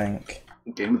close, I think.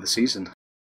 Game of the season.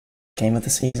 Game of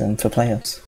the season for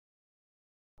playoffs.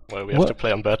 Well, we have to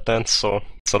play on Badlands, so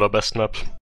it's not our best map.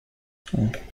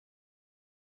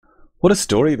 What a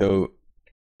story, though.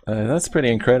 That's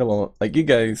pretty incredible. Like, you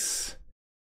guys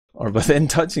are within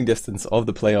touching distance of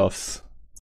the playoffs.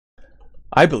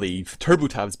 I believe,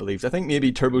 Turbotabs believes, I think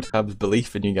maybe Turbotabs'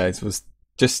 belief in you guys was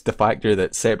just the factor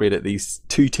that separated these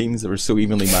 2 teams that were so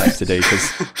evenly matched today, because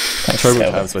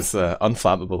Turbotabs was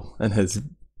unflappable in his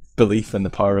belief in the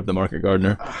power of the Market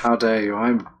Gardener. How dare you?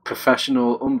 I'm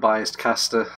professional, unbiased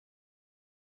caster.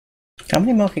 How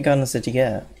many Market Gardeners did you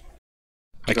get?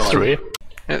 Like 3.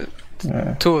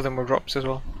 2 of them were drops as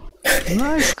well.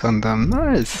 Nice, CondoM,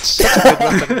 nice. Such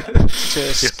a good weapon. It's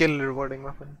a skill rewarding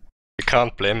weapon. You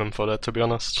can't blame him for that, to be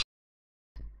honest.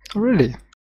 Really?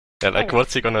 Yeah, like,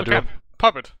 what's he gonna do? Okay,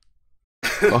 pop it.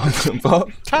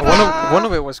 One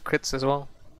of it was crits as well.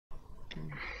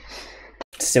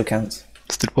 Still counts.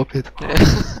 Still pop it.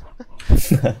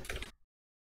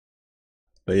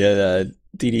 But yeah,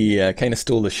 DD kind of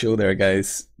stole the show there,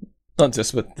 guys. Not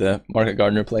just with the Market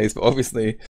Gardener plays, but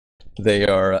obviously they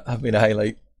have been a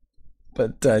highlight.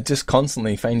 But just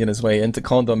constantly finding his way into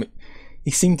CondoM.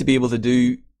 He seemed to be able to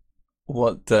do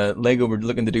what Lego were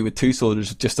looking to do with 2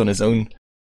 soldiers just on his own.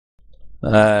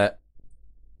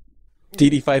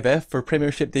 DD5F for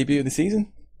Premiership debut of the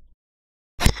season?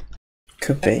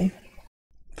 Could be.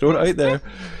 Throw it out there.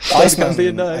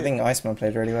 Iceman, I think Iceman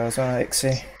played really well as well.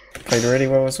 Ixie played really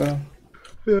well as well.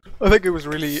 Yeah, I think it was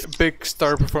really a big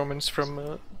star performance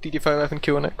from DD5F and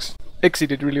QNX. Ixie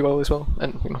did really well as well,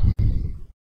 and you know.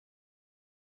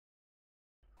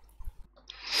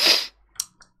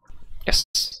 Yes.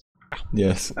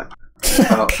 Yes.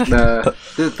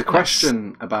 The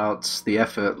question about the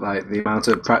effort, like the amount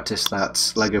of practice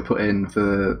that Lego put in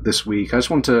for this week, I just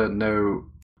want to know,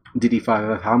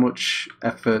 DD5F, how much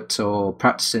effort or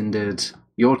practicing did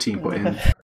your team put in?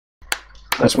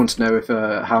 I just want to know if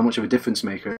how much of a difference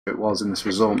maker it was in this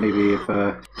result. Maybe if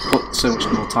put so much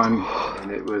more time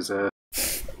in, it was.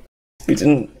 We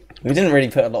didn't really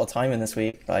put a lot of time in this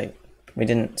week. Like, we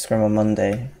didn't scrim on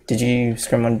Monday. Did you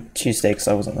scrim on Tuesday? Because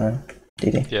I wasn't there.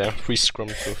 Did you? Yeah, we scrummed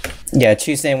with. Yeah,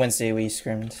 Tuesday and Wednesday we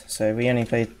scrimmed. So we only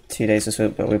played 2 days this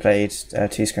week, but we played 2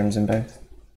 scrims in both.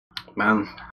 Man,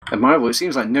 Admirable. It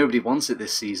seems like nobody wants it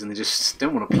this season. They just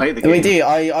don't want to play the game. We do.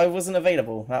 I wasn't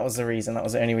available. That was the reason. That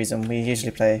was the only reason. We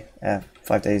usually play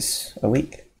 5 days a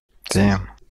week. Damn.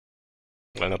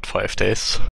 Why not 5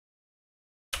 days?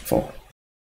 4.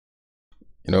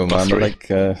 You know, man,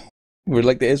 we're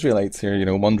like the Israelites here, you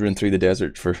know, wandering through the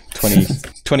desert for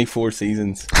 24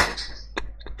 seasons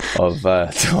of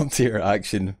top tier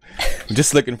action. I'm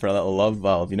just looking for a little love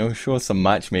valve, you know, show us some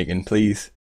matchmaking, please.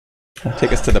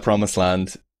 Take us to the promised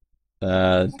land.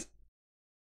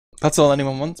 That's all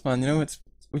anyone wants, man, you know,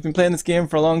 we've been playing this game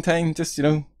for a long time, just, you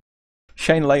know,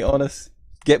 shine light on us,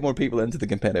 get more people into the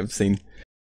competitive scene.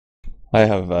 I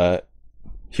have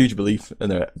huge belief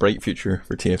in a bright future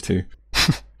for TF2.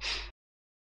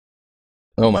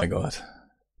 Oh my god.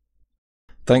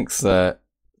 Thanks to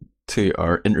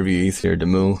our interviewees here,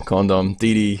 dmoule, CondoM,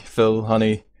 DD, Phil,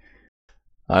 Honey.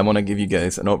 I want to give you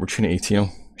guys an opportunity to, you know,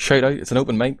 shout out. It's an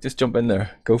open mic, just jump in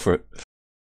there. Go for it.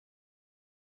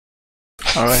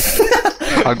 Alright,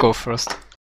 I'll go first.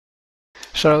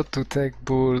 Shout out to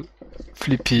TechBull,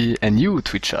 Flippy, and you,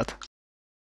 Twitchat.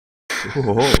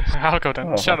 I'll go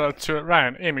then. Shout out to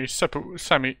Ryan, Amy, Seppu,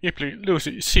 Sammy, Ipley,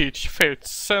 Lucy, Siege, Faith,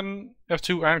 Sen,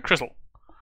 F2, and Crystal.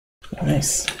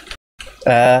 Nice.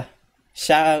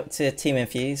 Shout out to Team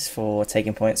Infuse for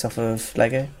taking points off of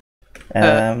Lego.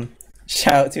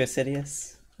 Shout out to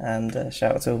Assidious, and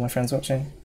shout out to all my friends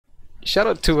watching. Shout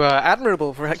out to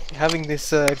Admirable for having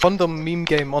this CondoM meme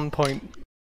game on point.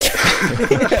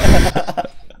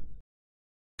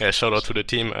 Yeah, shout out to the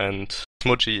team and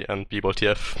Smudgy and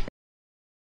BBOTF.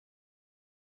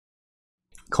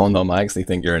 CondoM, I actually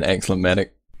think you're an excellent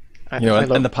medic. You know,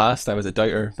 in the past I was a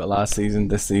doubter, but last season,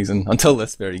 this season, until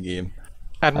this very game,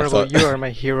 Admirable, you are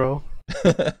my hero.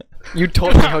 You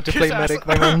taught me how to play medic,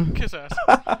 my man. Kiss ass.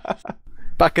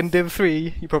 Back in Div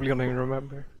 3, you probably don't even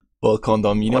remember. Well,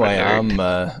 CondoM, you know I am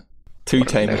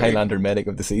 2-time nerd. Highlander medic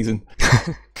of the season.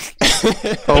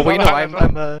 Oh wait, no,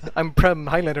 I'm Prem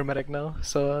Highlander medic now,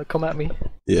 so come at me.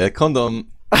 Yeah, CondoM,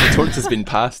 the torch has been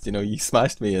passed. You know, you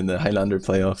smashed me in the Highlander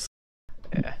playoffs.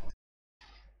 Yeah.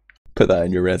 Put that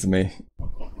in your resume.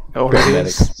 Already Medic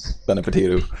is. than a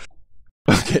potato.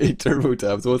 Okay,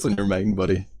 Turbotabs, what's on your mind,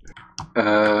 buddy?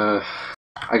 I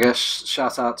guess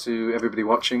shout out to everybody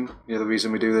watching. You're the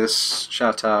reason we do this.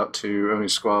 Shout out to Only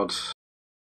Squad.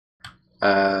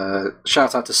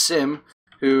 Shout out to Sim,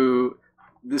 who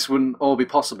this wouldn't all be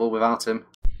possible without him,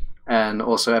 and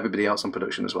also everybody else on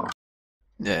production as well.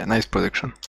 Yeah, nice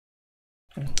production.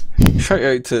 Shout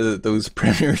out to those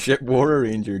Premiership War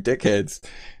Ranger dickheads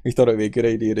who thought it would be a good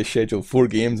idea to schedule 4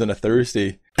 games on a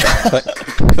Thursday.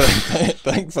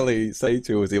 Thankfully,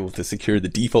 Sideshow was able to secure the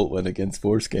default win against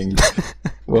Force Kings.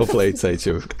 Well played,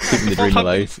 Sideshow. Keeping the dream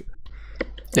alive.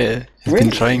 Yeah, he's Really?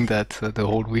 been trying that the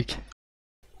whole week.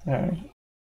 Alright.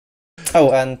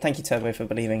 Oh, and thank you, Turbo, for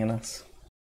believing in us.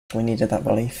 We needed that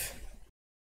belief.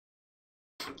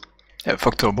 Yeah,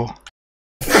 fuck Turbo.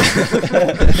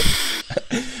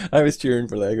 I was cheering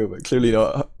for Lego, but clearly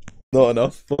not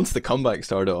enough. Once the comeback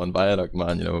started on Viaduct,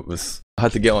 man, you know, it was, I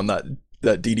had to get on that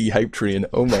DD hype train.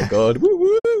 Oh my god,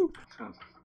 woo woo!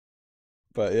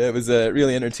 But yeah, it was a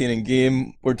really entertaining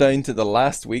game. We're down to the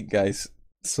last week, guys,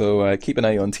 so keep an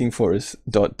eye on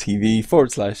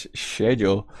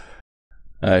teamfortress.tv/schedule.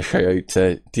 Shout out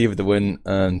to David the Win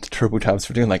and Turbotabs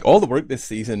for doing like all the work this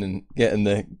season and getting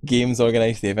the games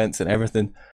organised, the events and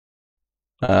everything.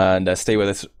 And stay with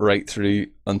us right through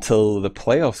until the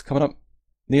playoffs coming up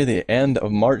near the end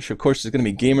of March. Of course, there's going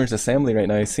to be Gamers Assembly right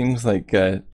now. It seems like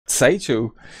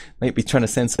Sideshow might be trying to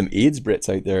send some AIDS Brits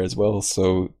out there as well.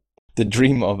 So the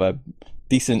dream of a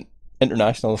decent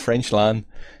international French LAN,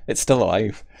 it's still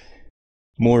alive.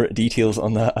 More details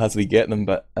on that as we get them,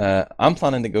 but I'm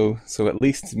planning to go, so at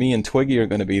least me and Twiggy are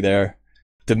going to be there.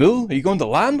 dmoule, are you going to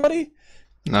LAN, buddy?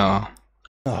 No.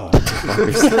 Oh,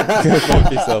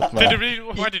 fuck yourself, man.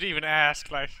 Why did you even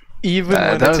ask? Like, Even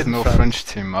when There it's is in no France. French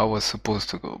team. I was supposed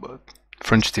to go, but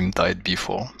French team died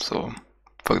before, so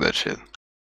fuck that shit.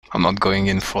 I'm not going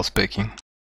in for speaking.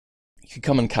 You could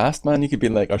come and cast, man. You could be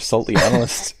like our salty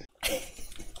analyst.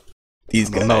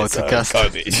 These guys No, it's a are cast.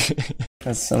 garbage.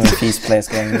 There's so many Peace players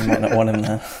going, we might not want him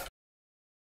now.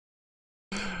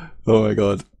 Oh my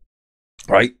god.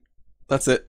 Right. That's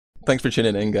it. Thanks for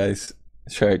tuning in, guys.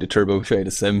 Shout out to Turbo, shout out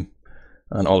to Sim,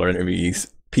 and all our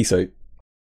interviewees. Peace out.